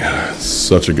that's like, it's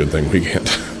such a good thing we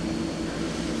can't.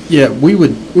 Yeah, we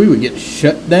would get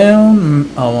shut down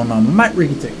on a mic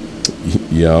ticket.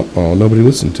 Yeah, oh, nobody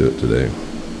listened to it today.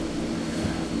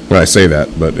 When I say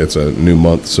that, but it's a new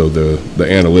month, so the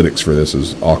analytics for this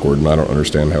is awkward, and I don't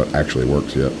understand how it actually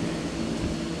works yet.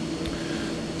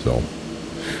 So,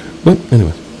 but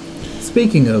anyway.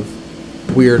 Speaking of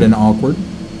weird and awkward,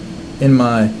 in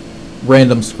my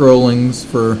random scrollings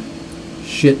for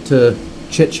shit to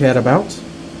chit-chat about,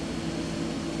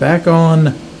 back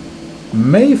on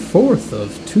May 4th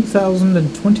of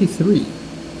 2023,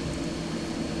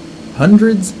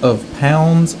 hundreds of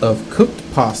pounds of cooked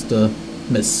pasta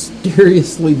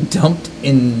mysteriously dumped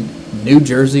in New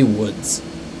Jersey woods.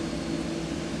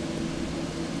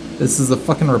 This is a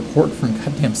fucking report from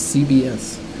goddamn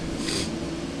CBS.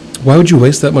 Why would you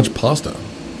waste that much pasta?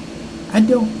 I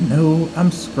don't know.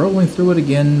 I'm scrolling through it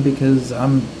again because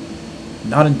I'm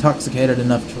not intoxicated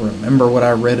enough to remember what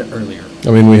I read earlier.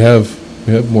 I mean, we have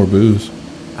more booze.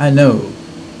 I know,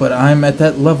 but I'm at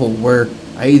that level where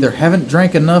I either haven't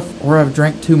drank enough or I've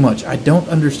drank too much. I don't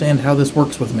understand how this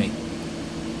works with me.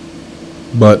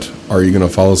 But are you going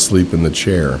to fall asleep in the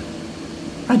chair?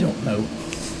 I don't know.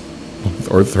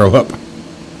 Or throw up?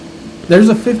 There's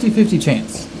a 50-50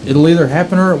 chance. It'll either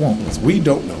happen or it won't. We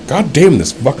don't know. God damn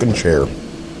this fucking chair.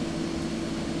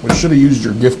 We should have used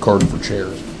your gift card for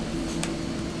chairs.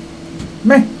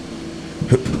 Meh.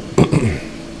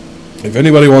 If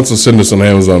anybody wants to send us an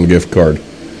Amazon gift card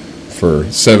for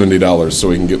 $70 so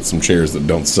we can get some chairs that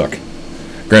don't suck.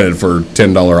 Granted, for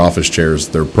 $10 office chairs,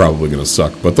 they're probably going to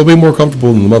suck, but they'll be more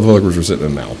comfortable than the motherfuckers we're sitting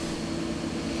in now.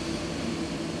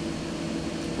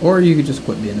 Or you could just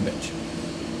quit being a bitch.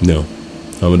 No.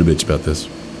 I'm going to bitch about this.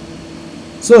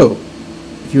 So,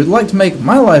 if you would like to make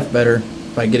my life better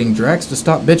by getting Drax to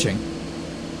stop bitching,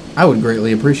 I would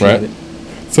greatly appreciate it.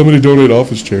 Somebody donate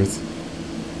office chairs.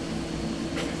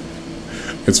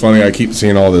 It's funny, I keep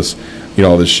seeing all this,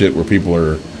 all this shit where people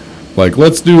are like,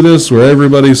 let's do this, where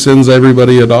everybody sends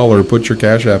everybody $1, put your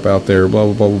Cash App out there, blah,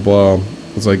 blah, blah, blah, blah.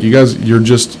 It's like, you guys,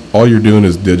 all you're doing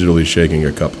is digitally shaking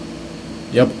a cup.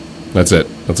 Yep. That's it.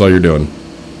 That's all you're doing.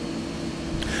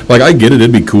 Like, I get it.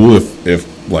 It'd be cool if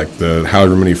like, the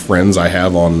however many friends I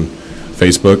have on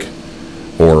Facebook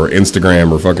or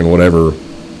Instagram or fucking whatever,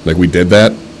 like, we did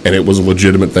that, and it was a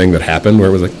legitimate thing that happened, where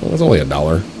it was like, well, it's only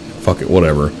 $1. Fuck it,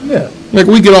 whatever. Yeah. Like,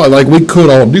 we could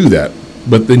all do that,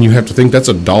 but then you have to think that's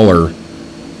 $1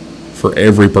 for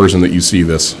every person that you see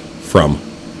this from.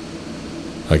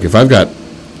 Like, if I've got,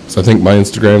 so I think my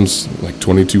Instagram's like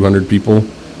 2,200 people.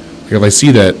 Like, if I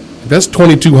see that, that's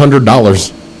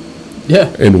 $2,200. Yeah.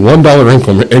 in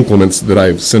 $1 increments that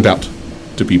I've sent out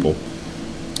to people.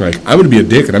 Like, I'm going to be a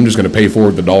dick and I'm just going to pay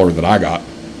forward the dollar that I got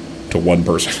to one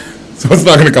person. So it's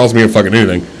not going to cost me a fucking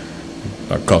anything. It's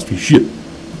not going to cost me shit.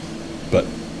 But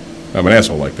I'm an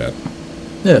asshole like that.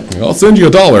 Yeah. I'll send you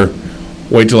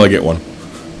 $1. Wait till I get one.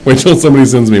 Wait till somebody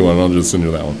sends me one and I'll just send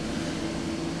you that one.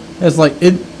 It's like,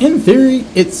 in theory,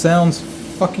 it sounds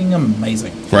fucking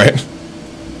amazing. Right?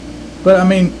 But, I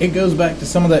mean, it goes back to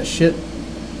some of that shit,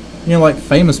 you know, like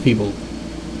famous people.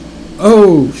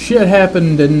 Oh, shit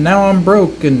happened and now I'm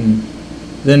broke, and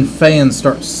then fans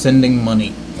start sending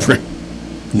money.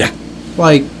 Nah.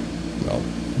 Like, No.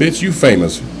 Bitch, you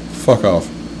famous. Fuck off.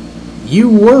 you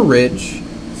were rich,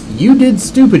 you did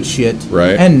stupid shit,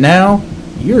 Right. and now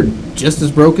you're just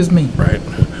as broke as me. Right.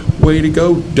 Way to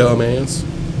go, dumbass.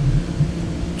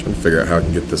 Trying to figure out how I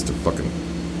can get this to fucking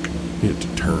get it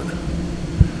to turn.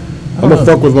 I'm gonna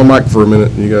fuck with my mic for a minute,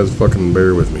 and you guys fucking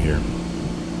bear with me here.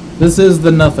 This is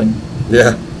the nothing.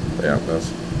 Yeah. Yeah,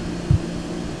 that's.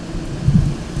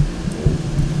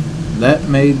 That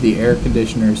made the air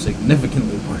conditioner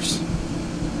significantly worse.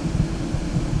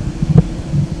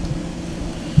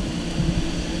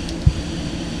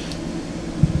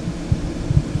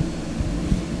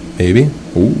 Maybe.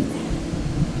 Ooh.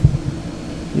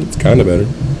 It's kind of better.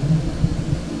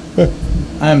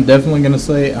 I am definitely going to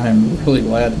say I am really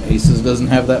glad Aces doesn't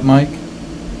have that mic,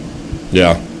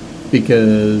 Yeah.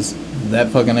 because that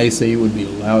fucking AC would be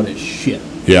loud as shit.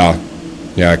 Yeah.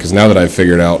 Yeah, because now that I've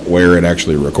figured out where it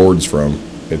actually records from,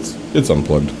 it's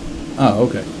unplugged. Oh,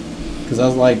 okay. Because I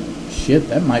was like, shit,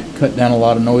 that might cut down a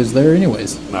lot of noise there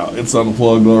anyways. No, it's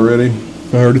unplugged already.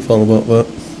 I already thought about that.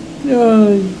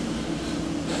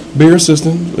 Be your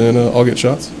assistant, and I'll get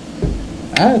shots.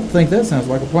 I think that sounds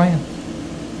like a plan.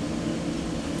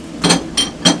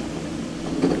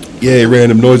 Yay,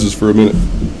 random noises for a minute.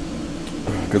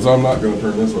 Because I'm not going to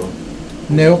turn this on.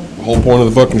 Nope. The whole point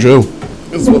of the fucking show.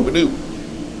 This is what we do.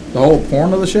 The whole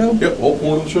point of the show? Yep, whole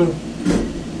point of the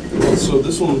show. So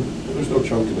this one, there's no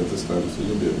chunk in it this time, so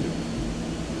you'll be able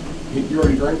to. You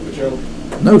already drank the chunk?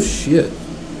 No shit.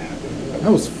 That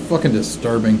was fucking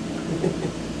disturbing.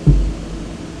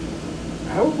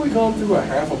 How have we gone through a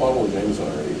half a bottle of Jameson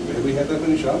already? Have we had that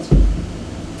many shots?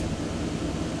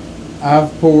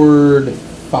 I've poured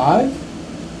 5.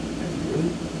 Really?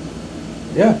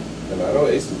 Yeah. And I know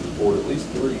Aces has poured at least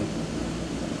 3.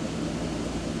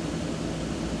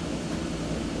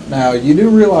 Now, you do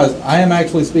realize I am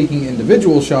actually speaking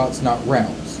individual shots, not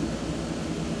rounds.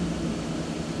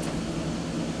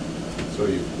 So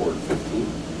you've poured 15?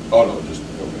 Oh no, just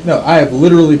okay. No, I have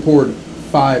literally poured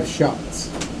 5 shots.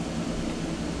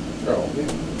 Oh man,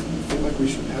 I feel like we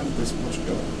should have this much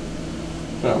going.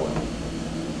 Oh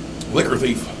well. Liquor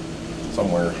thief.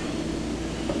 Somewhere.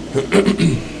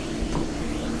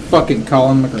 Fucking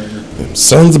Colin McGregor. Them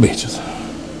sons of bitches.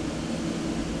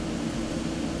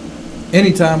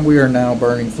 Anytime we are now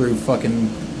burning through fucking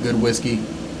good whiskey,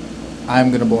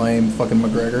 I'm gonna blame fucking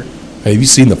McGregor. Hey, have you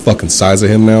seen the fucking size of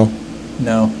him now?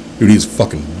 No. Dude, he's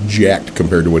fucking jacked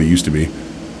compared to what he used to be.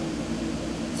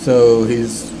 So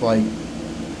he's like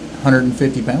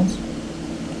 150 pounds?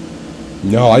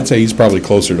 No, I'd say he's probably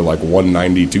closer to like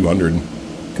 190, 200.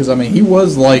 Because, I mean, he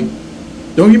was like,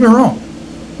 don't get me wrong,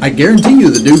 I guarantee you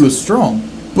the dude was strong,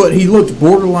 but he looked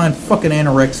borderline fucking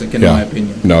anorexic in my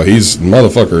opinion. No,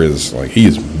 motherfucker is like, he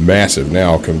is massive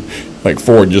now, like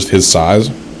for just his size.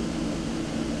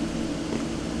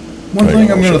 One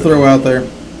thing I'm going to throw out there,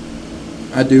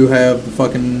 I do have the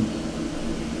fucking,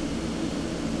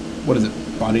 what is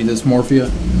it, body dysmorphia?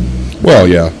 Well,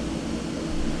 yeah.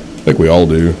 I think we all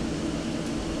do.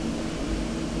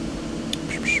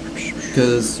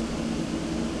 Because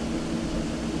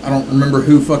I don't remember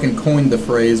who fucking coined the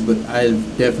phrase, but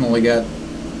I've definitely got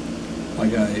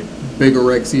like a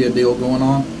bigorexia deal going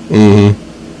on.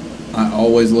 Mm-hmm. I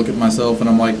always look at myself and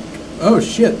I'm like, oh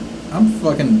shit, I'm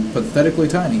fucking pathetically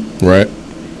tiny. Right.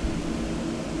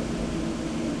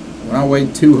 When I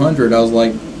weighed 200, I was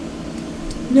like,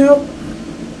 nope.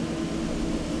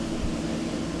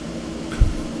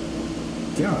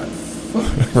 God,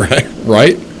 fuck. Right.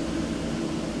 Right.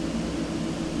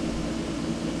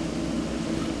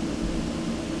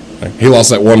 He lost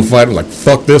that one fight. I'm like,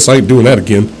 fuck this. I ain't doing that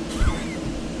again.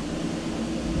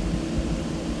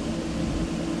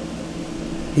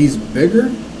 He's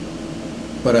bigger,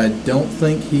 but I don't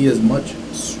think he is much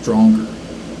stronger.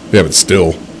 Yeah, but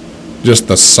still, just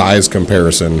the size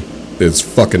comparison is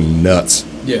fucking nuts.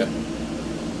 Yeah.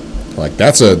 Like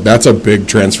that's a big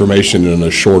transformation in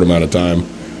a short amount of time.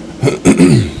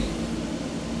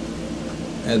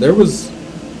 And there was,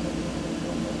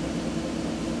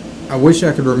 I wish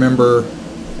I could remember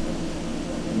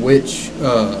which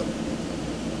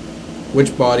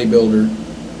bodybuilder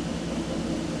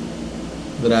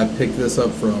that I picked this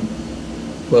up from,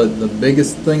 but the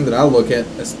biggest thing that I look at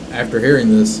after hearing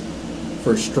this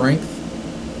for strength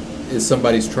is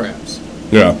somebody's traps.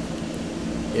 Yeah.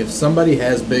 If somebody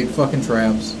has big fucking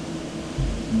traps,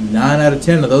 9 out of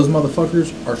 10 of those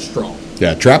motherfuckers are strong.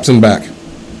 Yeah, traps and back.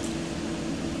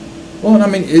 Well, and I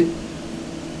mean,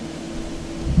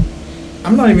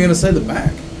 I'm not even going to say the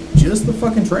back. Just the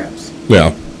fucking traps.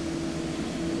 Yeah.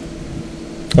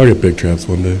 I'll get big traps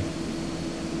one day.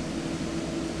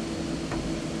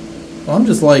 Well, I'm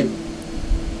just like,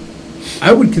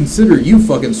 I would consider you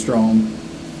fucking strong,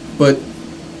 but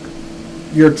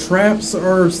your traps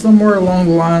are somewhere along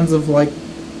the lines of like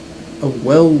a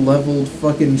well-leveled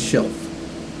fucking shelf.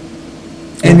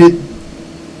 And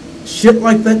shit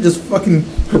like that just fucking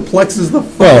perplexes the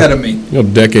fuck out of me. You know,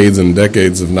 decades and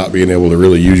decades of not being able to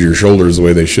really use your shoulders the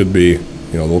way they should be.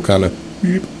 You know, they'll kind of...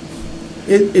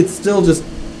 It's still just,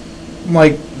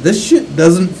 like, this shit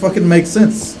doesn't fucking make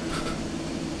sense.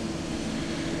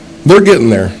 They're getting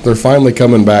there. They're finally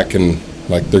coming back and,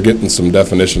 like, they're getting some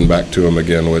definition back to them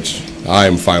again, which I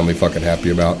am finally fucking happy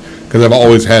about. Because I've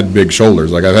always had big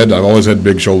shoulders. Like, I've always had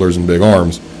big shoulders and big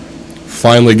arms.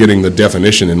 Finally getting the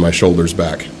definition in my shoulders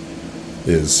back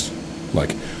is,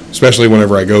 like, especially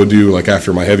whenever I go do, like,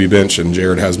 after my heavy bench and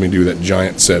Jared has me do that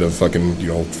giant set of fucking, you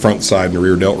know, front, side, and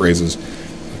rear delt raises.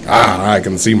 Like, I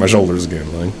can see my shoulders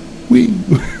again. Like, wee.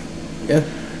 Yeah.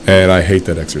 And I hate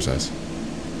that exercise.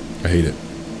 I hate it.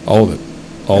 All of it.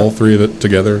 All three of it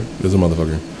together is a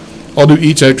motherfucker. I'll do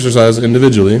each exercise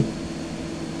individually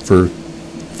for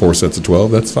 4 sets of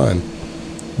 12. That's fine.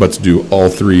 But to do all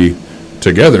three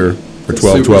together for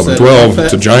 12, 12, and 12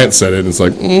 to giant set it, and it's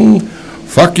like,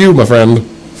 fuck you, my friend.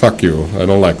 Fuck you. I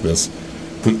don't like this.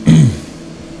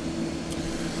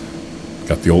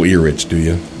 Got the old ear itch, do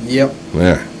you? Yep.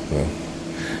 Yeah. Well,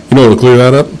 you know what'll clear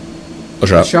that up? A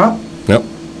shot. Shot? Yep.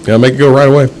 Yeah, make it go right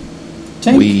away.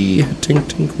 Tink. Tink,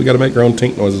 tink. We got to make our own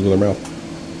tink noises with our mouth.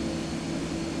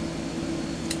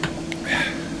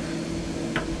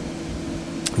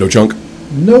 No chunk?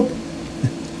 Nope.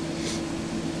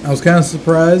 I was kind of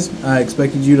surprised. I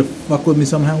expected you to fuck with me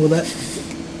somehow with that.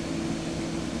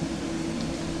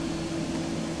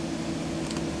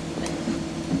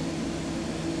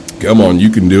 Come on, you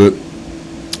can do it.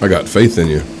 I got faith in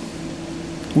you.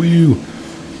 Woo.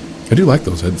 I do like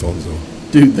those headphones, though.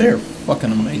 Dude, they're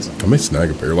fucking amazing. I may snag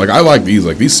a pair. Like, I like these.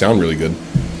 Like, these sound really good.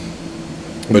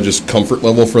 But just comfort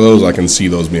level for those, I can see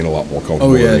those being a lot more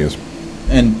comfortable than these.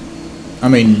 And, I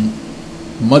mean,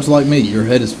 much like me, your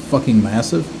head is fucking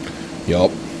massive.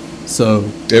 Yup. So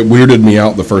it weirded me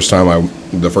out the first time I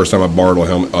borrowed a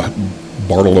helmet.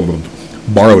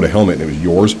 Borrowed a helmet, and it was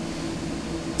yours.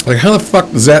 Like, how the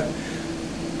fuck does that?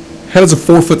 How does a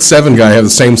 4'7" guy have the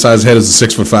same size head as a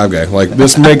 6'5" guy? Like,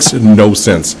 this makes no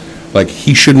sense. Like,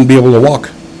 he shouldn't be able to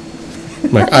walk.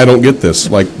 Like, I don't get this.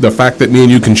 Like, the fact that me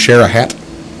and you can share a hat.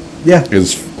 Yeah.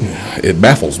 It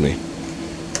baffles me.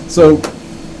 So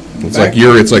it's like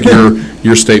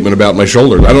your statement about my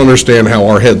shoulders. I don't understand how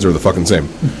our heads are the fucking same.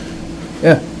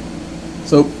 Yeah.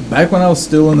 So back when I was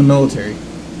still in the military,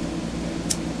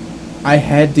 I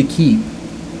had to keep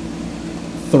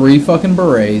 3 fucking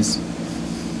berets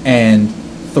and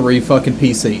 3 fucking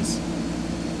PCs.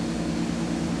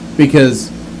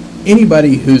 Because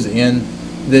anybody who's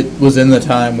was in the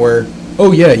time where,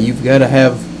 oh yeah, you've got to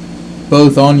have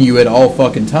both on you at all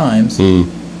fucking times.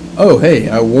 Oh, hey,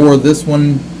 I wore this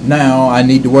one now, I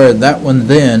need to wear that one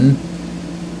then.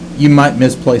 You might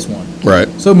misplace one. Right.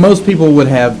 So most people would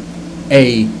have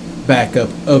a backup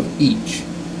of each.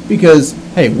 Because,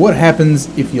 hey, what happens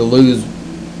if you lose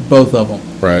both of them?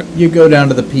 Right. You go down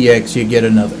to the PX, you get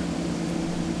another.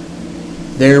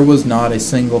 There was not a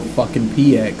single fucking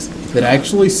PX that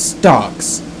actually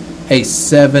stocks a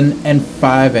 7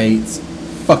 5/8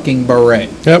 fucking beret.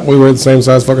 Yep, we wear the same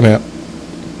size fucking hat.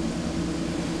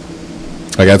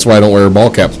 Like, that's why I don't wear ball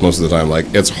caps most of the time.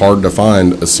 Like, it's hard to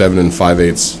find a 7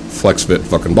 5/8 flex fit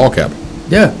fucking ball cap.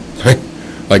 Yeah.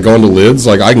 Like, going to Lids,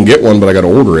 like, I can get one, but I got to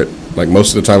order it. Like,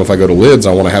 most of the time if I go to Lids,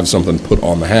 I want to have something put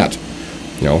on the hat.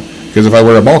 You know? Because if I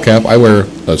wear a ball cap, I wear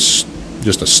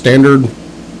just a standard,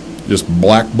 just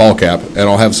black ball cap, and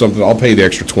I'll pay the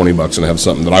extra $20 and have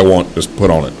something that I want just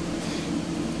put on it.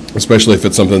 Especially if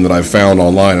it's something that I've found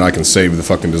online and I can save the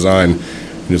fucking design.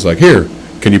 And it's like, here,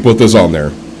 can you put this on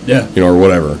there? Yeah. You know, or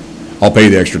whatever. I'll pay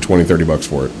the extra $20, $30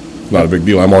 for it. Not a big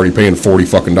deal. I'm already paying $40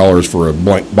 fucking for a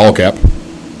blank ball cap.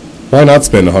 Why not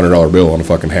spend a $100 bill on a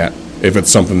fucking hat if it's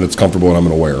something that's comfortable and I'm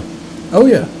going to wear? Oh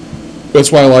yeah.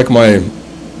 That's why I like my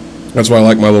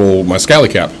Scally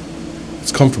cap.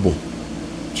 It's comfortable.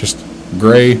 Just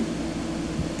gray,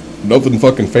 nothing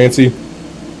fucking fancy.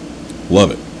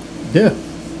 Love it. Yeah.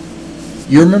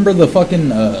 You remember the fucking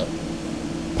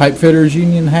pipe fitters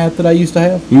union hat that I used to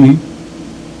have?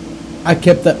 Mm-hmm. I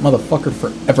kept that motherfucker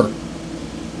forever.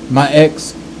 My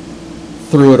ex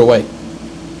threw it away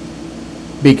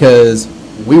because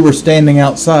we were standing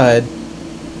outside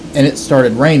and it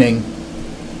started raining,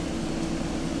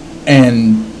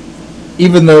 and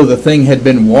even though the thing had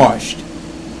been washed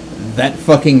that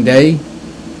fucking day,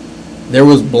 there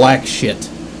was black shit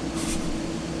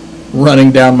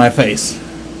running down my face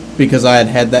because I had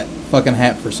had that fucking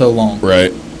hat for so long.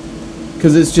 Right.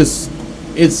 Because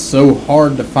it's so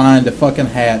hard to find a fucking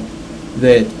hat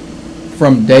that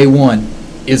from day one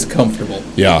is comfortable.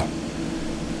 Yeah.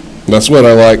 That's what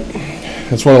I like.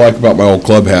 That's what I like about my old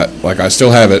club hat. Like, I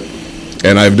still have it,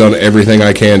 and I've done everything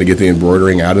I can to get the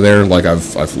embroidering out of there. Like, I've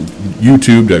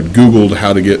YouTubed, I've Googled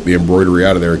how to get the embroidery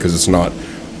out of there because it's not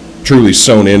truly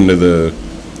sewn into the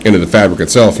fabric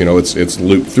itself. You know, it's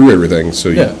looped through everything, so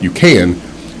you can.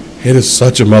 It is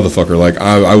such a motherfucker. Like,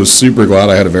 I was super glad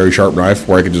I had a very sharp knife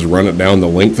where I could just run it down the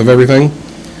length of everything.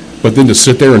 But then to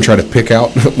sit there and try to pick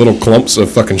out little clumps of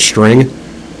fucking string,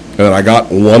 and then I got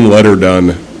one letter done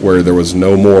where there was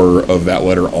no more of that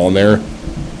letter on there,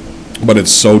 but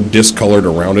it's so discolored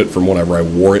around it from whenever I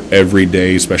wore it every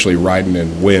day, especially riding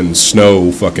in wind,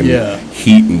 snow, fucking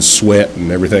heat and sweat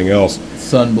and everything else.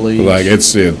 Sun bleach. Like,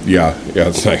 it's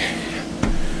like,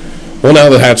 well, now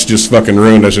the hat's just fucking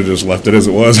ruined. I should have just left it as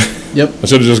it was. Yep. I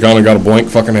should have just gone and got a blank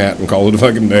fucking hat and called it a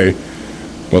fucking day.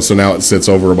 Well, so now it sits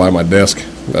over by my desk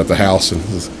at the house, and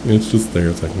it's just there.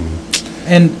 It's like,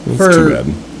 and it's too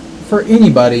bad. For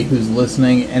anybody who's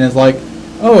listening and is like,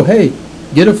 oh, hey,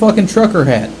 get a fucking trucker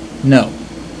hat. No.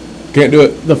 Can't do it.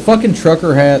 The fucking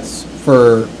trucker hats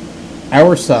for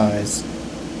our size,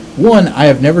 one, I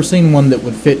have never seen one that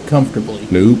would fit comfortably.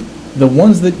 Nope. The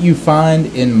ones that you find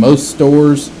in most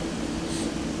stores,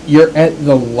 you're at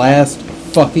the last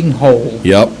fucking hole.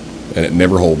 Yep. And it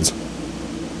never holds.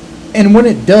 And when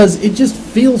it does, it just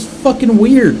feels fucking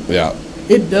weird. Yeah.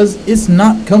 It does. It's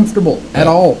not comfortable at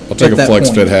all. I'll take a flex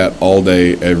fit hat all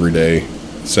day, every day.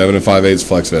 7 5/8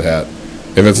 flex fit hat.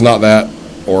 If it's not that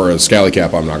or a scally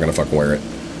cap, I'm not going to fucking wear it.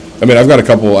 I mean, I've got a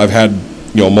couple, I've had,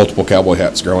 multiple cowboy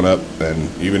hats growing up, and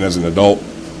even as an adult,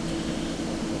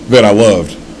 that I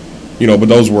loved. But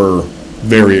those were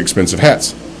very expensive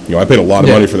hats. I paid a lot of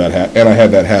money for that hat, and I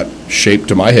had that hat shaped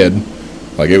to my head.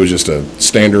 Like, it was just a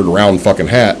standard round fucking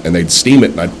hat, and they'd steam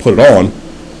it, and I'd put it on,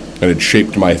 and it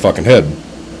shaped my fucking head.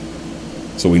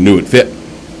 So we knew it fit.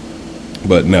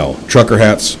 But no, trucker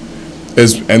hats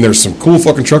and there's some cool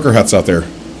fucking trucker hats out there.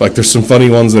 Like, there's some funny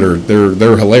ones that are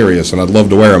they're hilarious, and I'd love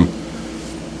to wear them.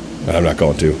 But I'm not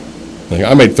going to. Like,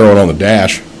 I may throw it on the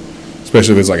dash,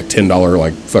 especially if it's like a $10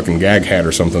 like fucking gag hat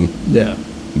or something. Yeah.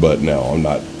 But no, I'm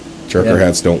not. Trucker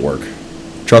hats don't work.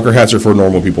 Trucker hats are for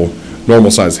normal people,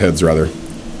 normal sized heads rather.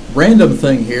 Random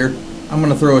thing here. I'm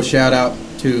going to throw a shout out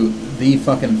to the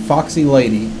fucking Foxy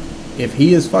Lady. If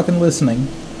he is fucking listening,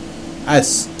 I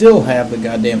still have the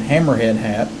goddamn Hammerhead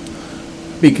hat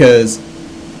because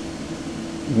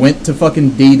went to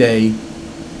fucking D-Day,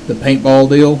 the paintball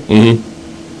deal,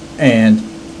 and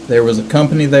there was a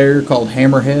company there called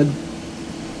Hammerhead.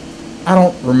 I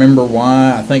don't remember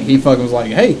why. I think he fucking was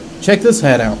like, hey, check this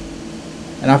hat out.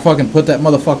 And I fucking put that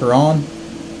motherfucker on.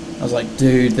 I was like,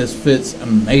 dude, this fits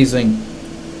amazing.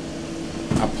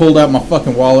 I pulled out my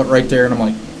fucking wallet right there, and I'm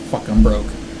like, fuck, I'm broke.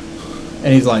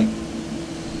 And he's like,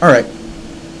 all right,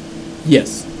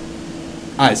 yes,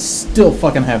 I still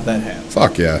fucking have that hat.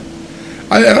 Fuck yeah.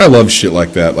 I love shit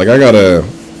like that. Like,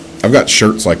 I've got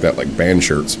shirts like that, like band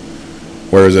shirts.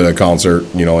 Where I was at a concert,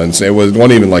 and it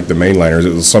wasn't even like the mainliners.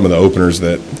 It was some of the openers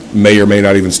that may or may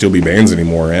not even still be bands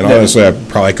anymore. And honestly, I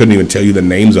probably couldn't even tell you the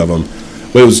names of them.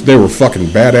 But they were fucking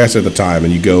badass at the time.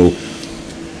 And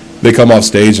they come off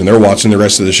stage and they're watching the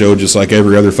rest of the show just like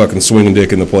every other fucking swinging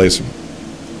dick in the place.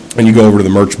 And you go over to the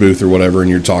merch booth or whatever and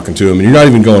you're talking to them. And you're not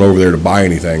even going over there to buy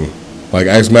anything. Like,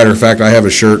 as a matter of fact, I have a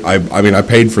shirt. I mean, I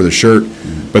paid for the shirt,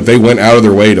 but they went out of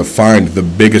their way to find the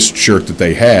biggest shirt that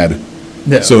they had.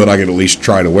 Yeah. So that I could at least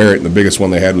try to wear it. And the biggest one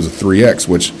they had was a 3X,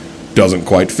 which doesn't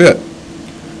quite fit.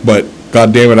 But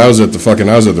god damn it, I was at the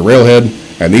Railhead,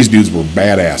 and these dudes were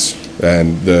badass.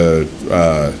 And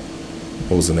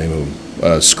what was the name of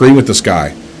them? Scream at the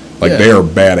Sky. Like, they are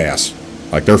badass.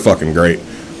 Like, they're fucking great.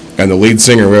 And the lead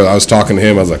singer, I was talking to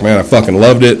him, I was like, man, I fucking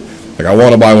loved it. Like, I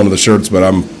want to buy one of the shirts, but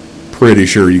I'm pretty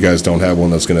sure you guys don't have one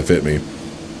that's going to fit me.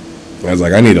 And I was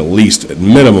like, I need at least a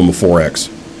minimum of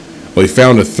 4X. Well, he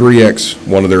found a 3X,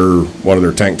 one of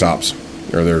their tank tops,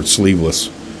 or their sleeveless,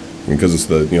 because it's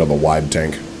the wide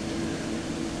tank.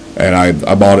 And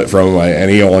I bought it from him,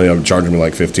 and he only ended up charging me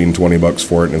like $15-$20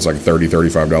 for it, and it's like a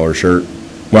 $35 shirt.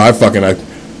 Well, I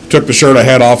took the shirt I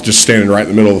had off, just standing right in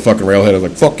the middle of the fucking railhead. I was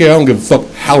like, fuck yeah, I don't give a fuck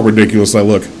how ridiculous I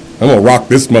look. I'm gonna rock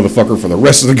this motherfucker for the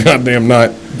rest of the goddamn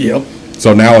night. Yep.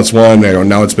 So now it's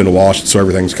now it's been washed, so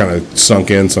everything's kind of sunk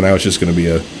in. So now it's just gonna be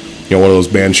one of those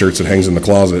band shirts that hangs in the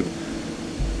closet.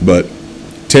 But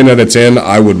 10 out of 10,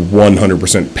 I would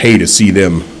 100% pay to see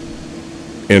them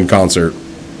in concert.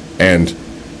 And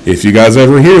if you guys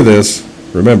ever hear this,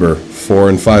 remember, 4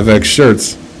 and 5X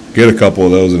shirts, get a couple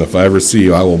of those, and if I ever see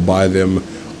you, I will buy them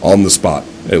on the spot.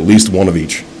 At least one of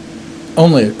each.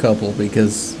 Only a couple,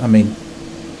 because, I mean,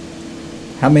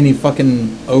 how many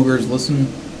fucking ogres listen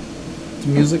to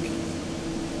music?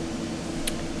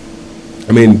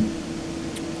 I mean,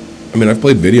 I've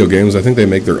played video games. I think they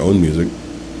make their own music.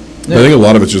 Yeah. I think a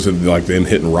lot of it's just like them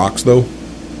hitting rocks, though.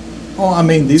 Well, I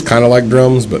mean, these Kind of like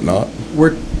drums, but not.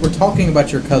 we're talking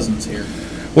about your cousins here.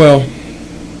 Well,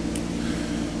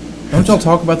 Don't y'all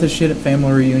talk about this shit at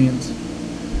family reunions?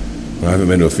 I haven't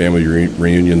been to a family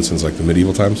reunion since like the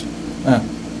medieval times. Not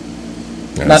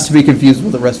Yes. to be confused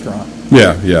with a restaurant.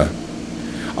 Yeah.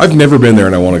 I've never been there,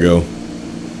 and I want to go.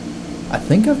 I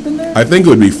think I've been there. I think it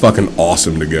would be fucking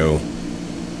awesome to go.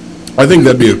 I think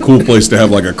that'd be a cool place to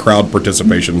have like a crowd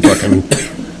participation. Fucking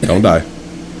don't die.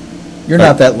 You're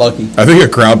not that lucky. I think a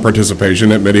crowd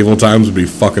participation at medieval times would be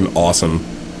fucking awesome.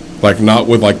 Like, not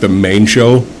with like the main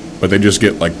show, but they just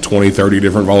get like 20, 30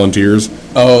 different volunteers.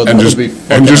 Oh, that and would just, be and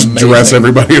fucking just amazing. dress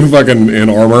everybody in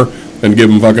armor and give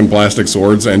them fucking plastic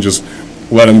swords and just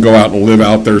let them go out and live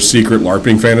out their secret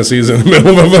LARPing fantasies in the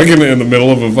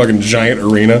middle of a fucking giant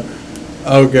arena.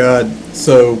 Oh god.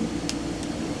 So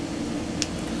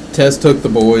Tess took the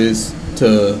boys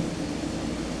to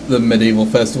the medieval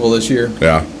festival this year.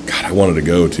 Yeah. God, I wanted to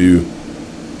go too.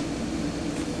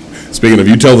 Speaking of,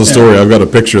 you tell the story, I've got a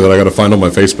picture that I got to find on my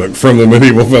Facebook from the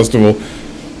medieval festival.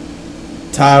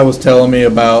 Ty was telling me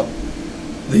about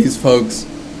these folks.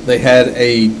 They had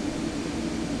a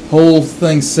whole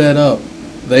thing set up.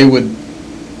 They would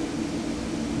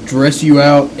dress you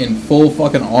out in full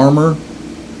fucking armor.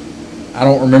 I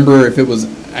don't remember if it was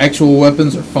actual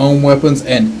weapons or foam weapons,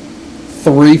 and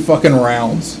 3 fucking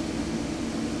rounds.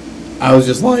 I was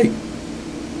just like,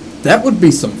 that would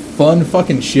be some fun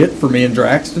fucking shit for me and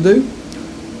Drax to do.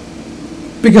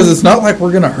 Because it's not like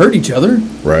we're going to hurt each other.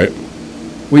 Right.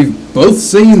 We've both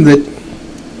seen that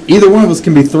either one of us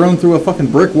can be thrown through a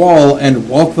fucking brick wall and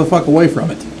walk the fuck away from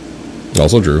it.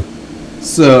 Also true.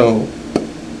 So,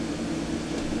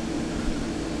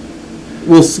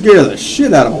 we'll scare the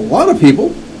shit out of a lot of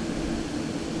people.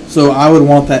 So I would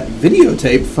want that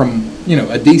videotape from,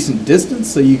 a decent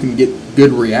distance so you can get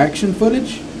good reaction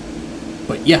footage.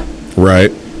 But yeah.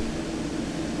 Right.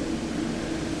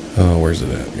 Oh, where's it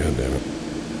at? God damn it.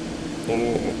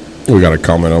 We got a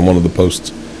comment on one of the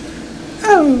posts.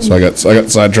 Oh, So I got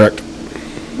sidetracked.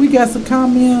 we got some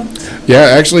comments. Yeah,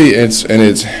 actually,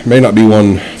 it may not be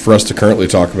one for us to currently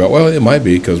talk about. Well, it might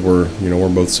be because we're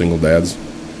both single dads.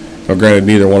 Now, granted,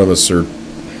 neither one of us are,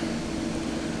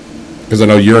 because I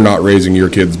know you're not raising your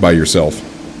kids by yourself,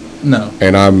 No.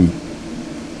 and I'm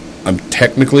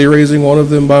technically raising one of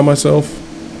them by myself,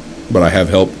 but I have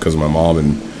help because of my mom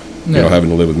and having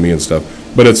to live with me and stuff.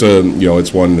 But it's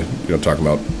it's one talking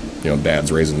about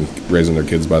dads raising their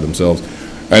kids by themselves,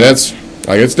 and that's.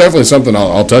 It's definitely something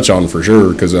I'll touch on for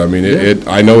sure, because I mean,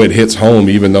 I know it hits home,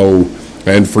 even though,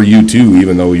 and for you too,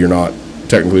 even though you're not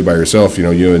technically by yourself.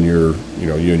 You and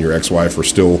your ex-wife are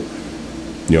still,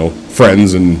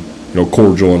 friends and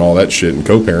cordial and all that shit and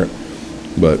co-parent.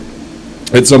 But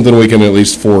it's something we can, at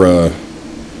least for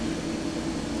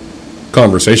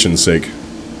conversation's sake,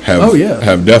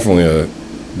 have definitely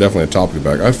a topic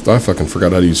back. I fucking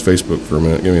forgot how to use Facebook for a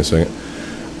minute. Give me a second.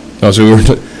 Oh, so we were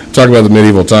talking about the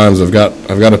medieval times. I've got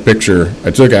a picture.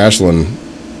 I took Ashlyn,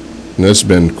 and this has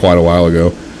been quite a while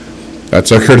ago. I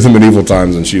took her to the medieval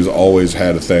times, and she's always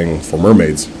had a thing for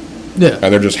mermaids. Yeah.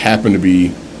 And there just happened to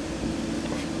be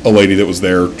a lady that was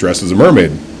there dressed as a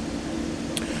mermaid.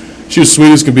 She was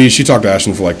sweet as can be. She talked to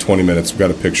Ashlyn for like 20 minutes. We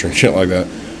got a picture and shit like that.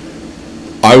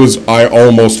 I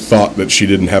almost thought that she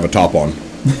didn't have a top on.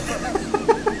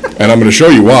 And I'm going to show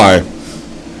you why.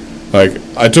 Like,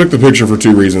 I took the picture for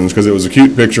 2 reasons, because it was a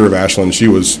cute picture of Ashlyn. She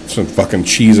was some fucking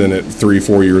cheesing at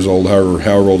 3-4 years old,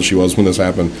 however old she was when this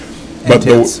happened. But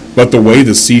the way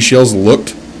the seashells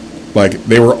looked, like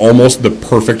they were almost the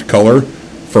perfect color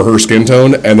for her skin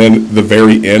tone, and then the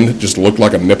very end just looked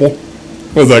like a nipple.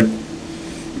 I was like,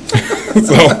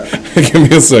 so give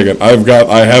me a second. I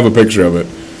have a picture of it.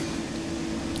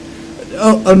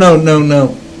 Oh no.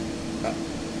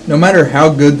 No matter how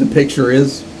good the picture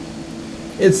is,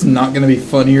 it's not going to be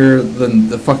funnier than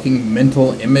the fucking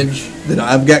mental image that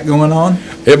I've got going on.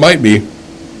 It might be.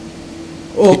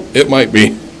 Well, It might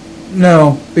be.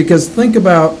 no, because think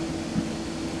about,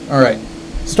 all right,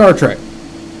 Star Trek.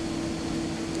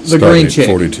 The green Stardate chick.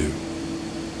 42.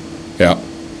 Yeah.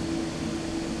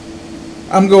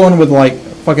 I'm going with like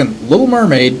fucking Little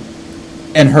Mermaid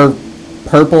and her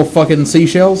purple fucking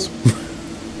seashells.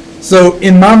 So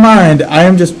in my mind, I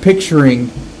am just picturing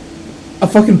a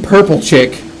fucking purple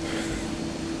chick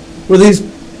with these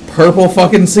purple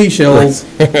fucking seashells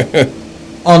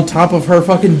on top of her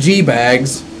fucking G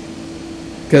bags.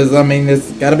 Because I mean,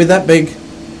 it's got to be that big.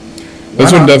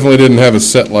 This Why one not? definitely didn't have a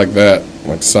set like that,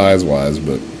 like size-wise,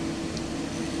 but...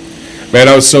 Man,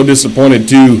 I was so disappointed,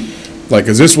 too. Like,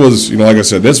 because this was, you know, like I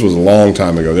said, this was a long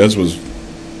time ago. This was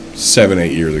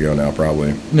 7-8 years ago now,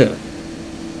 probably. Yeah.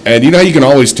 And you know how you can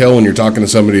always tell when you're talking to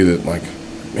somebody that, like,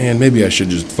 man, maybe I should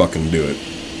just fucking do it.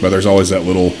 But there's always that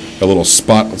little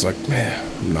spot that's like, man,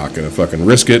 I'm not going to fucking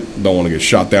risk it. Don't want to get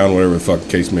shot down, whatever the fuck the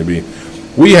case may be.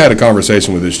 We had a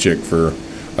conversation with this chick for,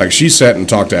 like, she sat and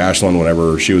talked to Ashlyn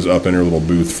whenever she was up in her little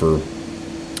booth for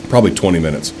probably 20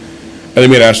 minutes. And then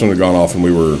me and Ashlyn had gone off and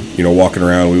we were, you know, walking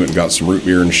around. We went and got some root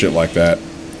beer and shit like that.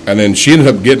 And then she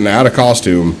ended up getting out of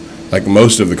costume, like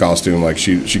most of the costume. Like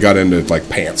she got into like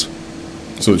pants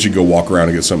so that she'd go walk around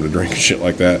and get something to drink and shit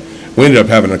like that. We ended up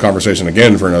having a conversation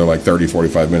again for another like 30,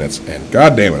 45 minutes. And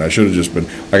god damn it, I should have just been,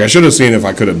 like I should have seen if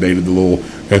I could have dated the little,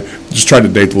 just tried to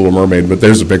date the Little Mermaid. But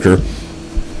there's a picture.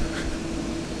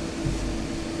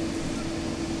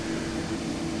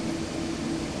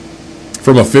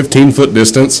 From a 15-foot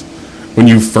distance, when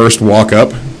you first walk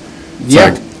up, it's Yeah.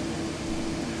 like,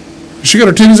 she got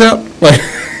her titties out? Like,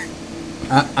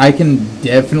 I can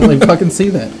definitely fucking see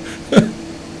that.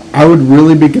 I would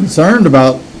really be concerned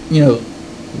about, you know,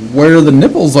 where the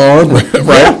nipples are. But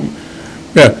right?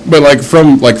 Yeah, but like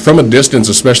from a distance,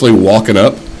 especially walking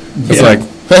up, it's Yeah. like,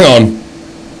 hang on,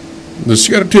 does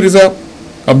she got her titties out?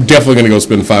 I'm definitely gonna go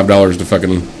spend $5 to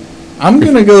fucking I'm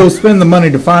going to go spend the money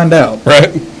to find out.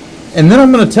 right, And then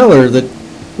I'm going to tell her that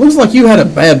looks like you had a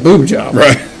bad boob job.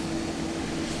 right.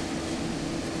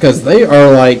 Because they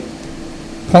are like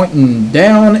pointing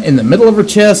down in the middle of her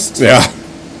chest. Yeah,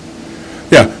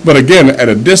 yeah. But again, at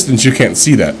a distance, you can't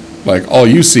see that. Like all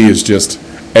you see is just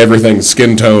everything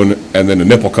skin tone and then the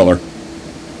nipple color.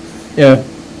 Yeah.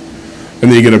 And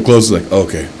then you get up close, it's like,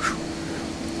 okay.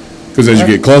 Because as you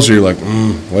get closer, you're like,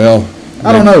 well,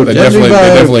 I don't know, They judging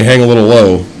definitely by- hang a little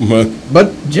low.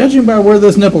 But judging by where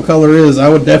this nipple color is, I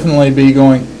would definitely be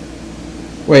going,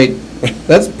 wait,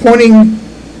 that's pointing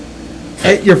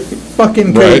at your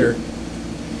fucking Right. crater.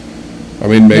 I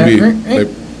mean, maybe Yeah.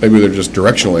 maybe they're just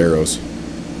directional arrows.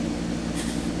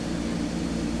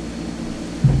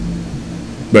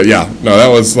 But yeah, no, that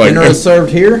was like, Dinner is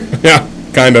served here? yeah,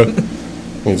 kind of.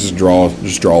 Just draw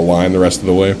a line the rest of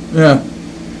the way. Yeah.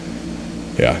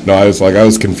 Yeah, no, I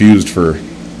was confused for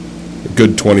a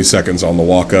good 20 seconds on the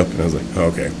walk up, and I was like,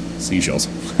 okay, seashells.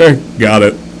 Got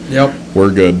it. Yep.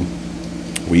 We're good.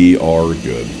 We are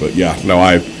good. But yeah, no,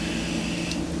 I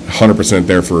 100%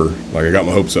 there for, like, I got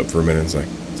my hopes up for a minute. It's like,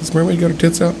 is this mermaid got her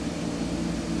tits out?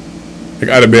 Like,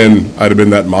 I'd have been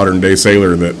that modern day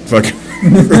sailor that fucking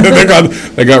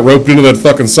they got roped into that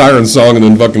fucking siren song and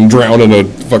then fucking drowned in a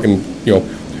fucking,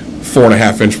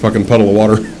 4.5 inch fucking puddle of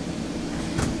water.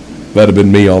 That'd have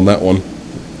been me on that one.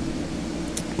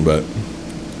 But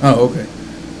Oh, okay.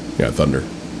 yeah, thunder.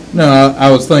 No,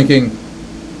 I was thinking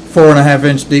 4.5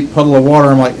 inch deep puddle of water.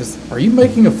 I'm like, are you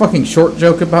making a fucking short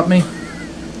joke about me?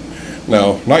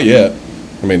 No, not yet.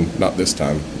 I mean, not this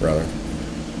time, rather.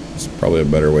 It's probably a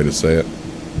better way to say it.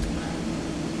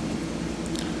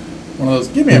 One of those,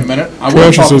 give me a minute. I Trash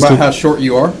want to talk assistant. about how short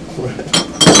you are.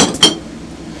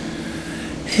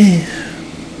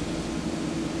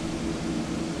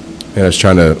 Yeah,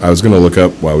 I was going to look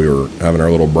up while we were having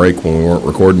our little break when we weren't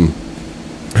recording.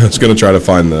 I was going to try to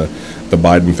find the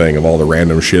Biden thing of all the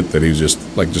random shit that he was just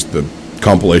the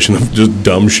compilation of just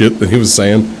dumb shit that he was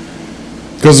saying.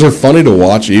 Because they're funny to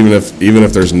watch, even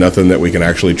if there's nothing that we can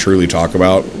actually truly talk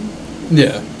about.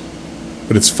 Yeah.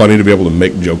 But it's funny to be able to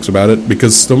make jokes about it,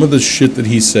 because some of the shit that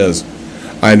he says,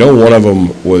 I know one of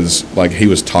them was like, he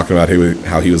was talking about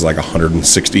how he was like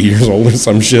 160 years old or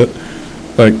some shit.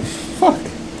 Like, fuck.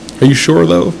 Are you sure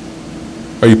though?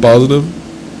 Are you positive?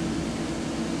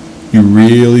 You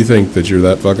really think that you're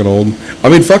that fucking old? I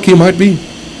mean, fuck, he might be.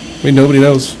 I mean, nobody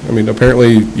knows. I mean,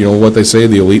 apparently, what they say,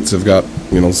 the elites have got,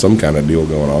 some kind of deal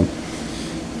going on.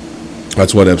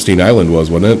 That's what Epstein Island was,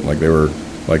 wasn't it? Like, they were,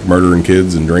 like, murdering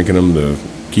kids and drinking them to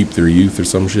keep their youth or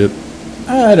some shit.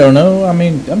 I don't know. I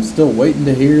mean, I'm still waiting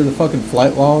to hear the fucking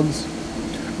flight logs.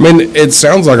 I mean, it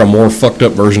sounds like a more fucked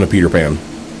up version of Peter Pan.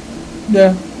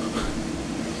 Yeah.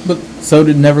 But so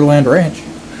did Neverland Ranch.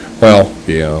 Well,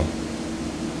 yeah,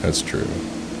 that's true.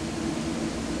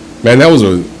 Man, that was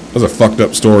a fucked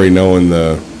up story, knowing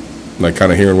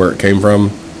kind of hearing where it came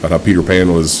from, about how Peter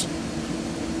Pan was,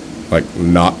 like,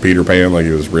 not Peter Pan, like,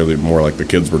 it was really more like the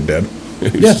kids were dead. He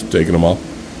was just taking them off.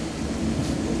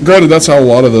 Granted, that's how a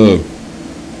lot of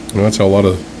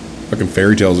fucking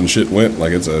fairy tales and shit went.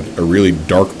 Like, it's a really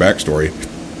dark backstory.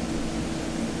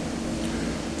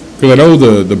 Because I know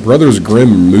the Brothers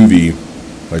Grimm movie,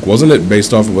 like, wasn't it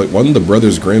based off of, like, wasn't the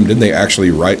Brothers Grimm, didn't they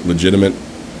actually write legitimate,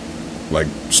 like,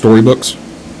 storybooks?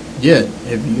 Yeah,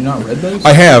 have you not read those?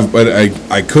 I have, but I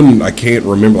can't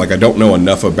remember, like, I don't know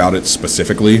enough about it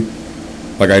specifically.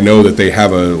 Like, I know that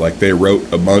they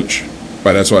wrote a bunch,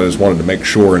 but that's why I just wanted to make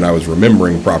sure, and I was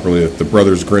remembering properly that the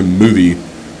Brothers Grimm movie,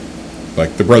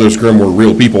 like, the Brothers Grimm were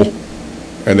real people,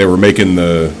 and they were making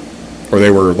they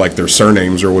were, like, their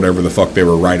surnames or whatever the fuck they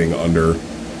were writing under.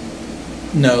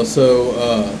 No, so,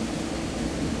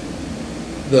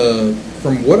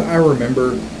 from what I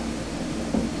remember,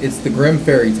 it's the Grimm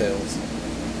fairy tales,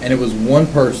 and it was one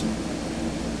person.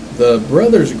 The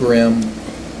Brothers Grimm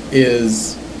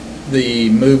is the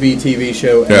movie, TV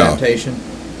show adaptation.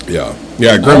 Yeah,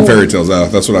 Grimm fairy tales,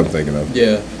 that's what I'm thinking of.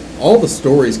 Yeah, all the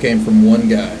stories came from one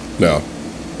guy. No.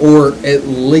 Or at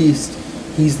least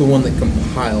he's the one that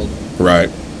compiled them. Right.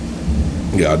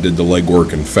 Yeah, I did the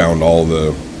legwork and found all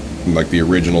the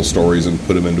original stories and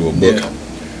put them into a book. Yeah.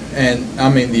 And, I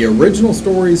mean, the original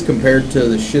stories compared to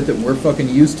the shit that we're fucking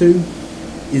used to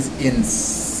is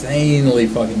insanely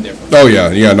fucking different. Oh,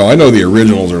 yeah, no, I know the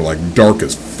originals are, like, dark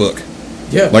as fuck.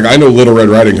 Yeah. Like, I know Little Red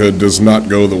Riding Hood does not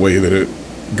go the way that it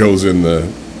goes in the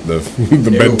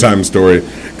bedtime story,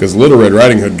 because Little Red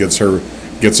Riding Hood gets her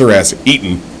ass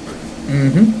eaten,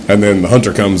 and then the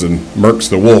hunter comes and murks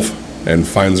the wolf and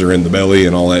finds her in the belly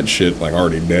and all that shit, like,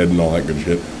 already dead and all that good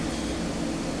shit.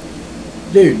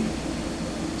 Dude.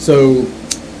 So,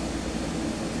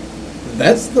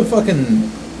 that's the fucking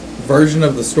version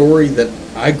of the story that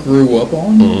I grew up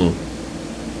on.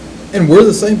 Mm-hmm. And we're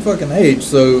the same fucking age,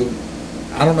 so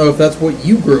I don't know if that's what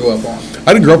you grew up on.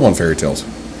 I didn't grow up on fairy tales.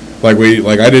 I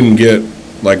didn't get,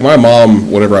 like, my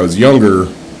mom, whenever I was younger,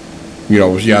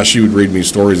 she would read me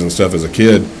stories and stuff as a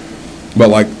kid. But,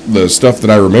 like, the stuff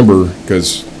that I remember,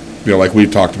 because, like we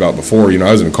talked about before,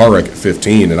 I was in a car wreck at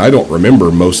 15, and I don't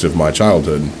remember most of my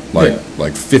childhood.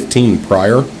 Like 15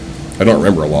 prior, I don't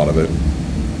remember a lot of it.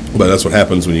 But that's what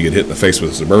happens when you get hit in the face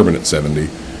with a Suburban at 70.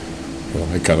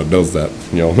 It kind of does that.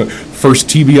 First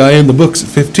TBI in the books at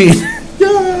 15.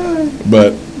 Yeah.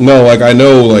 But, no, like, I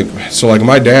know, like, so, like,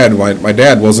 my dad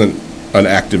wasn't an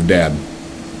active dad.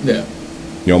 Yeah.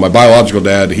 My biological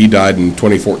dad, he died in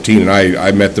 2014, and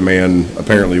I met the man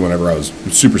apparently whenever I was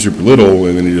super, super little,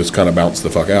 and then he just kind of bounced the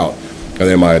fuck out. And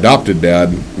then my adopted dad,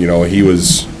 he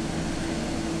was,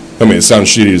 it sounds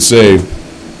shitty to say,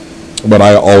 but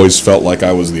I always felt like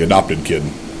I was the adopted kid.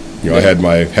 I had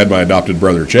my adopted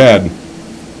brother, Chad,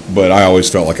 but I always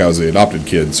felt like I was the adopted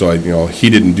kid. So, he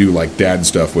didn't do, like, dad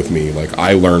stuff with me. Like,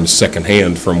 I learned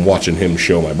secondhand from watching him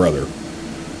show my brother.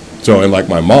 So, and, like,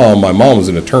 my mom was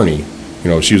an attorney.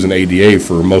 She was an ADA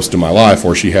for most of my life,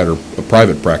 or she had a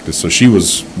private practice. So she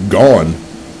was gone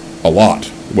a lot,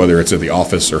 whether it's at the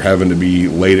office or having to be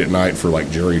late at night for,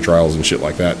 like, jury trials and shit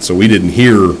like that. So we didn't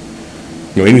hear,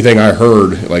 anything I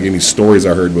heard, like, any stories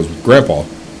I heard was with Grandpa.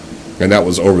 And that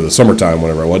was over the summertime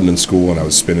whenever I wasn't in school and I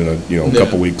was spending a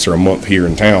couple weeks or a month here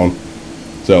in town.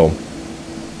 So,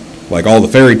 like, all the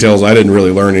fairy tales, I didn't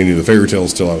really learn any of the fairy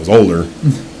tales till I was older.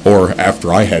 Or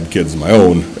after I had kids of my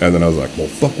own, and then I was like, well,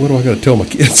 fuck, what do I got to tell my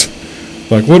kids?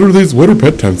 Like, what are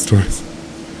bedtime stories?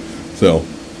 So.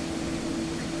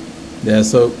 Yeah,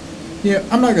 so,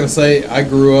 I'm not going to say I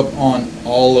grew up on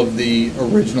all of the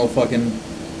original fucking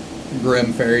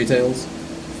Grimm fairy tales,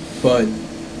 but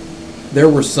there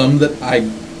were some that I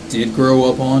did grow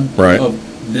up on. Right.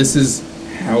 Of this is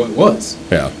how it was.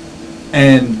 Yeah.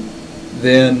 And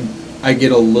then I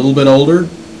get a little bit older,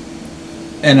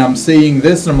 and I'm seeing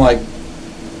this, and I'm like,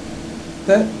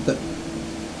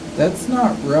 that's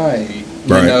not right.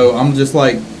 Right. I'm just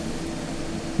like,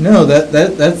 no,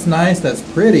 that's nice, that's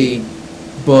pretty,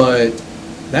 but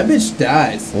that bitch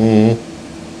dies.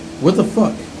 Mm-hmm. What the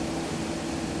fuck?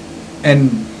 And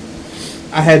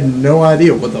I had no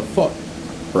idea what the fuck.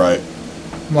 Right.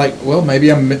 I'm like, well,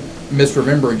 maybe I'm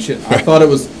misremembering shit. I thought it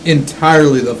was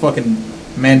entirely the fucking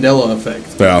Mandela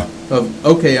effect. Yeah. Of,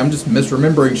 okay, I'm just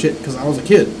misremembering shit because I was a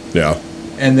kid. Yeah.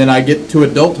 And then I get to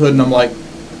adulthood and I'm like,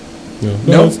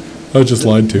 no, I was just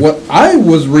lied to. What I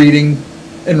was reading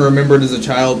and remembered as a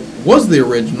child was the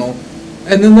original,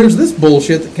 And then there's this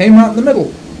bullshit that came out in the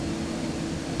middle.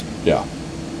 Yeah.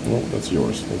 Well, that's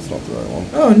yours. That's not the right one.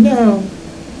 Oh, no.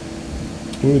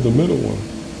 Only the middle one.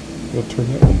 I'll turn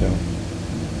that one down.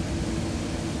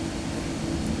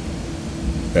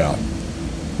 Yeah.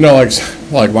 No,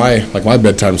 like my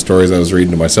bedtime stories I was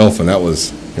reading to myself, and that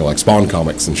was, like Spawn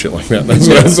comics and shit like that. That's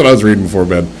what I was reading before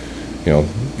bed.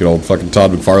 Good old fucking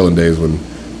Todd McFarlane days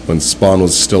when Spawn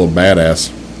was still a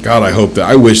badass. God,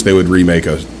 I wish they would remake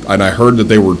and I heard that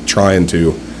they were trying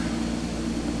to,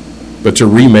 but to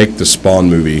remake the Spawn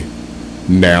movie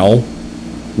now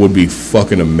would be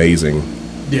fucking amazing.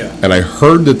 Yeah. And I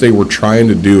heard that they were trying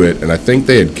to do it, and I think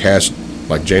they had cast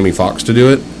like Jamie Foxx to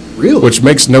do it. Really? Which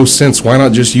makes no sense. Why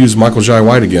not just use Michael Jai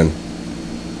White again?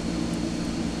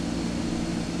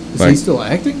 Is he still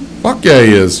acting? Fuck yeah,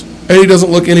 he is. And he doesn't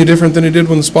look any different than he did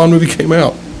when the Spawn movie came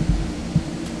out.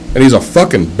 And he's a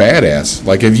fucking badass.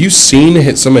 Like, have you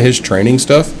seen some of his training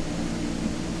stuff?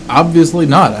 Obviously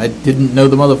not. I didn't know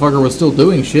the motherfucker was still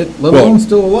doing shit, let alone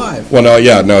still alive. Well,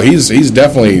 no, he's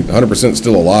definitely 100%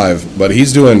 still alive. But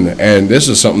he's doing, and this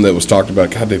is something that was talked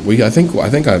about. God, I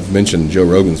think I've mentioned Joe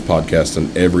Rogan's podcast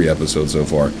in every episode so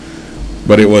far.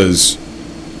 But it was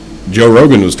Joe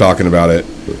Rogan was talking about it,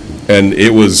 and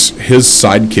it was his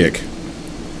sidekick.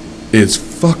 It's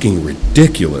fucking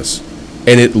ridiculous,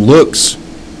 and it looks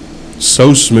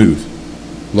so smooth.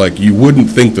 Like, you wouldn't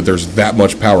think that there's that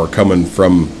much power coming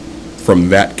from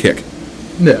that kick.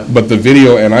 Yeah. But the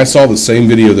video, and I saw the same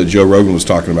video that Joe Rogan was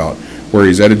talking about, where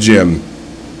he's at a gym,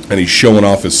 and he's showing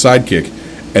off his sidekick,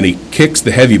 and he kicks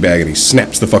the heavy bag, and he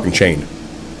snaps the fucking chain,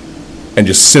 and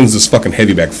just sends this fucking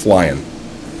heavy bag flying.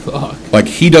 Fuck. Like,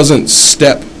 he doesn't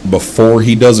step before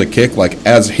he does a kick. Like,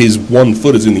 as his one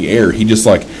foot is in the air, he just,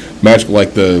 like, magical,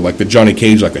 like the Johnny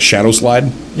Cage, like the shadow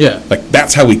slide. Yeah. Like,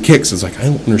 that's how he kicks. It's like, I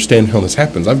don't understand how this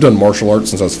happens. I've done martial arts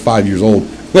since I was 5 years old.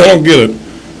 I don't get it.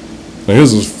 Like,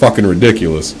 this is fucking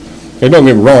ridiculous. Hey, don't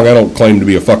get me wrong, I don't claim to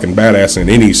be a fucking badass in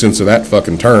any sense of that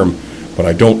fucking term, but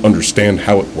I don't understand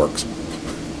how it works.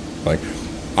 Like,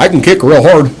 I can kick real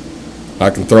hard. I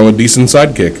can throw a decent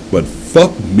side kick, but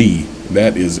fuck me,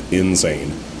 that is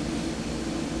insane.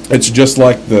 It's just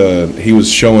like he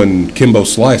was showing Kimbo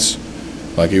Slice.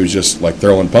 Like, he was just, like,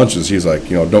 throwing punches. He's like,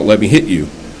 don't let me hit you.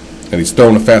 And he's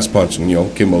throwing a fast punch.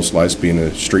 And, Kimbo Slice being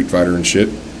a street fighter and shit,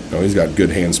 he's got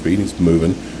good hand speed. He's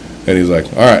moving. And he's like,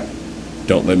 all right,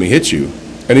 don't let me hit you.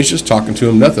 And he's just talking to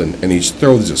him nothing. And he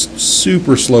throws this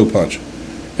super slow punch.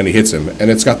 And he hits him.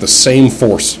 And it's got the same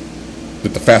force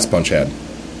that the fast punch had.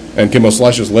 And Kimbo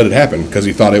Slice just let it happen because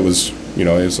he thought it was,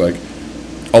 it's like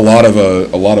a lot of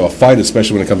a fight,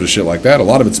 especially when it comes to shit like that, a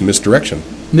lot of it's misdirection.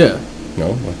 Yeah.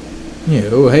 Like, yeah,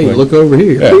 oh, hey, look over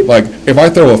here. Yeah, like, if I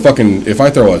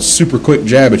throw a super quick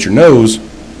jab at your nose,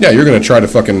 yeah, you're going to try to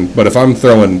fucking, but if I'm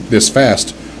throwing this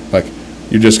fast, like,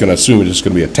 you're just going to assume it's just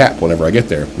going to be a tap whenever I get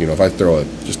there. If I throw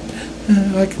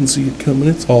I can see it coming,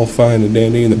 it's all fine and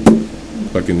dandy, and then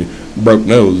fucking broke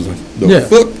nose. The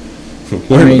fuck?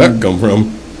 Where did that come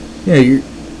from? Yeah,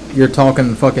 you're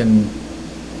talking fucking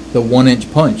the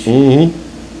 1-inch punch.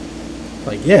 Mm-hmm.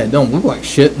 Like, yeah, it don't look like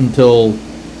shit until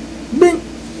bing.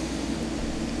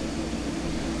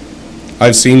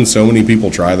 I've seen so many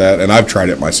people try that, and I've tried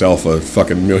it myself a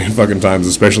fucking million fucking times,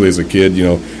 especially as a kid.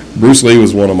 Bruce Lee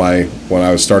was one of when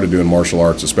I started doing martial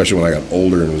arts, especially when I got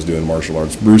older and was doing martial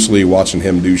arts. Bruce Lee, watching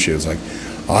him do shit, it's like,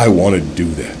 I want to do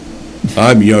that.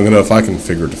 I'm young enough, I can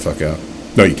figure it the fuck out.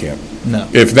 No, you can't. No.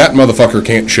 If that motherfucker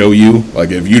can't show you,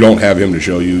 like, if you don't have him to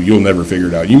show you, you'll never figure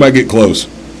it out. You might get close,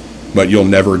 but you'll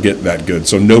never get that good.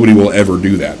 So nobody will ever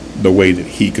do that the way that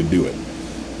he could do it.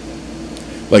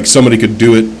 Like, somebody could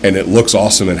do it, and it looks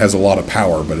awesome and has a lot of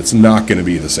power, but it's not going to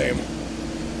be the same.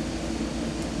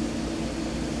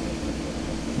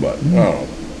 But,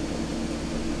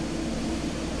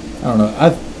 I don't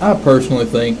know. I personally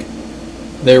think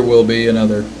there will be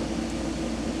another.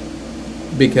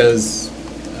 Because,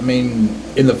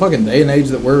 in the fucking day and age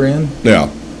that we're in, yeah,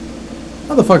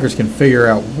 motherfuckers can figure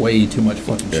out way too much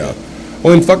fucking shit.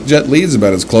 Well, and fuck, Jet Li's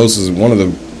about as close as one of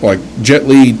the, like, Jet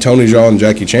Li, Tony Jaa, and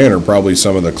Jackie Chan are probably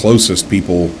some of the closest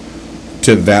people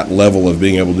to that level of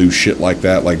being able to do shit like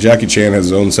that. Like, Jackie Chan has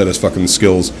his own set of fucking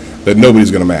skills that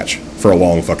nobody's going to match for a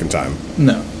long fucking time.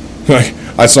 No. Like,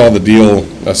 I saw the deal,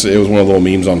 it was one of the little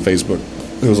memes on Facebook.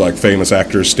 It was like famous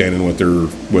actors standing with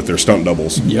their stunt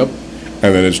doubles. Yep.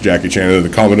 And then it's Jackie Chan, and the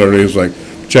comment underneath was like,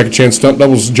 Jackie Chan stunt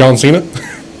doubles John Cena?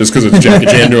 Just because it's Jackie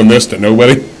Chan doing this to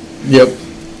nobody? Yep.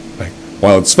 Like,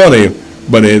 well, it's funny,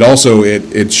 but it also,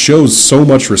 it shows so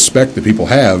much respect that people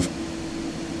have,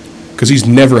 because he's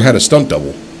never had a stunt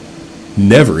double.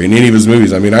 Never, in any of his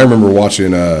movies. I remember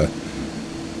watching,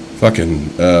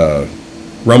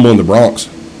 Rumble in the Bronx,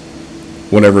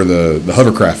 whenever the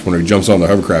hovercraft, when he jumps on the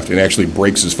hovercraft and actually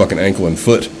breaks his fucking ankle and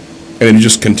foot, and then he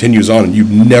just continues on, and you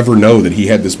never know that he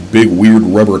had this big weird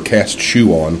rubber cast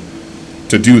shoe on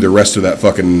to do the rest of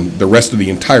the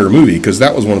entire movie, because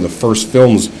that was one of the first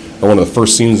films, or one of the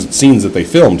first scenes that they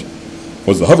filmed,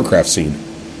 was the hovercraft scene.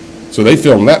 So they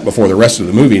filmed that before the rest of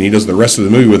the movie, and he does the rest of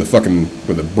the movie with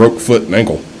a broke foot and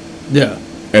ankle. Yeah.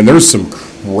 And there's some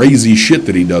crazy shit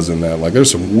that he does in that. Like,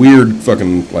 there's some weird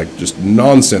fucking, like, just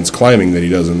nonsense climbing that he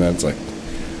does in that. It's like,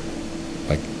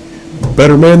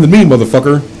 better man than me,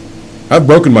 motherfucker. I've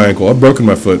broken my ankle. I've broken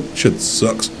my foot. Shit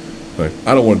sucks. Like,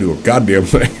 I don't want to do a goddamn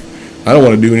thing. I don't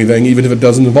want to do anything, even if it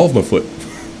doesn't involve my foot.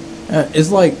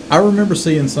 It's like, I remember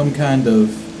seeing some kind of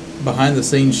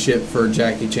behind-the-scenes shit for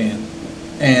Jackie Chan.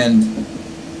 And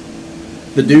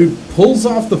the dude pulls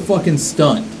off the fucking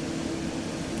stunt.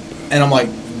 And I'm like,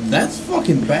 that's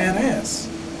fucking badass.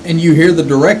 And you hear the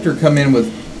director come in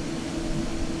with,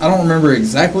 I don't remember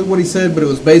exactly what he said, but it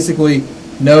was basically,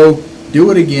 no, do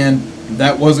it again.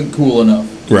 That wasn't cool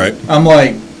enough. Right. I'm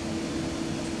like,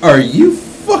 are you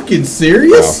fucking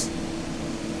serious? Wow.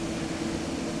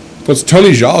 But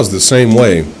Tony Jaa's the same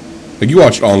way. Like, you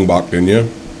watched Ong Bak, didn't you?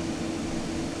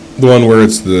 The one where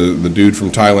it's the dude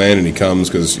from Thailand, and he comes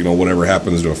because, you know, whatever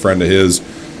happens to a friend of his.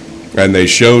 And they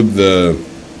showed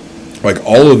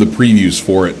all of the previews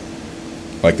for it.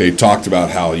 Like, they talked about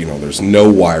how, you know, there's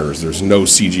no wires, there's no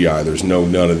CGI, there's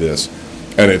none of this.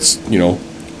 And it's, you know,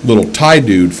 little Thai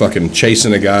dude fucking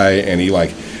chasing a guy, and he,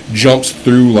 like, jumps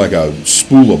through, like, a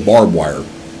spool of barbed wire.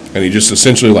 And he just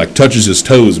essentially, like, touches his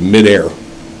toes midair.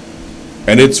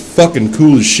 And it's fucking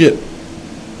cool as shit.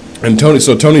 And Tony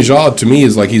Jaa, to me,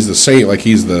 is like, he's the same, like,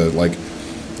 he's the, like,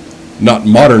 not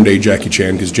modern day Jackie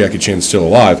Chan, because Jackie Chan's still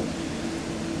alive,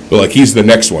 but, like, he's the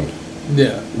next one.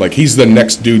 Yeah. Like, he's the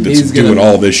next dude that's doing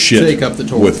all this shit take up the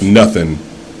torch with nothing.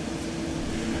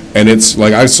 And it's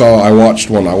like, I watched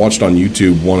on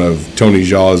YouTube one of Tony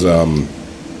Jaa's,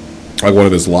 like, one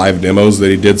of his live demos that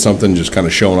he did something, just kind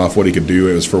of showing off what he could do.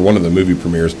 It was for one of the movie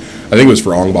premieres. I think it was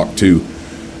for Ong Bak 2.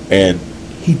 And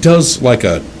he does, like,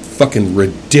 a fucking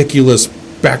ridiculous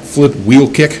backflip wheel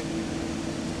kick.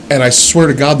 And I swear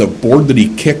to God, the board that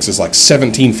he kicks is like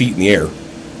 17 feet in the air.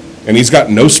 And he's got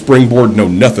no springboard, no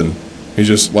nothing. He's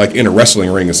just like in a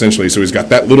wrestling ring, essentially. So he's got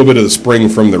that little bit of the spring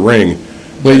from the ring.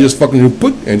 But he just fucking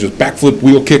put and just backflip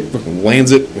wheel kick, fucking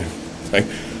lands it. Like,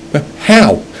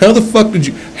 how? How the fuck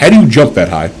how do you jump that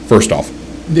high, first off?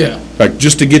 Yeah. Like,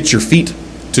 just to get your feet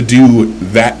to do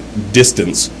that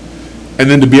distance. And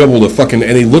then to be able to fucking,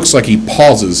 and he looks like he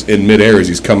pauses in midair as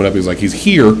he's coming up. He's like, he's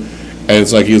here. And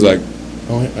it's like, he's like,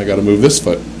 oh, I got to move this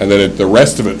foot. And then the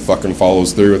rest of it fucking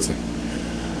follows through. It's like,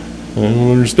 I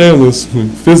don't understand this.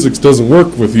 Physics doesn't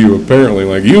work with you, apparently.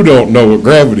 Like, you don't know what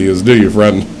gravity is, do you,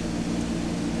 friend?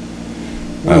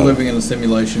 We're living in a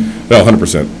simulation. No,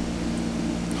 100%.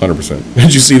 100%.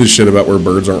 Did you see the shit about where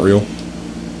birds aren't real?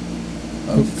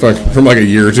 Oh, from like a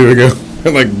year or two ago?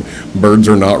 Like, birds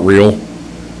are not real.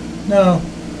 No.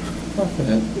 Fuck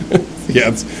that. Yeah,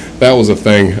 that was a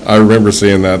thing. I remember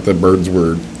seeing that birds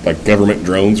were like government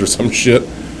drones or some shit.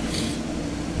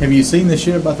 Have you seen the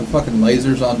shit about the fucking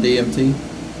lasers on DMT?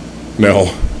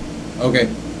 No. Okay.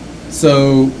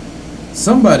 So,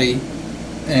 somebody,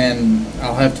 and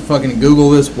I'll have to fucking Google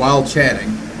this while chatting,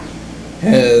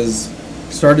 has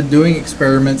started doing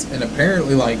experiments, and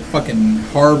apparently, like, fucking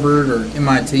Harvard or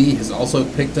MIT has also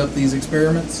picked up these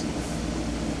experiments.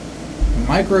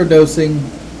 Microdosing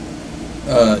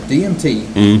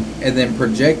DMT and then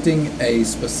projecting a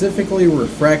specifically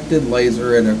refracted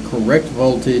laser at a correct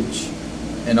voltage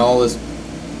and all this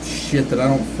shit that I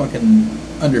don't fucking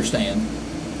understand,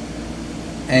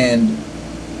 and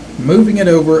moving it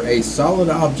over a solid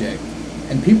object,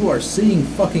 and people are seeing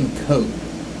fucking code,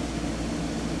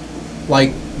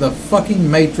 like the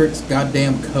fucking Matrix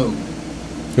goddamn code.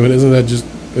 But isn't that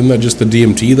just the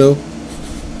DMT though?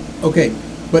 Okay,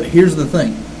 but here's the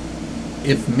thing.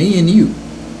 If me and you,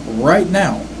 right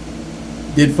now,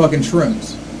 did fucking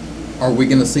shrooms, are we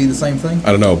going to see the same thing?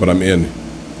 I don't know, but I'm in.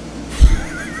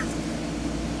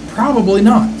 Probably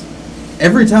not.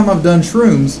 Every time I've done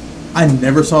shrooms, I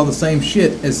never saw the same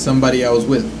shit as somebody I was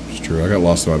with. It's true. I got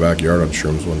lost in my backyard on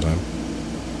shrooms one time.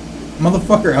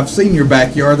 Motherfucker, I've seen your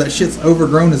backyard. That shit's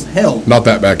overgrown as hell. Not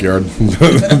that backyard.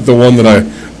 The one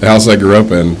the house I grew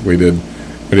up in, we did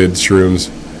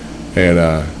shrooms. And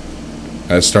I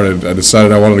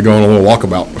decided I wanted to go on a little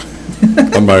walkabout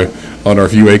on our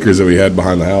few acres that we had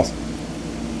behind the house.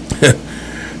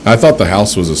 I thought the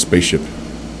house was a spaceship.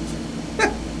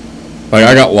 Like,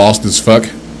 I got lost as fuck,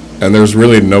 and there's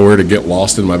really nowhere to get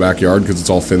lost in my backyard because it's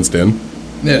all fenced in.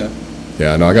 Yeah.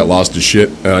 Yeah, no, I got lost as shit,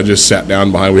 and I just sat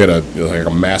down behind. We had a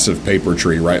massive paper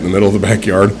tree right in the middle of the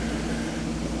backyard,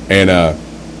 and I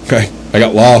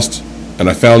got lost, and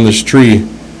I found this tree,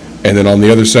 and then on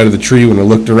the other side of the tree, when I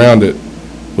looked around it,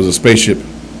 was a spaceship,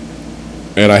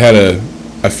 and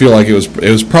I feel like it was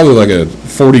probably like a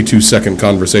 42-second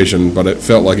conversation, but it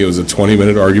felt like it was a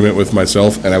 20-minute argument with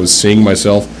myself, and I was seeing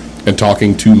myself and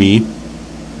talking to me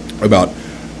about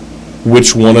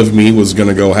which one of me was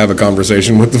gonna go have a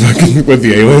conversation with with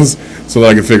the aliens, so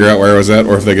that I could figure out where I was at,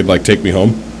 or if they could like take me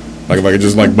home, like if I could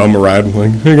just like bum a ride,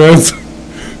 like, hey guys,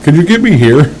 can you get me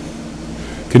here?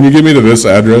 Can you get me to this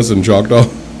address in Choctaw?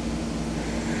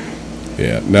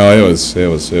 Yeah, no, it was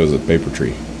a paper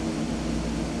tree.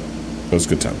 It was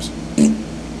good times.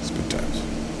 It's good times.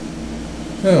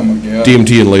 Oh my god.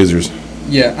 DMT and lasers.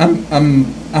 Yeah,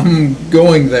 I'm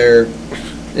going there.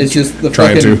 It's just the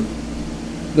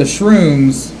the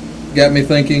shrooms got me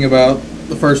thinking about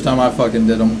the first time I fucking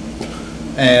did them,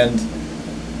 and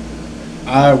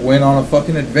I went on a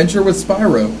fucking adventure with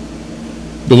Spyro.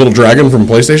 The little dragon from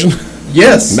PlayStation?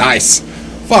 Yes. Nice.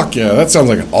 Fuck yeah, that sounds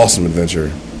like an awesome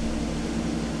adventure.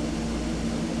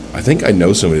 I think I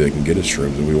know somebody that can get us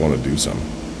shrooms and we want to do some.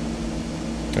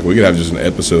 Like we could have just an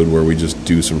episode where we just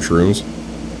do some shrooms.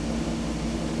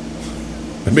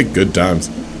 That'd be good times.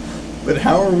 But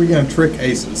how are we going to trick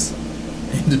Aces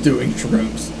into doing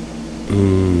shrooms?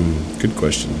 Good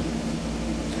question.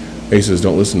 Aces,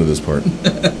 don't listen to this part.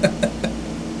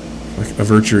 Like,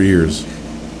 avert your ears.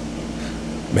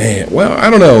 Man, well, I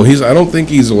don't know. I don't think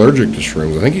he's allergic to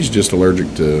shrooms. I think he's just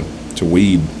allergic to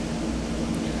weed.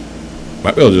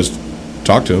 Might be able to just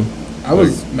talk to him. I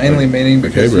was mainly meaning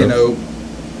because, okay, you know,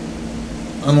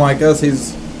 unlike us,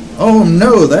 he's, oh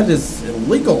no, that is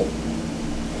illegal.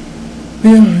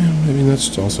 Yeah, I mean,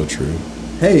 that's also true.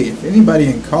 Hey, if anybody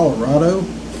in Colorado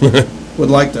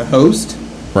would like to host.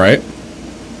 Right.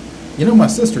 You know, my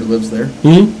sister lives there.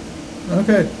 Mm-hmm.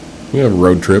 Okay. We have a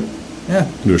road trip. Yeah.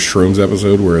 Do a shrooms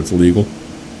episode where it's legal.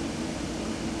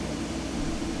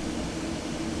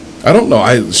 I don't know.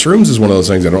 Shrooms is one of those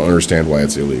things I don't understand why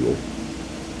it's illegal.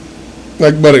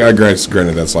 Like, but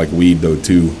granted, that's like weed though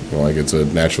too. Like it's a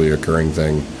naturally occurring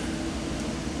thing.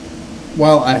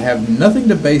 While I have nothing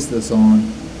to base this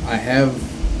on, I have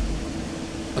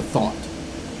a thought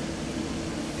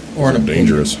or an opinion.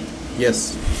 Dangerous.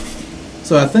 Yes.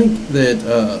 So I think that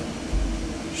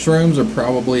shrooms are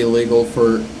probably illegal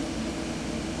for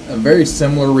a very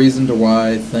similar reason to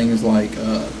why things like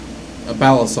a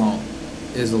balisong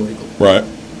is illegal. Right.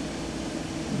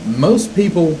 Most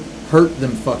people hurt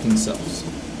them fucking selves.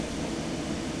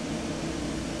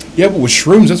 Yeah, but with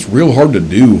shrooms, that's real hard to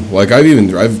do. Like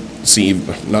I've seen,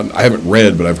 I haven't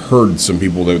read, but I've heard some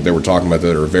people that they were talking about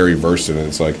that are very versed in it.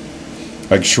 It's like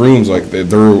shrooms, like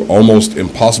they're almost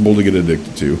impossible to get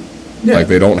addicted to. Yeah. Like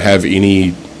they don't have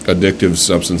any addictive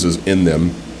substances in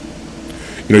them.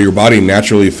 You know, your body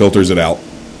naturally filters it out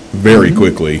very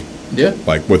quickly. Yeah.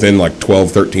 Like within like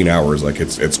 12, 13 hours, like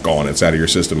it's gone. It's out of your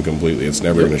system completely. It's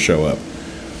never going to show up.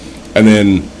 And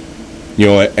then, you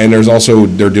know, and there's also,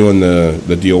 they're doing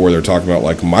the deal where they're talking about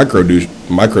like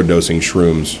microdosing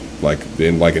shrooms, like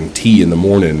in tea in the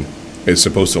morning is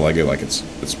supposed to it's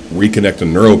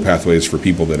reconnecting neural pathways for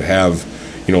people that have,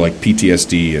 you know, like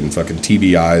PTSD and fucking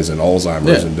TBIs and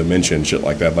Alzheimer's and dementia and shit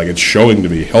like that. Like it's showing to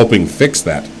be helping fix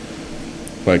that.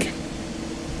 Like,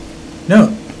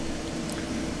 no,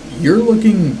 you're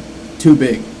looking too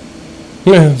big.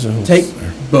 yeah, so Take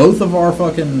both of our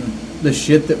the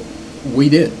shit that we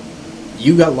did.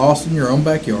 You got lost in your own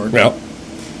backyard. Yeah.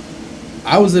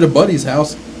 I was at a buddy's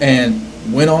house and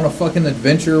went on a fucking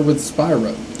adventure with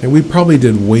Spyro. And we probably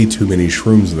did way too many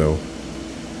shrooms, though.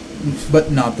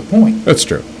 But not the point. That's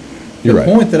true. You're right.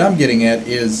 The point that I'm getting at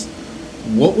is,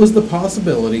 what was the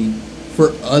possibility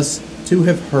for us to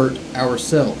have hurt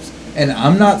ourselves? And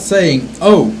I'm not saying,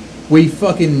 oh, we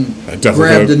fucking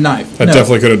grabbed a knife. I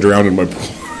definitely could have drowned in my pool.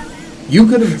 You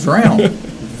could have drowned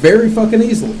very fucking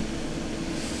easily.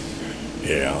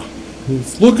 Yeah.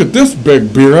 Look at this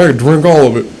big beer. I could drink all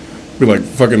of it. Be like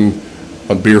fucking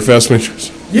on Beer Fest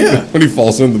Yeah. when he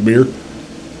falls in the beer.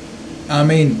 I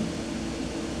mean,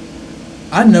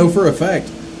 I know for a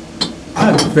fact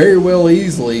I very well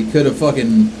easily could have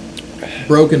fucking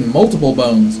broken multiple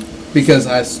bones because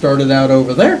I started out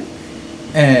over there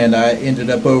and I ended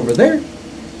up over there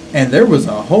and there was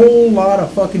a whole lot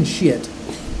of fucking shit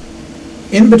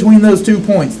in between those 2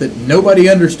 points that nobody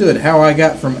understood how I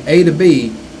got from A to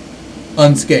B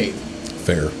unscathed.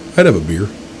 Fair. I'd have a beer.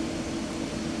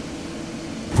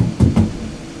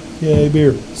 Yay,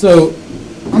 beer. So,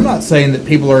 I'm not saying that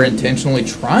people are intentionally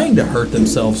trying to hurt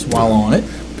themselves while on it.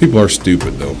 People are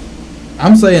stupid, though.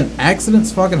 I'm saying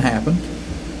accidents fucking happen,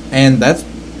 and that's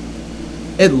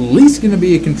at least going to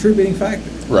be a contributing factor.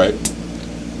 Right.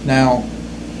 Now,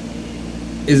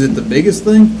 is it the biggest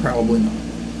thing? Probably not.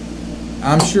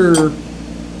 I'm sure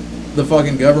the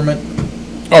fucking government.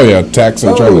 Oh yeah, trying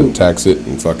to tax it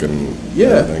and fucking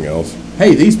everything else.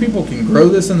 Hey, these people can grow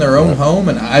this in their own home,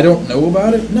 and I don't know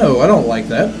about it. No, I don't like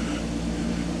that.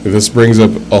 This brings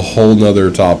up a whole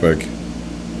nother topic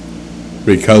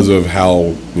because of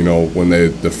how, when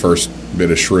the first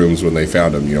bit of shrooms, when they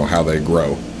found them, how they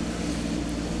grow.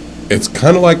 It's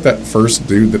kind of like that first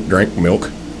dude that drank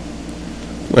milk.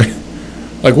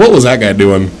 Like what was that guy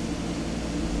doing?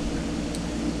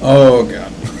 Oh,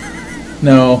 God.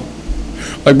 No.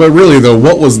 But really, though,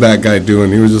 what was that guy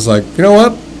doing? He was just like, you know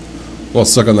what? Well,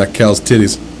 suck on that cow's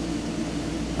titties.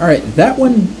 All right, that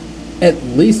one, at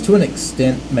least to an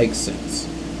extent, makes sense.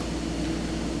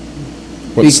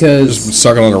 Because just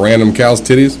sucking on a random cow's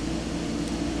titties?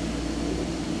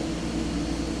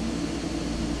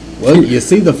 Well, you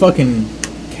see the fucking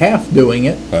calf doing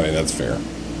it. I mean, that's fair.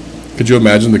 Could you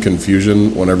imagine the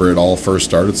confusion whenever it all first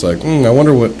started? It's like, I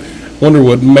wonder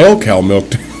what male cow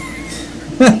milked.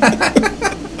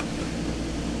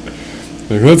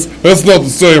 That's not the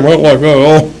same. I don't like that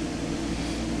at all.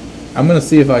 I'm gonna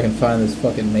see if I can find this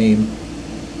fucking meme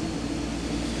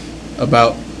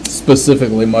about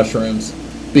specifically mushrooms,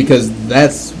 because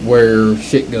that's where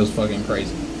shit goes fucking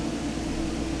crazy.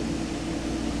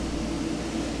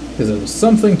 Because it was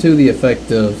something to the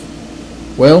effect of,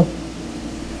 well,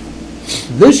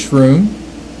 this shroom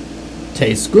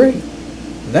tastes great.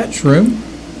 That shroom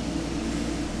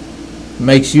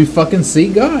makes you fucking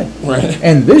see God. Right.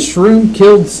 And this shroom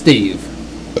killed Steve.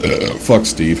 Fuck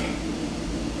Steve.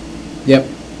 Yep.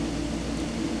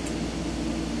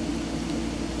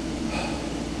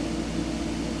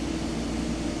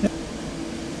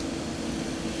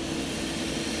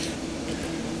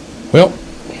 Well,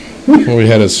 we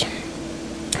had us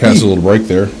a little break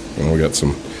there, and we got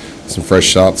some fresh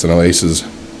shots. And Ace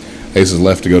is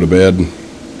left to go to bed.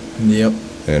 Yep.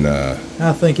 And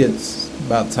I think it's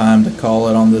about time to call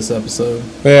it on this episode.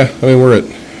 Yeah, I mean we're at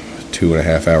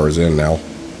 2.5 hours in now,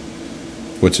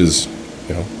 which is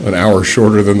an hour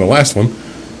shorter than the last one.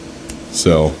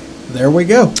 So there we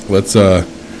go. Let's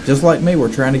just like me,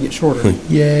 we're trying to get shorter.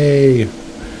 Yay!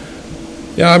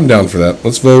 Yeah, I'm down for that.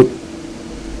 Let's vote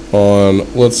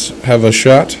on. Let's have a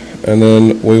shot, and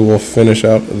then we will finish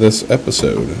out this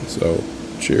episode. So,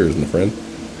 cheers, my friend.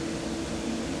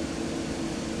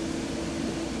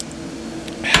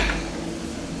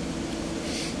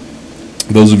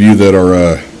 Those of you that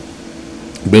are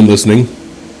been listening,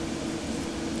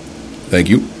 thank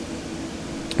you.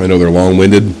 I know they're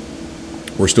long-winded.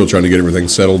 We're still trying to get everything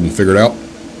settled and figured out.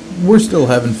 We're still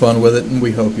having fun with it, and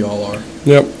we hope you all are.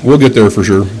 Yep, we'll get there for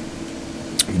sure.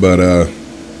 But I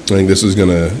think this is going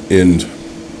to end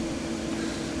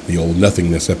the old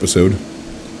Nothingness episode.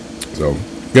 So,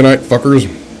 good night, fuckers.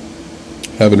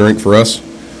 Have a drink for us.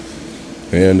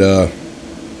 And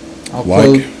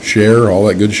share, all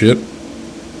that good shit.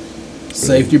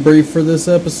 Safety brief for this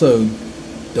episode.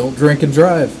 Don't drink and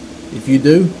drive. If you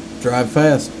do, drive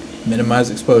fast. Minimize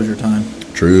exposure time.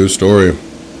 True story.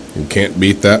 You can't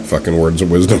beat that fucking words of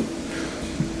wisdom.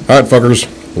 All right, fuckers.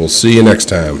 We'll see you next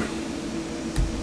time.